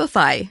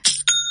Shopify?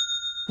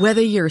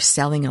 Whether you're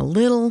selling a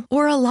little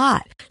or a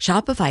lot,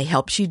 Shopify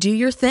helps you do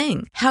your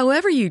thing,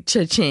 however you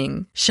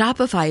cha-ching.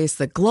 Shopify is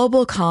the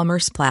global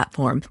commerce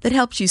platform that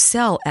helps you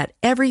sell at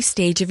every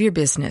stage of your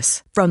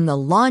business. From the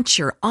launch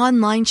your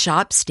online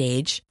shop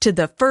stage to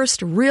the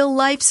first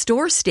real-life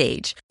store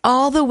stage,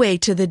 all the way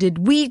to the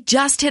did we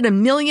just hit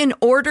 1 million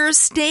orders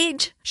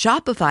stage.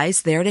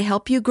 Shopify's there to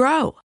help you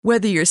grow.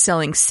 Whether you're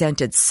selling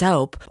scented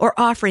soap or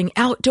offering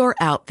outdoor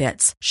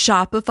outfits,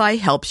 Shopify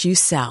helps you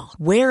sell.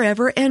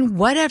 Wherever and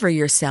whatever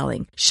you're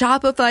selling,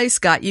 Shopify's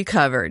got you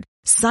covered.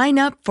 Sign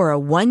up for a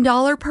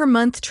 $1 per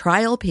month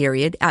trial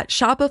period at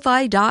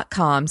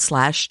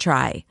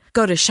shopify.com/try.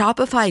 Go to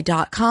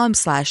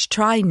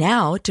shopify.com/try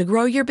now to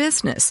grow your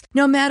business,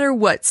 no matter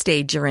what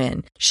stage you're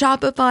in.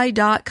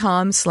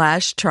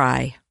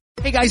 Shopify.com/try.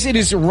 Hey guys, it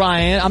is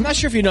Ryan. I'm not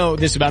sure if you know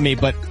this about me,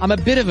 but I'm a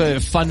bit of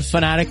a fun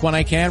fanatic when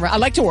I can. I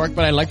like to work,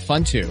 but I like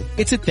fun too.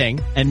 It's a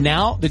thing. And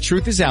now the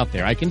truth is out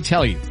there. I can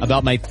tell you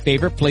about my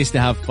favorite place to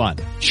have fun.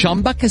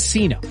 Chumba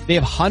Casino. They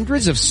have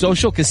hundreds of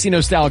social casino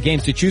style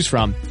games to choose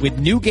from with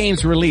new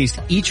games released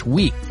each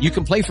week. You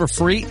can play for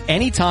free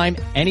anytime,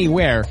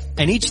 anywhere,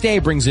 And each day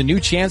brings a new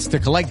chance to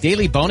collect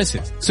daily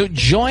bonuses. So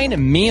join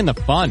me in the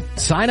fun.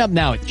 Sign up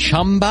now at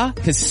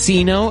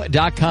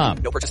ChumbaCasino.com.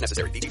 No purchase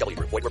necessary. VGW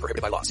Group. Void where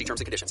prohibited by law. See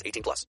terms and conditions.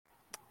 18+.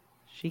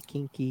 She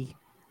kinky.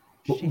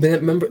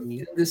 But remember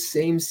in the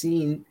same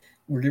scene,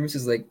 Grievous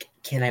is like,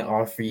 "Can I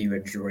offer you a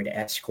droid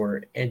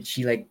escort?" And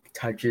she like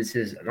touches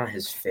not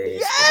his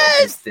face, but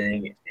like his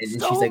thing,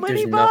 and So she's like,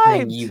 many "There's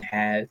nothing vibes. you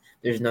have.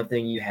 There's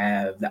nothing you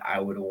have that I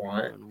would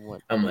want."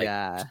 I'm like,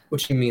 yeah.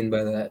 "What you mean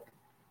by that?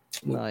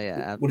 Oh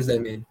yeah. What does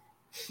that mean?"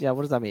 Yeah,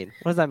 what does that mean?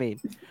 What does that mean?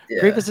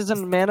 Yeah. Grievous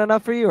isn't man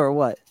enough for you, or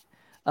what?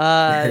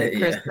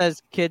 Chris Yeah.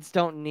 says kids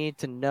don't need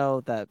to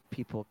know that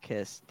people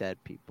kiss dead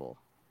people.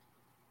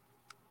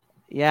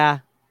 Yeah,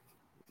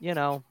 you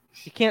know,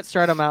 you can't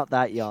start them out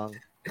that young,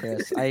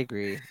 Chris. I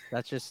agree.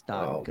 That's just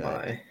not good.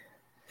 My.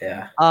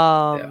 Yeah.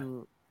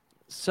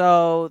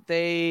 So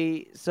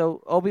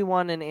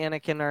Obi-Wan and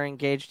Anakin are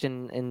engaged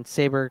in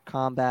saber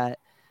combat.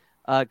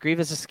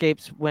 Grievous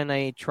escapes when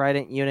a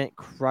Trident unit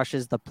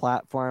crushes the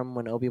platform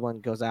when Obi-Wan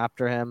goes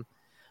after him.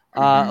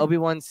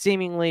 Obi-Wan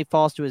seemingly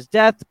falls to his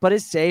death, but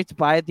is saved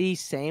by the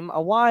same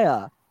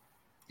Awaya.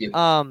 Yep.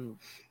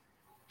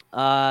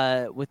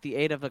 With the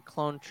aid of a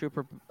clone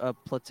trooper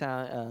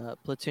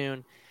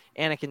platoon,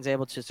 Anakin's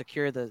able to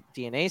secure the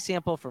DNA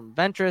sample from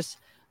Ventress,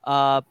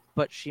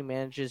 but she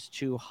manages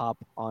to hop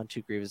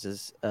onto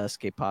Grievous's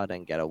escape pod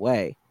and get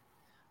away.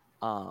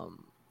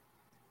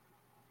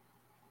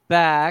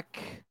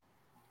 Back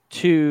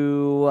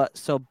to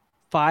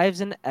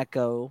Fives and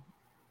Echo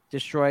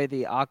destroy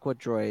the Aqua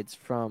droids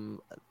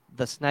from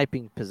the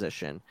sniping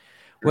position,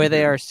 where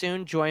they are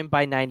soon joined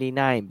by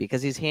 99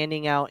 because he's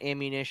handing out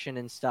ammunition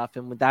and stuff,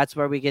 and that's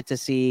where we get to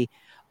see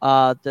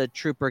the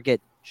trooper get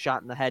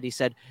shot in the head. He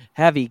said,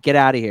 "Heavy, get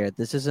out of here.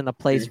 This isn't a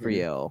place for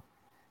you."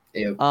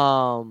 Yep.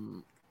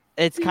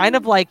 It's kind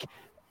of like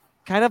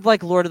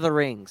Lord of the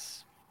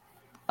Rings,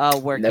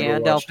 where Never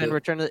Gandalf watched in it.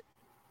 Return of the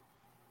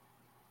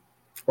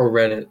Or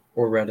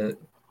Reddit.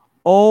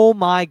 Oh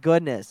my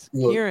goodness,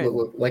 Ciaran!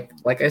 Look, like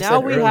I Now said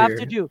we earlier, have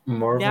to do.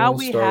 Marvel, Now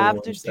we Star have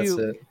Wars, to that's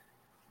do. it.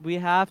 We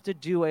have to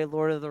do a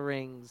Lord of the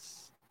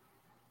Rings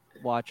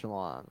watch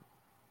along.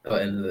 Oh,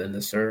 in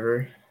the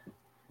server.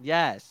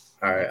 Yes.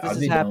 All right, This I'll is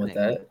be happening.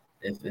 down with that.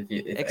 If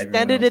everyone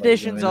Extended else, like,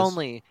 editions joins.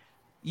 only.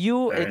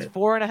 All It's right.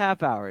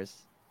 4.5 hours.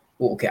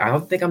 Well, okay, I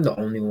don't think I'm the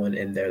only one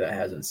in there that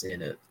hasn't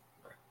seen it.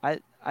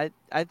 I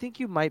think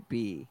you might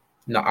be.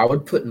 No, I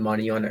would put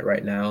money on it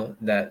right now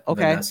that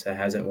Okay. Vanessa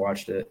hasn't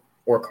watched it,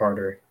 or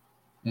Carter,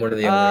 one or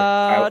the other.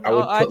 I would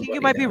put I think you money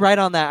might be down. right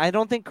on that. I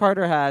don't think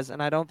Carter has, and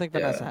I don't think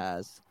Vanessa Yeah.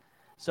 has.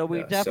 So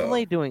we're Yeah,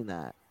 definitely doing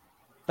that.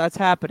 That's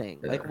happening.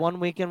 Yeah. Like one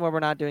weekend where we're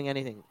not doing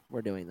anything,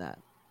 we're doing that.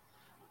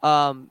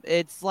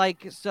 It's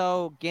like you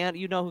know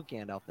who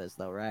Gandalf is,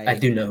 though, right? I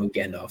do know who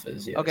Gandalf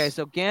is. Yes. Okay,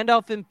 so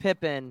Gandalf and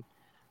Pippin,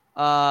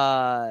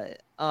 so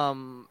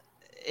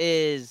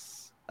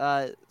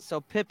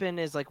Pippin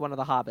is like one of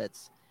the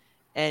hobbits,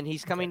 and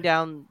he's coming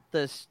down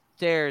the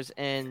stairs,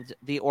 and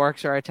the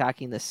orcs are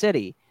attacking the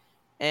city,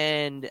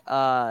 and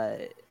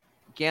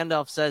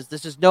Gandalf says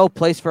this is no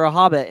place for a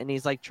hobbit, and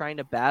he's like trying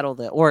to battle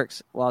the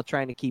orcs while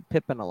trying to keep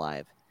Pippin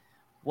alive.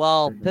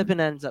 Well, Pippin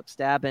ends up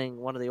stabbing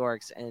one of the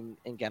orcs, and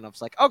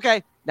Gandalf's like,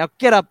 "Okay, now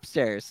get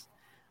upstairs."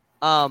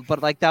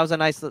 But like that's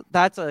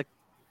a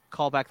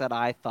callback that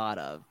I thought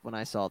of when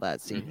I saw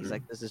that scene. He's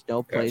like, "This is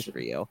no place for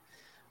you."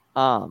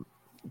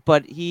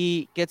 But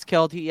he gets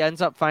killed. He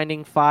ends up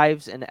finding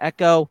Fives and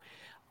Echo.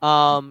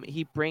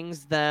 He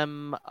brings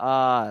them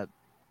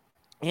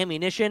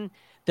ammunition.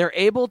 They're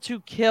able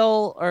to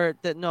kill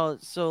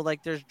so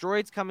like there's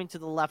droids coming to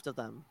the left of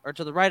them or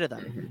to the right of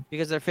them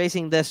because they're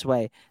facing this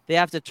way. They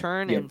have to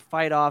turn and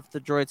fight off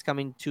the droids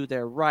coming to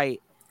their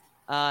right.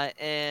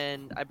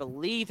 And I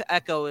believe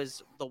Echo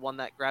is the one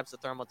that grabs the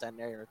thermal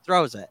detonator and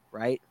throws it,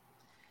 right?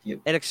 Yep.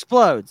 It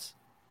explodes.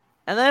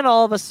 And then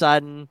all of a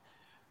sudden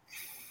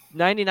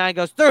 99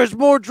 goes, "There's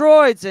more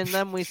droids," and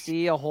then we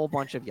see a whole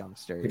bunch of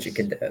youngsters. Bunch of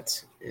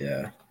cadets.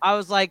 Yeah. I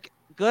was like,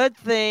 good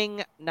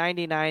thing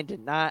 99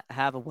 did not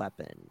have a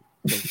weapon.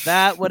 Because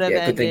that would have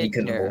Good thing he ended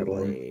couldn't hold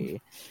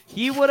terribly.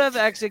 He would have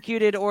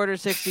executed Order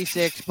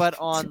 66, but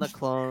on the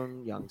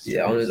clone youngsters.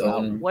 Yeah, on his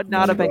own. Would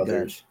not have been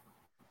good.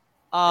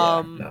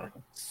 No.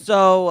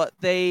 So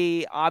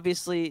they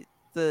obviously,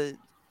 the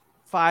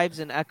Fives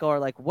and Echo are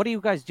like, "What are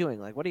you guys doing?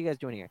 Like, what are you guys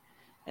doing here?"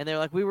 And they're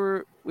like, we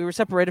were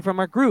separated from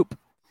our group.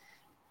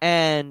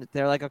 And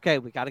they're like, "Okay,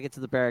 we got to get to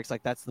the barracks.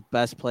 Like, that's the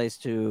best place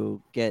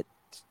to get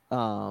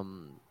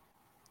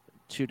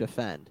to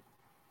defend."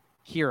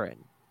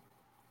 Ciaran,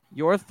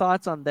 your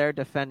thoughts on their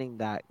defending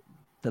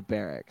the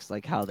barracks,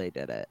 like how they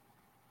did it?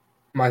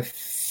 My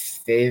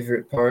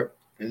favorite part,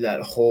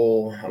 that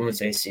whole, I wouldn't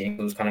say scene,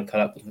 it was kind of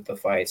cut up with the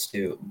fights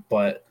too,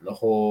 but the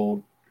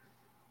whole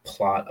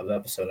plot of the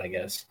episode, I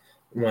guess,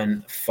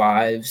 when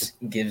Fives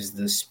gives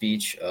the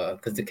speech,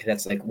 because the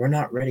cadet's like, "We're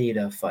not ready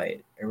to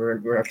fight.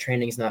 Our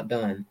training's not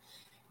done."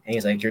 And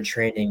he's like, "Your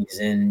training's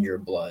in your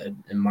blood,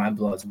 and my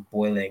blood's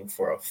boiling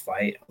for a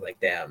fight." I'm like,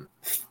 damn,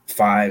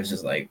 Fives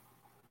is like,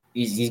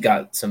 he's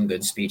got some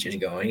good speeches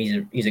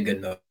going. He's a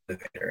good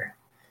motivator.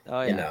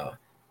 Oh yeah. You know.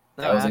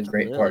 That was a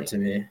great part to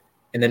me.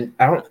 And then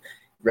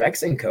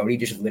Rex and Cody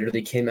just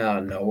literally came out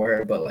of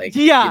nowhere, but like,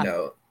 Yeah.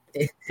 They're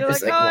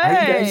like, like, why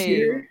are you guys hey,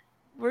 here?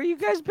 where you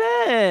guys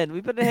been?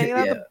 We've been hanging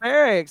out the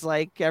barracks.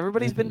 Like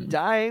everybody's been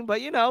dying,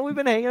 but we've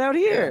been hanging out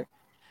here.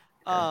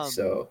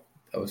 So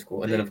that was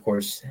cool. And then of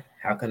course,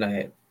 how can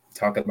I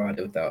talk about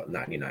it without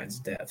 99's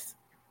death?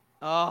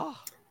 Oh.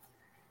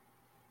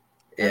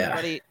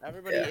 Yeah.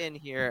 Everybody in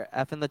here,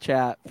 F in the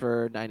chat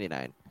for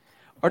 99.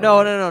 Or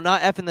no,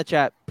 not F in the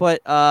chat.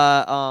 Put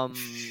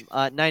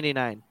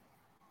 99.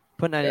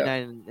 Put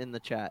 99 in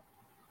the chat.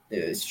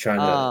 Yeah, he's trying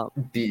to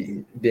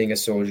being a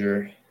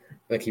soldier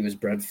like he was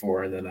bred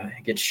for, and then I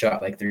get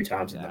shot like 3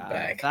 times in the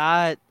back.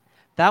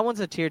 That one's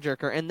a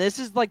tearjerker, and this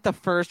is like the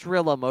first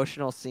real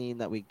emotional scene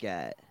that we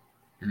get.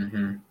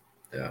 Mm-hmm.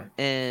 Yeah.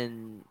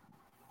 In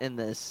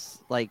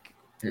this, like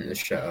in the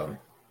show.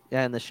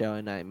 Yeah, in the show,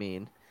 and I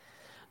mean,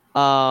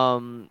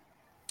 like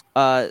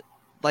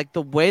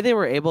the way they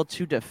were able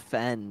to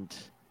defend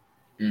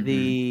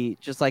the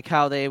just like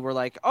how they were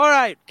like, all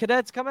right,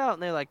 cadets come out,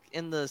 and they're like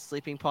in the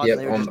sleeping pods. Yep,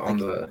 they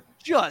were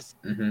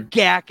just mm-hmm.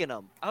 gacking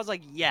them. I was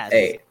like, yes,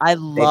 hey, I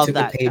love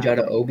that. They took a page out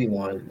of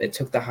Obi-Wan. They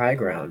took the high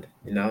ground,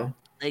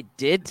 They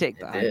did take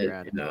the high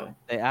ground.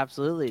 They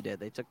absolutely did.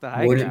 They took the high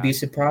ground. Wouldn't be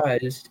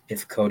surprised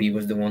if Cody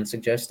was the one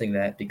suggesting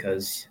that,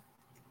 because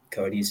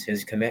Cody's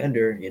his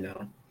commander,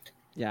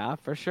 Yeah,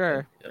 for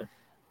sure. Yeah.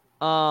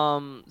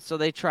 So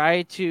they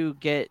try to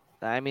get.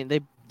 I mean, they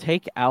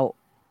take out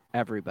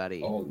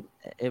everybody.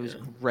 It was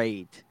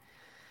great.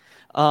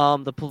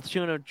 The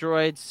platoon of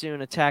droids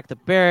soon attack the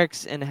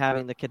barracks, and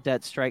having the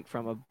cadets strike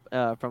from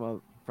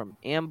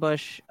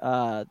ambush,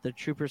 the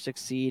troopers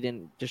succeed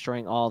in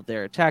destroying all of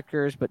their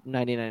attackers, but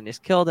 99 is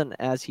killed, and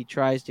as he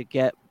tries to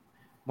get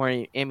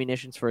more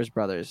ammunition for his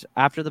brothers.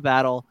 After the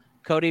battle,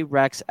 Cody,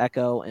 Rex,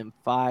 Echo, and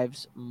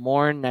Fives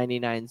mourn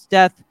 99's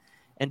death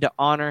and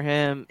honor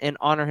him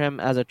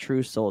as a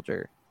true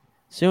soldier.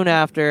 Soon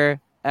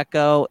after,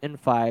 Echo and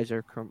Fives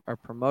are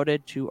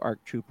promoted to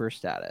ARC Trooper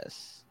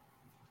status.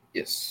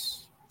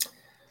 Yes.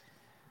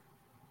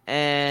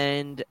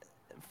 And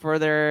for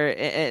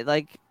their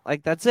like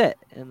that's it,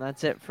 and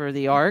that's it for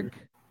the arc.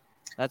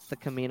 That's the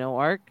Kamino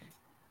arc.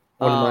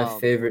 One of my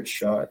favorite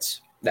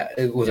shots that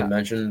it wasn't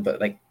mentioned, but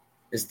like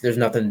there's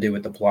nothing to do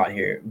with the plot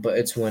here. But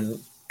it's when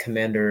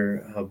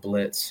Commander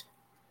Blitz,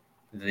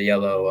 the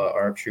yellow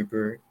ARC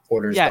trooper,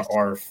 orders the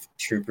ARF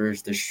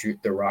troopers to shoot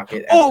the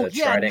rocket at the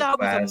Trident class.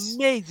 That was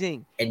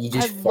amazing. And you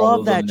just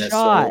follow the missile.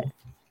 Shot.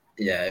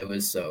 Yeah, it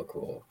was so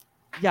cool.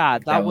 Yeah,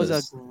 that was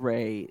a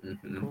great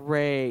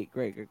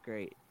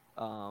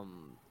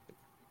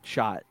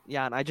shot.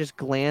 Yeah, and I just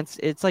glanced.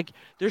 It's like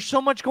there's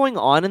so much going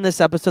on in this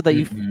episode that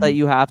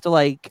you have to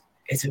like.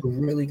 It's a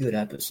really good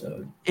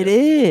episode. It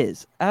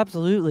is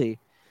absolutely.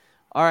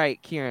 All right,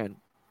 Ciaran,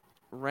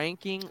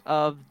 ranking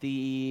of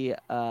the.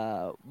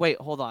 Wait,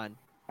 hold on.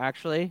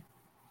 Actually,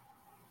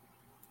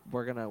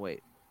 we're gonna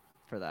wait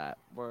for that.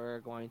 We're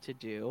going to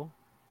do.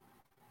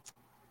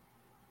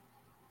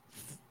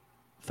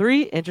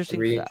 3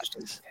 interesting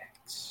facts.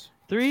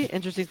 3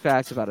 interesting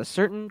facts about a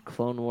certain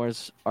Clone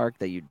Wars arc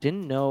that you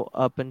didn't know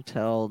up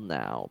until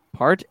now.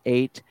 Part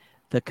 8,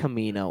 the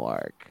Kamino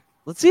arc.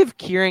 Let's see if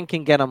Ciaran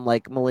can get them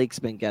like Malik's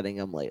been getting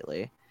them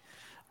lately.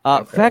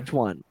 Fact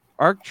 1: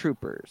 ARC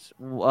Troopers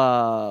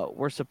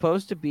was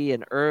supposed to be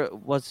an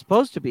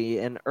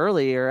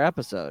earlier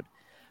episode.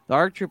 The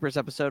ARC Troopers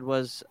episode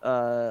was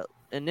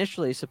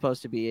initially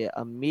supposed to be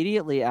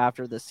immediately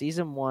after the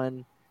season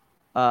 1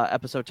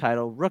 episode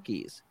titled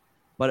Rookies,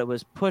 but it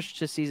was pushed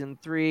to season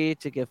 3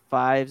 to give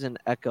Fives and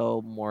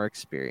Echo more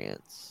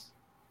experience.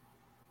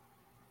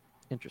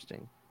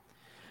 Interesting.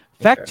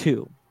 Fact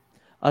 2: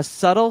 a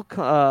subtle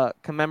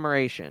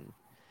commemoration.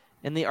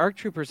 In the ARC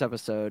Troopers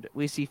episode,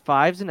 we see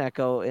Fives and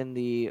Echo in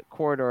the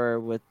corridor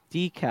with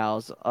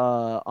decals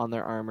on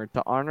their armor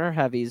to honor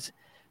Heavy's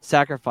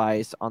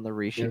sacrifice on the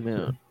Rishi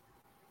moon.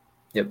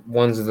 Yep,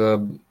 one's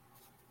the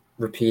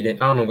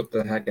repeating. I don't know what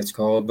the heck it's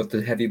called, but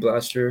the heavy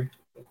blaster.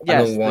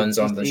 Yes, I know one's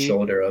on the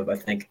shoulder of, I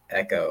think,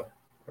 Echo,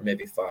 or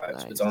maybe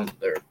Fives. Nice. It's on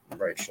their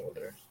right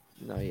shoulder.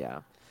 No,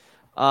 yeah.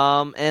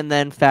 And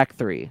then fact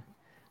 3: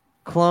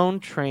 clone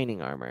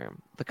training armor.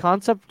 The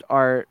concept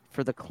art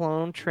for the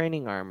clone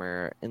training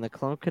armor in the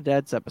Clone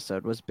Cadets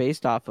episode was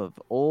based off of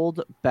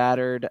old,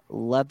 battered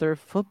leather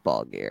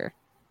football gear.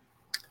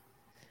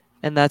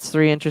 And that's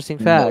 3 interesting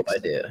facts. No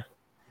idea.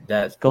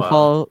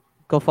 Go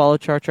follow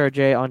Char Char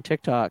J on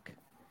TikTok.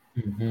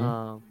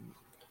 Mm-hmm.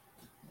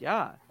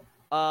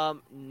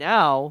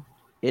 Now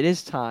it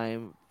is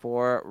time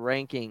for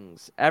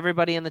rankings.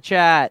 Everybody in the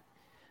chat,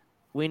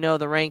 we know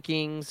the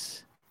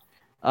rankings.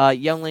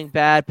 Youngling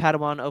bad,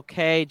 Padawan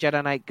okay,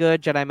 Jedi Knight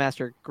good, Jedi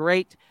Master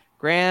great,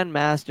 Grand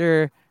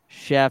Master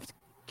Chef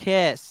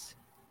kiss.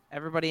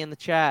 Everybody in the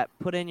chat,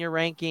 put in your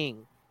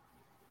ranking.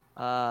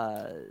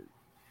 Ciaran,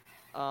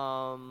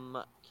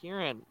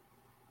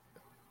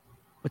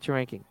 what's your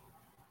ranking?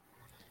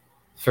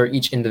 For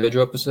each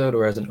individual episode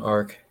or as an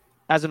arc?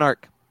 As an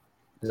arc.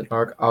 As an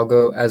arc, I'll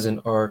go as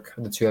an arc,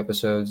 the 2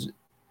 episodes,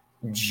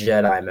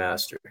 Jedi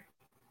Master.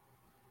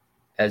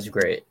 As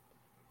great.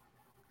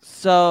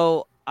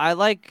 So I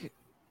like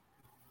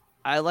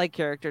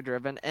character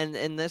driven,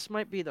 and this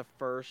might be the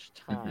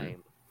first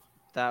time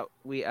that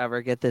we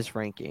ever get this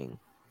ranking.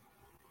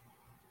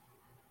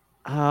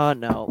 Oh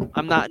no,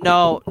 I'm not.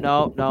 No.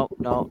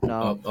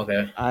 Oh,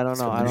 okay. I don't Let's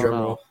know. go I to the don't drum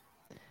know. roll.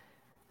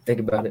 Think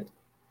about it.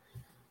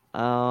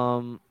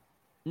 No,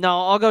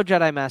 I'll go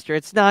Jedi Master.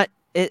 It's not.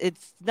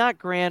 It's not It's not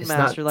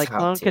Grandmaster like top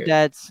Clone tier.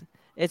 Cadets.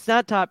 It's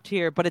not top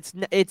tier, but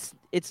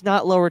it's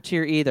not lower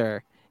tier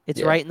either. It's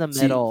Yeah. right in the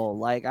See, middle.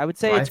 Like I would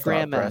say, my it's thought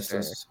Grandmaster.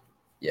 process.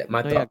 Yeah,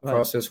 my Oh yeah, thought go ahead.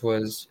 process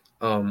was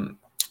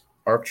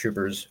ARC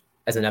Troopers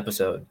as an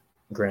episode,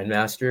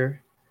 Grandmaster,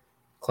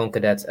 Clone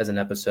Cadets as an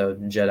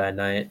episode, Jedi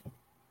Knight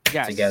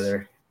Yes,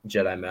 together,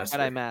 Jedi Master.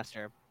 Jedi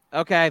Master.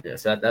 Okay,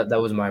 Yes, that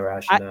was my I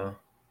rationale.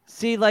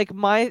 see. Like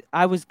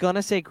I was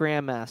gonna say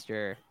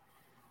Grandmaster,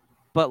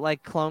 but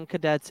like Clone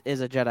Cadets is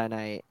a Jedi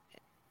Knight,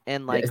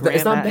 and Yeah, like it's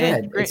not Grandma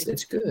bad.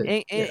 It's good.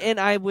 Yeah. and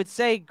I would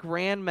say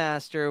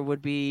Grandmaster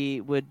would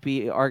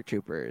be ARC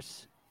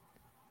Troopers,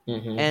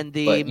 and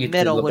the But you could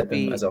middle look at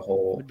them as a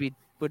whole.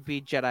 would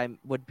be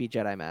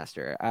Jedi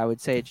Master. I would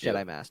say it's Yep.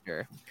 Jedi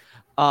Master.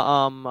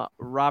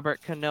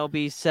 Robert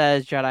Kenobi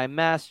says Jedi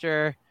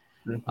Master.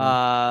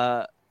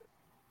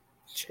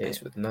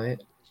 Chase with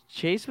Knight.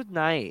 Chase with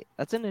Knight.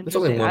 That's an It's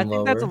only interesting. I one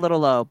think that's a lower. little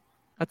low.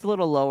 That's a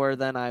little lower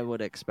than I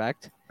would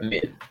expect. I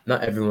mean,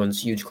 not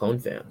everyone's huge clone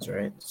fans,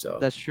 right? So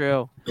That's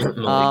true.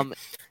 Malik.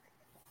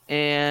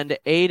 And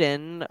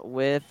Aiden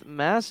with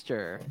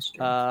Master.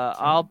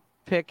 I'll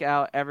pick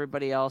out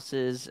everybody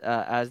else's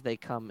as they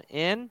come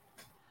in.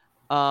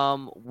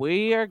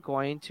 We are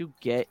going to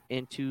get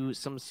into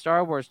some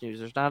Star Wars news.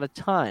 There's not a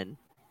ton,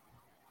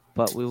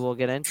 but we will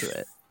get into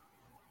it.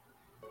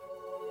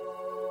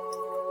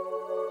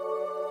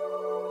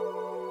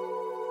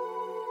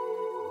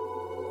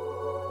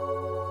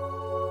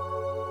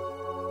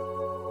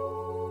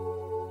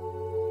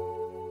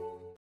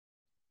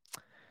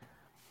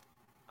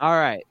 All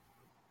right.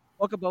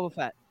 Book of Boba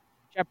Fett,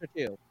 Chapter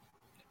 2.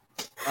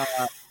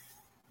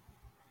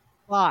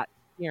 Plot,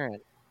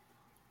 Ciaran.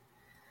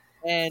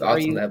 And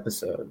Thoughts on the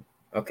episode?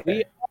 Okay.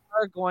 We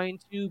are going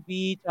to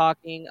be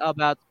talking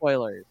about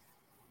spoilers.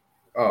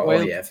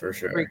 Oh yeah, for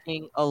sure.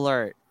 Freaking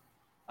alert.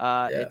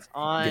 It's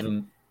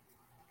on.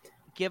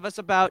 Give us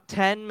about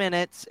 10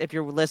 minutes if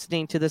you're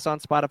listening to this on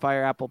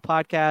Spotify or Apple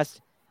Podcast.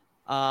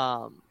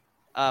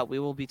 We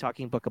will be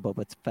talking Book of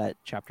Boba Fett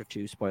Chapter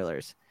 2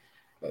 spoilers.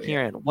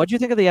 Ciaran, what do you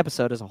think of the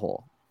episode as a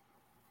whole?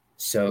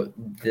 So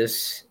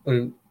this,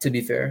 to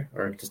be fair,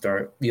 or to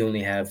start, we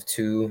only have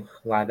 2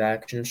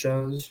 live-action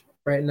shows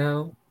right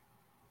now,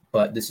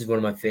 but this is one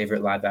of my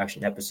favorite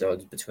live-action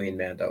episodes between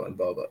Mando and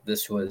Boba.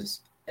 This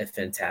was a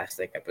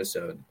fantastic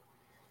episode.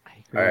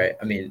 All right,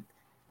 I mean,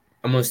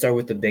 I'm gonna start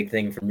with the big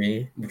thing for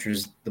me, which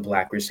was the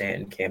Black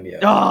Chrysanthemum cameo.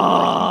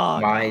 Oh,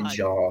 my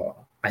jaw!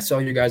 I saw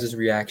your guys'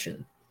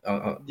 reaction.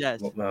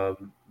 Yes.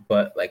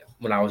 But like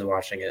when I was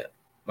watching it,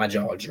 my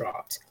jaw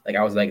dropped. Like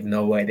I was like,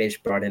 no way, they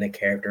just brought in a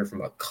character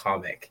from a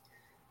comic.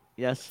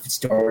 Yes.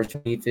 Star Wars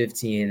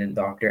 2015 and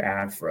Dr.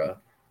 Aphra.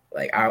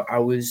 Like I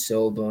was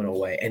so blown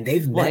away. And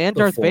they've met and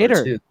before Darth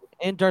Vader. too.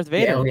 And Darth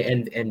Vader.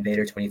 Yeah, and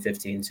Vader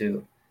 2015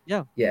 too.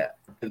 Yeah. Yeah.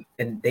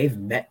 And they've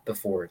met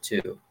before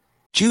too.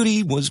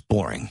 Judy was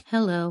boring.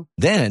 Hello.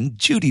 Then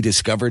Judy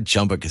discovered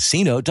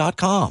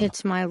ChumbaCasino.com.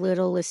 It's my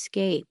little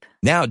escape.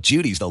 Now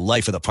Judy's the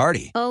life of the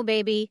party. Oh,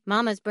 baby,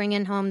 mama's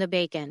bringing home the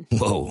bacon.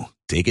 Whoa,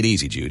 take it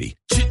easy, Judy.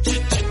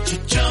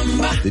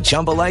 The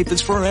Chumba life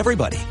is for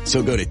everybody.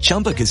 So go to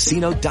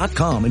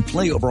ChumbaCasino.com and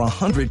play over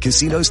 100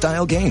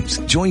 casino-style games.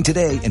 Join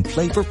today and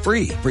play for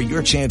free for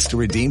your chance to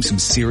redeem some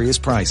serious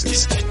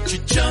prizes.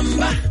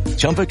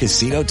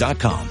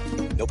 ChumbaCasino.com.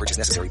 No purchase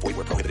necessary. Void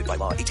where prohibited by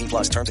law. 18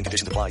 plus terms and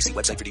conditions apply. See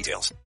website for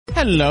details.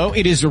 Hello,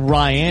 it is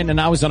Ryan, and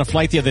I was on a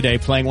flight the other day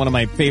playing one of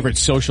my favorite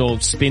social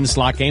spin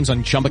slot games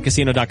on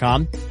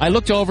ChumbaCasino.com. I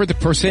looked over at the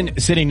person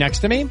sitting next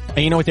to me, and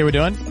you know what they were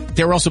doing?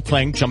 They were also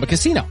playing Chumba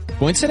Casino.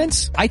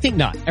 Coincidence? I think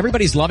not.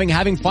 Everybody's loving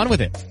having fun with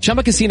it.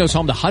 Chumba Casino is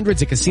home to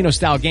hundreds of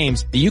casino-style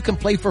games that you can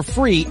play for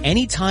free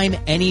anytime,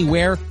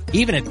 anywhere,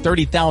 even at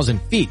 30,000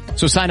 feet.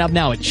 So sign up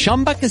now at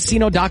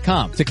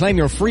ChumbaCasino.com to claim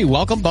your free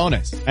welcome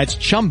bonus. That's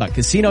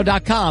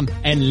ChumbaCasino.com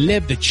and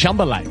live the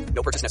Chumba life.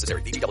 No purchase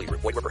necessary. VGW.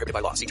 Void where prohibited by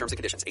law. See terms and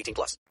conditions. 18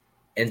 plus.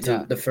 And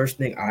so the first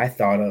thing I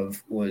thought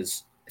of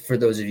was, for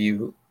those of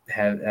you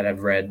that have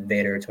read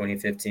Vader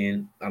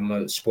 2015, I'm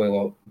going to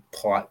spoil a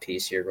plot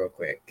piece here real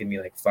quick. Give me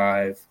like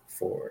 5,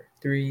 4,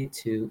 3,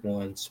 2,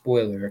 1,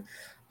 spoiler.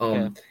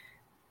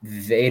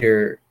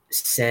 Vader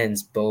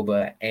sends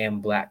Boba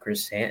and Black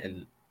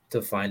Chrysanthemum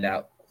to find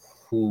out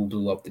who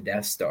blew up the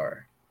Death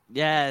Star.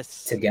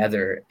 Yes.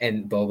 Together,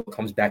 and Boba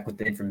comes back with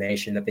the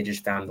information that they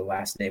just found the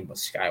last name was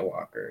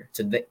Skywalker.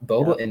 So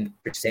Boba and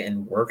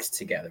Chrysanthemum worked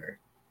together.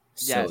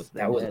 So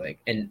that was like,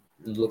 and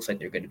it looks like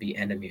they're going to be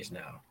enemies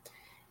now.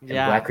 And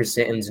Black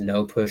Chrysanthemum's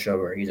no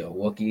pushover. He's a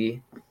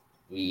Wookiee.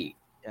 He's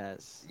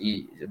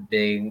a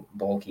big,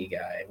 bulky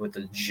guy with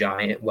a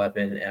giant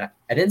weapon. And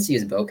I didn't see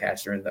his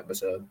bowcaster in the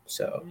episode.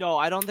 So no,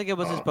 I don't think it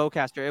was his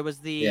bowcaster. It was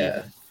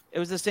the It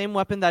was the same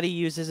weapon that he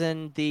uses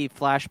in the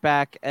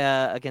flashback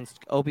against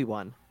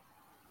Obi-Wan.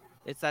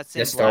 It's that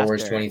same That's Star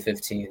Wars blaster.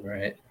 2015,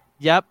 right?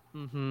 Yep.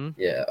 Mm-hmm.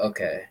 Yeah.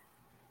 Okay.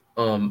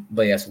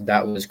 But yeah, so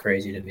that was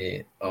crazy to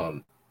me.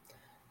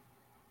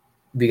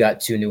 We got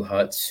 2 new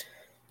Hutts,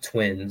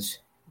 twins,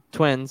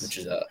 which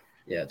is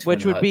twin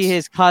Which would be Hutts.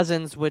 his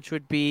cousins, which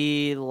would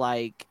be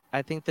like,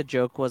 I think the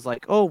joke was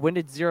like, oh, when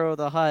did Zero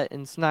the Hutt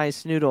and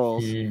Snice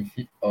Noodles?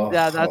 Oh,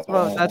 Yeah, that's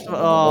what.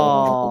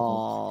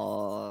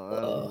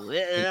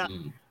 Yeah.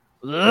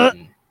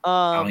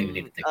 I don't even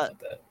need to think about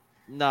that.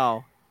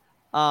 No.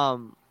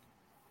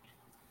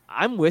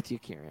 I'm with you,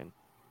 Ciaran.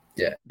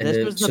 Yeah, and This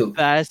then was the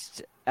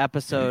best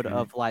episode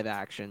of live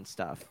action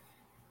stuff.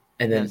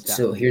 And then, hands down.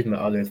 so here's my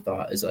other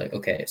thought is like,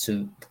 okay,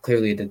 so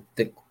clearly the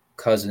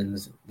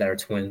cousins that are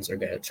twins are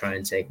gonna try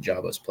and take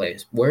Jabba's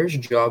place. Where's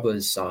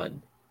Jabba's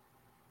son?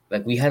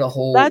 Like, we had a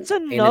whole That's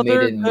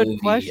another animated good movie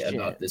question.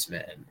 about this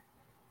man,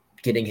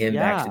 getting him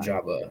back to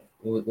Jabba.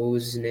 What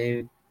was his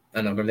name? I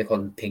don't know. Remember they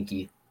called him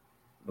Pinky.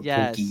 Or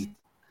Yes. Pookie.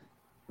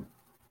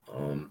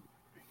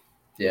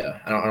 Yeah,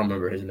 I don't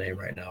remember his name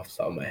right now off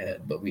the top of my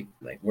head, but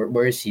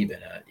where has he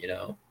been at? You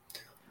know.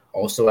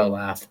 Also, I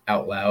laughed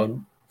out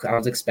loud. I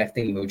was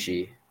expecting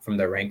Moochie from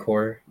the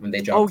Rancor when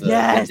they dropped the dude.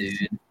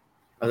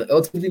 I was like, oh,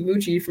 it's gonna be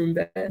Moochie from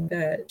Bad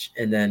Batch,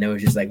 and then it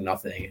was just like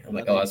nothing. I'm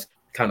like, oh, that's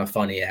kind of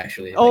funny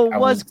actually. Oh, like, it I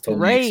was totally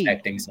great.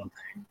 expecting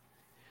something.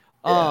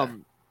 Yeah.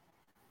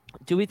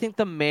 Do we think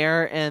the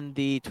mayor and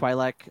the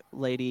Twi'lek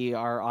lady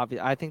are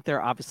obvious? I think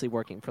they're obviously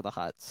working for the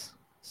Hutts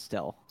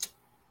still.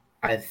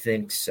 I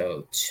think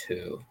so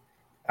too.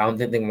 I don't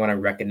think they want to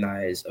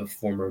recognize a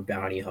former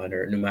bounty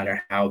hunter, no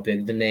matter how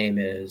big the name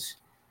is.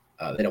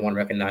 They don't want to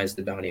recognize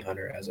the bounty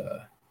hunter as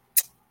a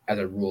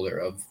ruler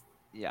of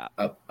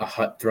a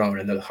Hutt throne,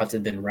 and the Hutts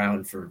have been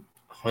around for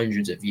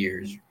hundreds of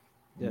years,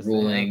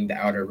 ruling the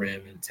Outer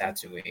Rim and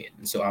Tatooine.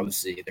 And so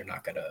obviously they're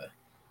not gonna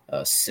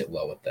sit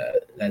well with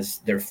that as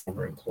their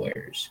former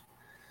employers.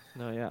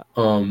 No, yeah.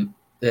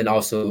 Then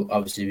also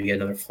obviously we get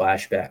another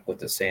flashback with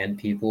the Sand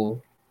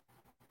People.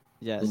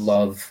 Yes.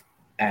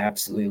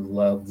 Absolutely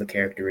love the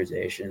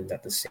characterization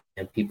that the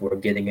Sand People are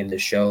getting in the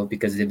show,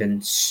 because they've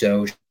been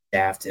so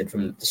shafted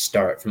from the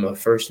start, from the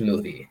first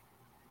movie.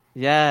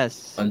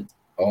 Yes.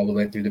 All the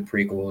way through the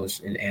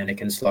prequels, and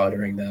Anakin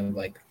slaughtering them,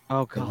 like,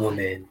 the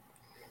woman,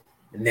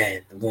 the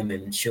men, the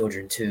woman, and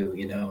children too,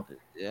 you know?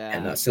 Yeah.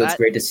 And so it's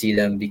great to see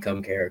them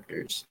become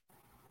characters.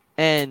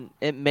 And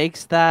it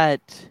makes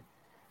that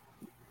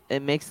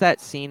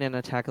scene in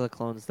Attack of the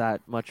Clones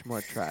that much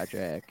more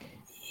tragic.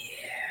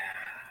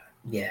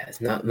 Yeah, it's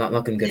not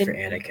looking good for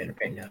Anakin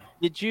right now.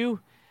 Did you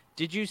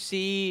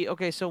see?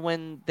 Okay, so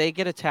when they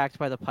get attacked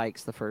by the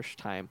Pikes the first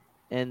time,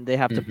 and they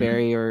have to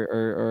bury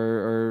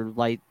or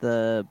light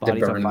the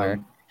bodies on fire.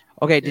 Them.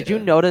 Okay, did you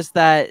notice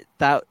that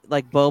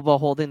like Boba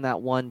holding that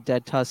one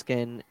dead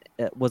Tusken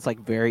was like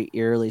very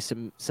eerily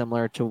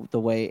similar to the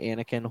way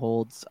Anakin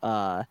holds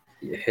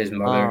his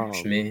mother,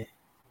 Shmi.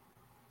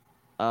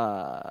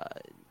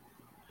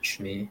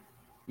 Shmi.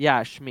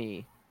 Yeah,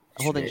 Shmi.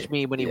 Holding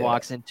Shmi when he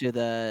walks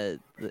into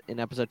in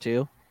episode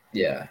 2.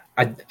 Yeah,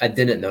 I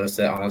didn't notice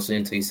that honestly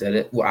until you said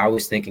it. What I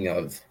was thinking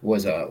of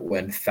was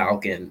when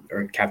Falcon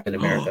or Captain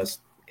America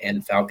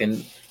and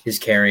Falcon is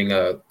carrying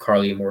a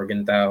Carly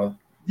Morgenthau after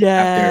she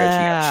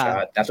got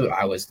shot. That's what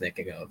I was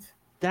thinking of.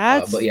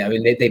 But yeah, I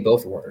mean they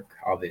both work,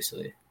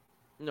 obviously.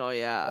 No,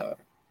 yeah.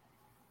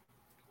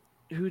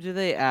 Who do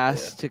they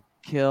ask to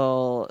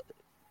kill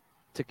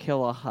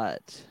a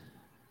Hutt?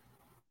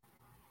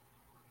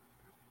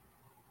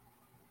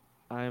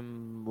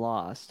 I'm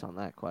lost on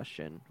that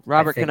question.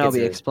 Robert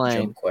Kenobi,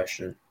 explain. Joke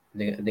question. I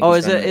think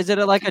is it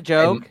like a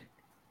joke?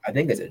 I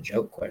think it's a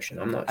joke question.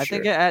 I'm not sure.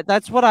 I think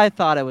that's what I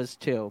thought it was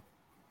too.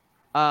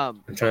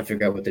 I'm trying to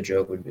figure out what the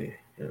joke would be.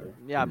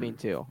 Yeah, me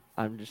too.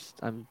 I'm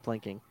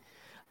blanking.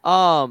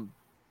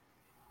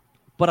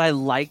 But I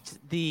liked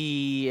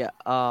the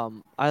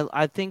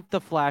I think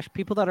the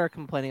people that are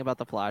complaining about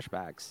the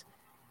flashbacks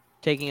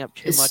taking up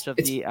too much of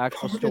the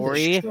actual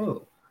story.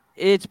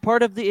 It's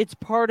part of these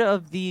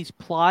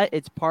plot.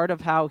 It's part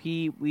of how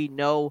we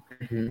know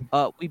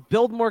we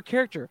build more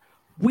character.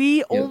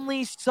 We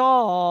only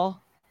saw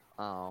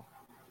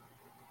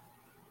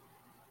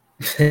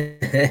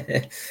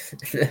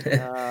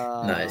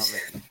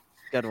nice.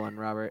 Good one,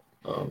 Robert.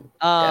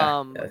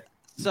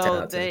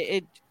 So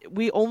he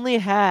only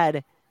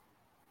had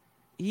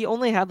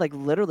like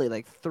literally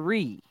like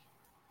 3.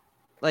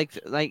 Like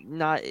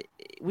not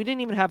we didn't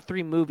even have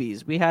 3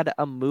 movies. We had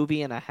a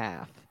movie and a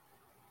half.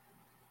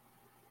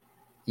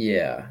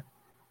 Yeah.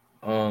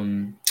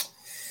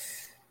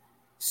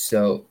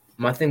 So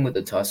my thing with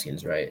the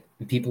Tuskens, right?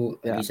 People,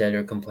 like you said,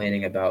 are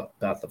complaining about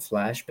the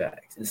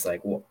flashbacks. It's like,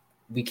 well,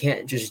 we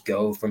can't just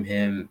go from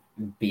him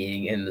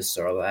being in the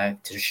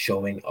Sarlacc to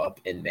showing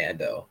up in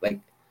Mando. Like,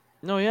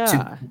 no,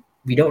 yeah.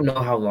 We don't know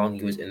how long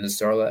he was in the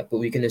Sarlacc, but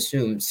we can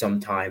assume some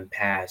time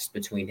passed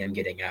between him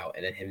getting out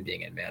and then him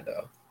being in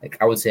Mando. Like,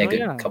 I would say a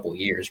good couple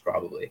years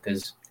probably,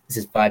 because this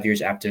is 5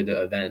 years after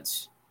the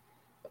events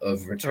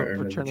of Return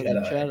of the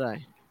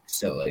Jedi.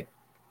 So, like,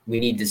 we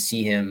need to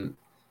see him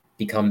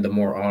become the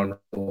more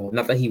honorable.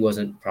 Not that he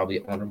wasn't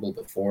probably honorable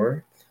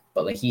before,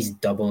 but like he's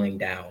doubling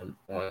down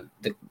on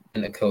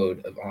the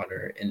code of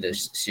honor in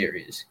this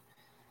series.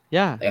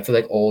 Yeah. Like, I feel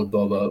like old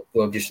Boba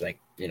would have just like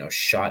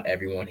shot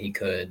everyone he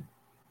could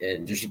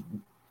and just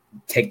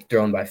take the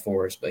throne by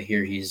force. But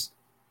here he's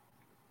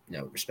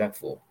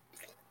respectful.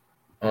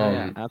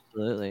 Yeah,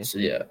 absolutely. So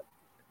yeah,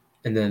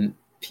 and then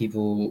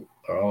people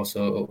are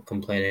also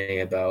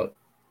complaining about.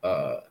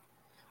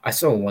 I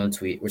saw one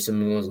tweet where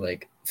someone was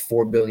like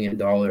 $4 billion,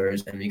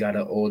 and we got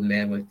an old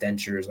man with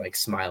dentures like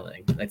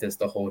smiling, like that's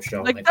the whole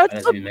show. Like that that's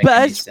doesn't the even make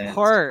any best sense.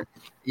 part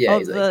Yeah, of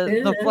he's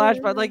the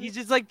flashback. Like he's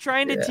just like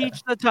trying to Yeah.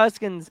 teach the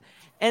Tuscans,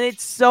 and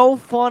it's so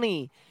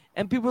funny.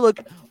 And people are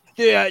like,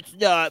 "That's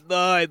not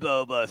my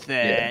Boba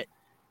Fett."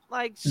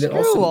 Like, Then screw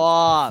also,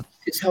 off.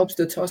 this helps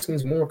the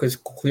Tuscans more because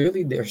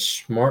clearly they're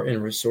smart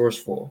and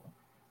resourceful.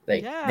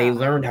 Like they Yeah.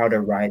 learned how to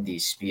ride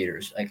these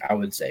speeders, like I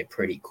would say,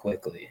 pretty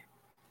quickly.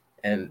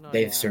 And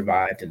they've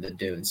survived in the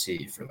Dune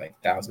Sea for like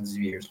thousands of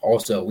years.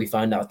 Also, we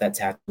find out that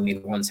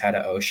Tatooine once had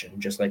an ocean,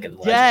 just like in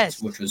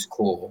Legends, which was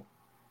cool.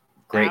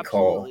 Great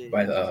call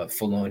by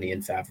Filoni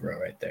and Favreau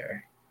right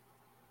there.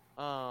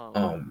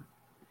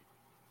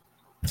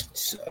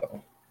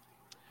 So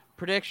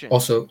prediction.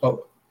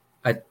 Also,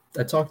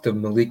 I talked to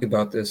Malik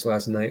about this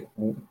last night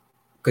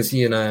because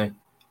he and I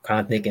kind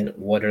of thinking,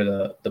 what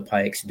are the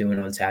Pikes doing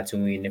on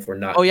Tatooine if we're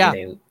not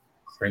getting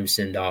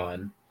Crimson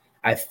Dawn?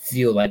 I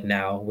feel like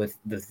now with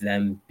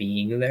them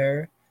being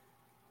there,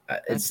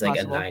 it's like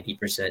possible. a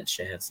 90%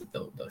 chance that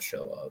they'll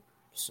show up.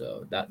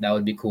 So that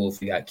would be cool if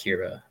we got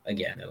Kira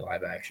again in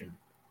live action.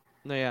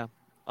 No, yeah.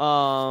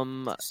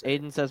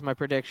 Aiden says my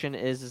prediction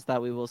is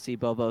that we will see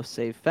Bobo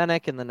save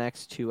Fennec in the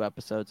next 2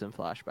 episodes in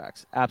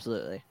flashbacks.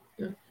 Absolutely.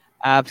 Yeah.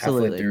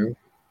 Absolutely. Halfway through.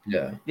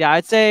 Yeah. Yeah,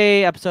 I'd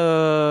say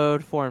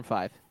episode 4 and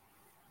 5.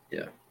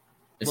 Yeah.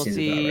 We'll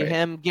see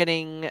him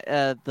getting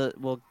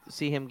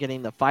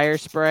the fire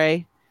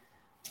spray.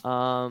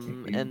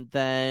 And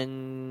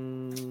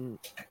then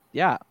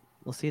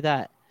we'll see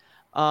that.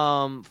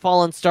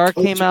 Fallen Star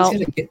came out.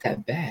 He's gonna get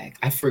that back.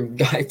 I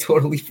forgot. I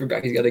totally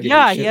forgot. He's gotta get.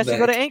 Yeah, he has to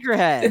go to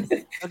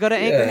Anchorhead. I'll go to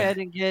Anchorhead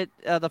and get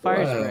the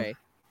fire spray.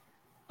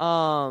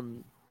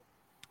 Fallen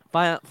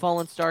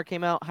Star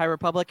came out. High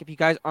Republic. If you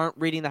guys aren't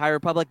reading the High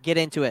Republic, get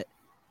into it.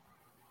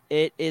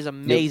 It is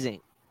amazing.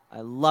 Yep.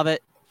 I love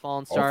it.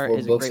 Fallen Star All 4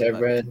 is books a great I've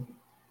book. read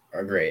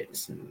are great.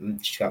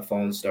 Just got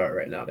Fallen Star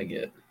right now to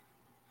get.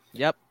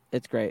 Yep,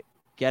 it's great.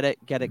 Get it.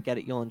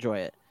 You'll enjoy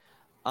it.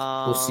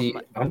 We'll see.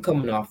 I'm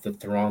coming off the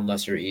Thrawn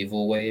Lesser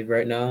Evil wave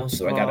right now,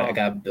 so I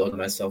gotta build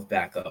myself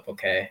back up.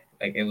 Okay,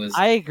 like it was.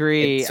 I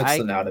agree. It took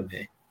something out of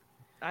me.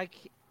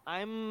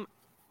 I'm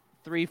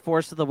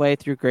 3/4 of the way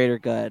through Greater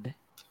Good.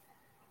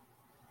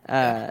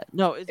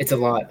 No, it's a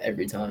lot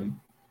every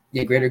time.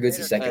 Yeah, Greater Good's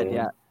the second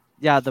one.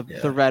 Yeah,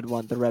 the red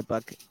one, the red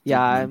book.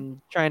 Yeah,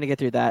 I'm trying to get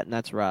through that, and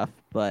that's rough.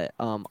 But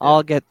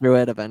I'll get through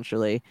it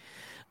eventually.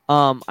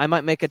 I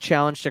might make a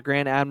challenge to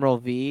Grand Admiral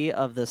V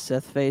of the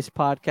Sith Face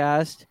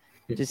podcast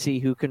to see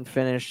who can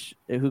finish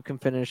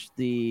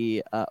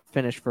the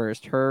finish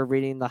first. Her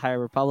reading the High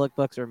Republic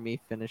books or me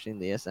finishing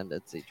the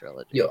Ascendancy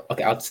trilogy. Yo,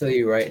 okay, I'll tell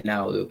you right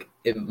now, Luke.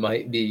 It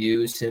might be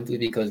you simply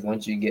because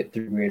once you get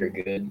through Greater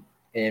Good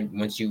and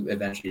once you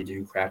eventually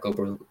do crack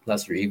open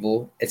Lesser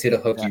Evil, it's gonna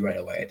hook you right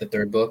away. The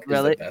third book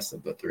is the best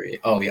of the 3.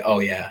 Oh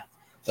yeah.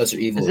 Lesser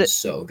Evil is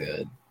so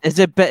good. Is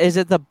it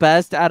the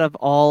best out of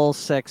all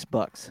 6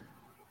 books?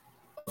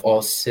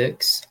 All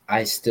 6,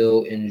 I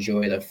still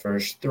enjoy the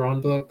first Thrawn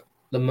book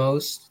the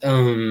most.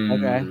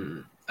 Okay.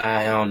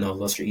 I don't know.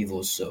 Lesser Evil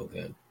is so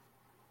good.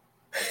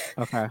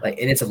 Okay.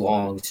 And it's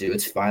long too.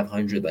 It's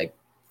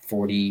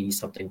 540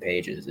 something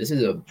pages. This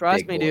is a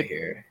big boy dude.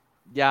 Here.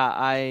 Yeah,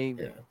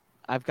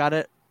 I've got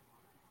it.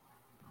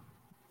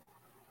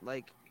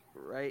 Right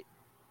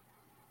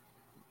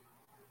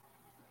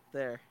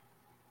there.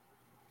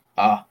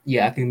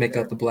 Yeah, I can make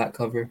out the black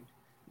cover.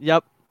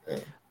 Yep.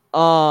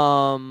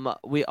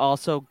 We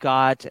also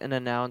got an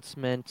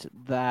announcement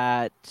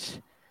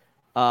that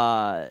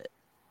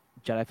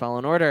Jedi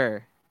Fallen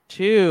Order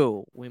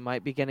 2, we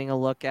might be getting a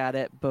look at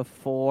it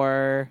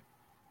before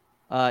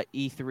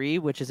E3,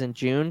 which is in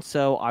June.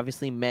 So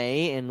obviously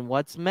May. And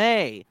what's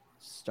May?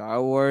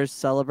 Star Wars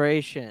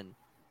Celebration.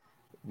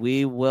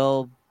 We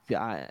will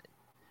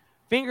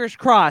fingers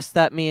crossed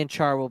that me and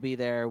Char will be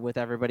there with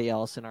everybody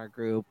else in our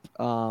group,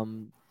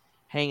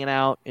 hanging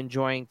out,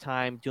 enjoying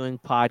time, doing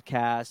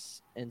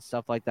podcasts and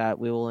stuff like that.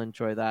 We will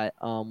enjoy that.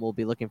 We'll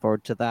be looking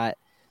forward to that.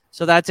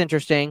 So that's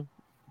interesting.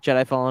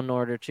 Jedi Fallen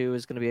Order 2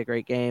 is going to be a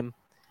great game.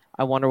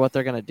 I wonder what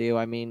they're going to do.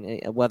 I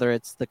mean, whether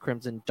it's the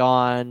Crimson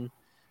Dawn,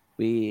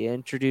 we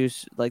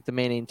introduce the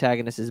main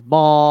antagonist is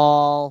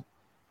Maul.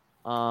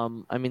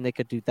 I mean, they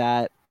could do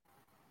that.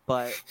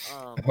 But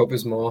I hope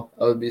it's Maul.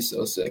 That would be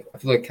so sick. I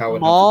feel like Cal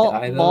would Maul,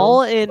 have to die,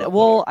 though.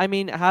 Maul I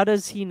mean, how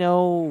does he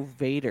know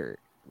Vader?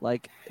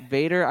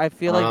 Vader, I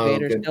feel like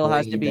Vader still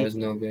has to be. He does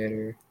know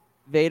Vader.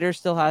 Vader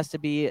still has to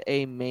be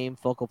a main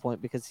focal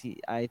point because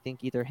I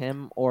think either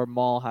him or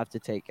Maul have to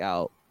take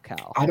out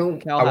Cal. I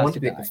want to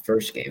pick the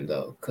first game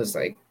though, because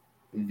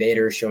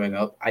Vader showing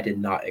up, I did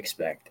not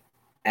expect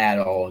at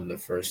all in the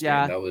first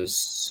game. That was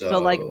so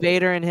like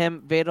Vader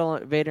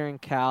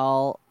and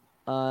Cal,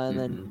 and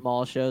then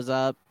Maul shows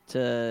up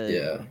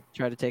to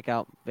try to take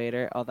out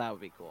Vader. Oh, that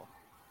would be cool.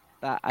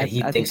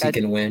 He thinks he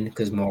can win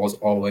because Maul's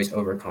always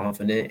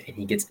overconfident, and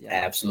he gets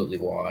absolutely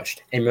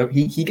washed. And remember,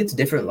 he gets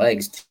different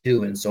legs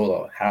too in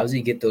Solo. How does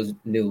he get those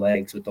new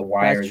legs with the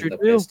wires and the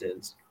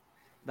pistons?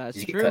 That's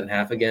Does he true. get cut in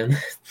half again?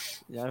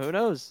 Yeah, who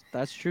knows?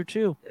 That's true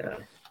too. Yeah.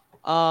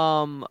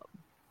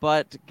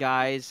 But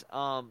guys,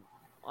 on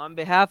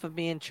behalf of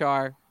me and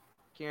Char,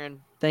 Ciaran,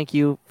 thank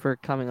you for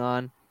coming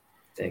on.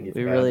 Thank you.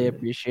 We really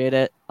appreciate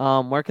it.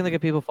 Where can the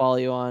good people follow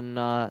you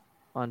on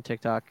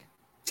TikTok?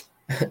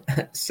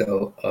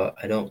 So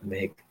I don't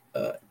make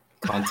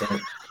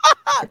content.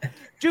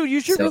 Dude,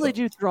 you should really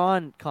do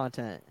Thrawn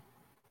content.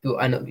 Dude,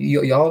 I know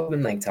y'all have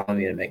been like telling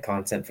me to make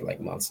content for like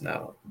months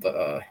now,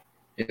 but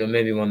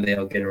maybe one day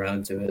I'll get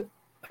around to it.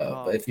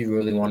 But if you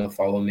really want to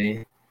follow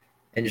me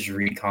and just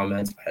read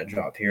comments I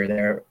drop here or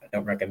there, I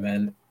don't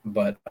recommend,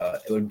 but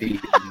it would be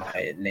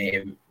my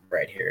name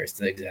right here. It's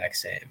the exact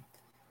same.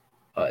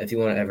 If you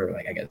want to ever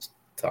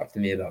talk to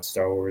me about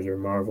Star Wars or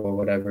Marvel or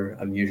whatever,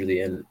 I'm usually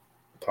in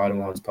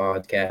Padawan's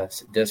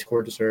podcast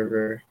Discord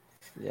server.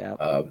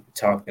 Yeah.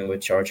 Talking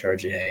with Char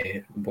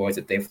J, Boys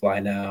That They Fly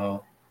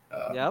Now,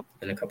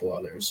 and a couple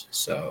others.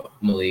 So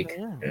Malik,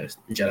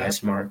 Jedi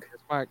Smart.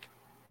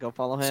 Go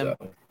follow him.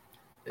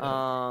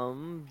 So,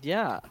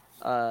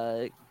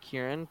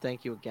 Ciaran,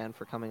 thank you again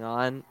for coming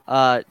on.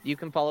 You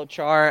can follow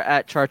Char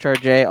at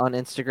CharCharJ on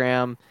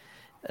Instagram,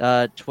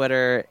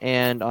 Twitter,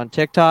 and on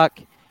TikTok.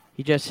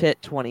 He just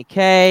hit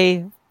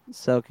 20K,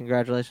 so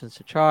congratulations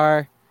to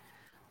Char.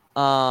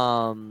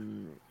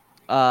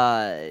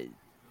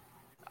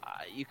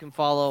 You can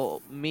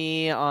follow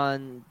me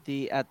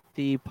at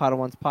the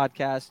Padawans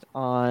Podcast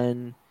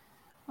on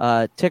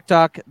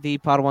TikTok, the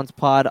Padawans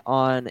Pod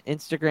on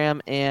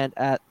Instagram, and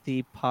at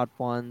the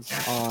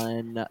Padawans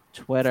on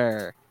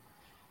Twitter.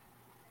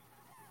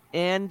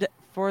 And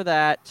for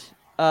that,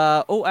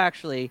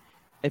 actually,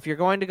 if you're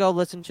going to go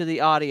listen to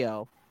the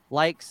audio,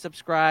 like,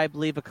 subscribe,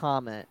 leave a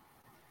comment.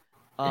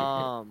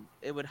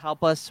 It would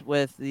help us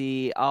with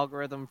the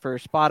algorithm for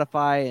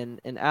Spotify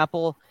and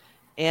Apple.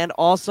 And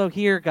also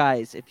here,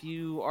 guys, if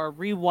you are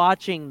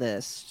rewatching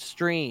this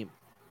stream,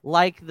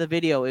 like the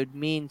video. It would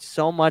mean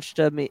so much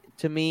to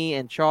me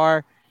and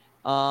Char.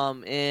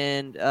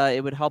 And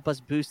it would help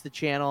us boost the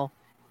channel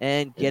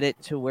and get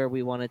it to where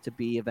we want it to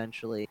be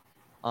eventually.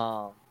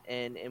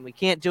 And we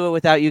can't do it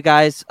without you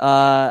guys.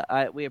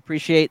 We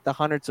appreciate the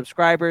 100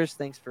 subscribers.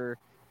 Thanks for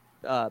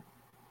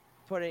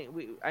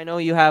I know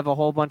you have a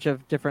whole bunch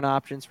of different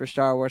options for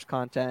Star Wars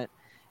content,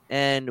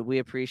 and we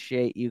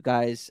appreciate you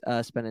guys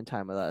spending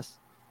time with us.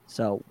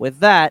 So with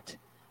that,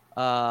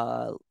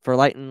 for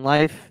Light and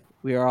Life,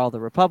 we are all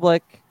the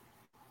Republic,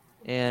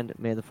 and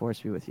may the Force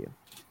be with you.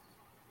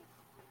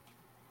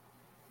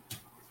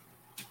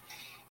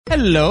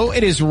 Hello,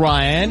 it is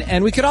Ryan,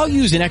 and we could all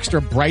use an extra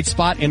bright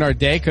spot in our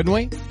day, couldn't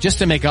we? Just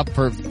to make up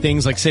for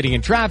things like sitting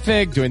in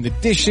traffic, doing the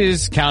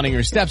dishes, counting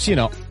your steps,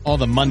 all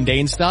the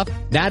mundane stuff.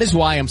 That is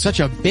why I'm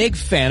such a big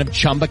fan of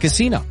Chumba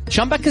Casino.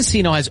 Chumba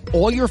Casino has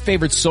all your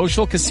favorite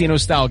social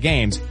casino-style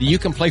games that you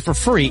can play for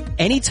free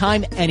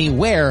anytime,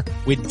 anywhere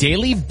with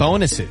daily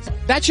bonuses.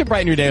 That should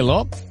brighten your day a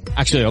little.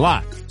 Actually, a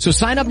lot. So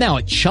sign up now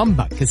at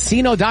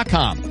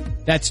ChumbaCasino.com.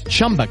 That's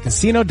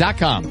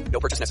ChumbaCasino.com. No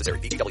purchase necessary.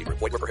 VGW.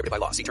 Void where prohibited by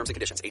law. See terms and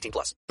conditions.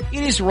 18+.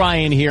 It is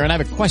Ryan here, and I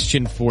have a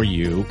question for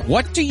you.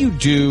 What do you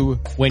do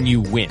when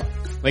you win?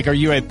 Like, are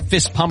you a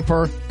fist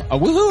pumper, a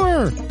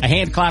woohooer, a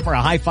hand clapper,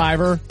 a high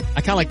fiver?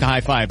 I kind of like the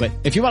high five, but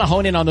if you want to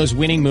hone in on those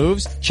winning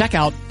moves, check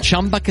out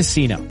Chumba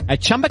Casino. At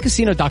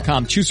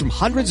ChumbaCasino.com, choose from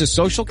hundreds of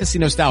social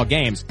casino-style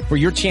games for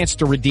your chance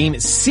to redeem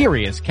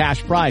serious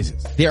cash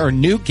prizes. There are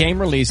new game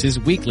releases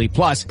weekly,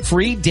 plus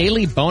free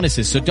daily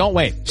bonuses, so don't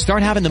wait.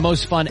 Start having the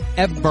most fun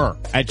ever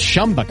at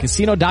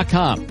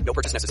ChumbaCasino.com. No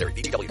purchase necessary.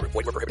 VGW. Void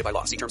where prohibited by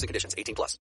law. See terms and conditions. 18+.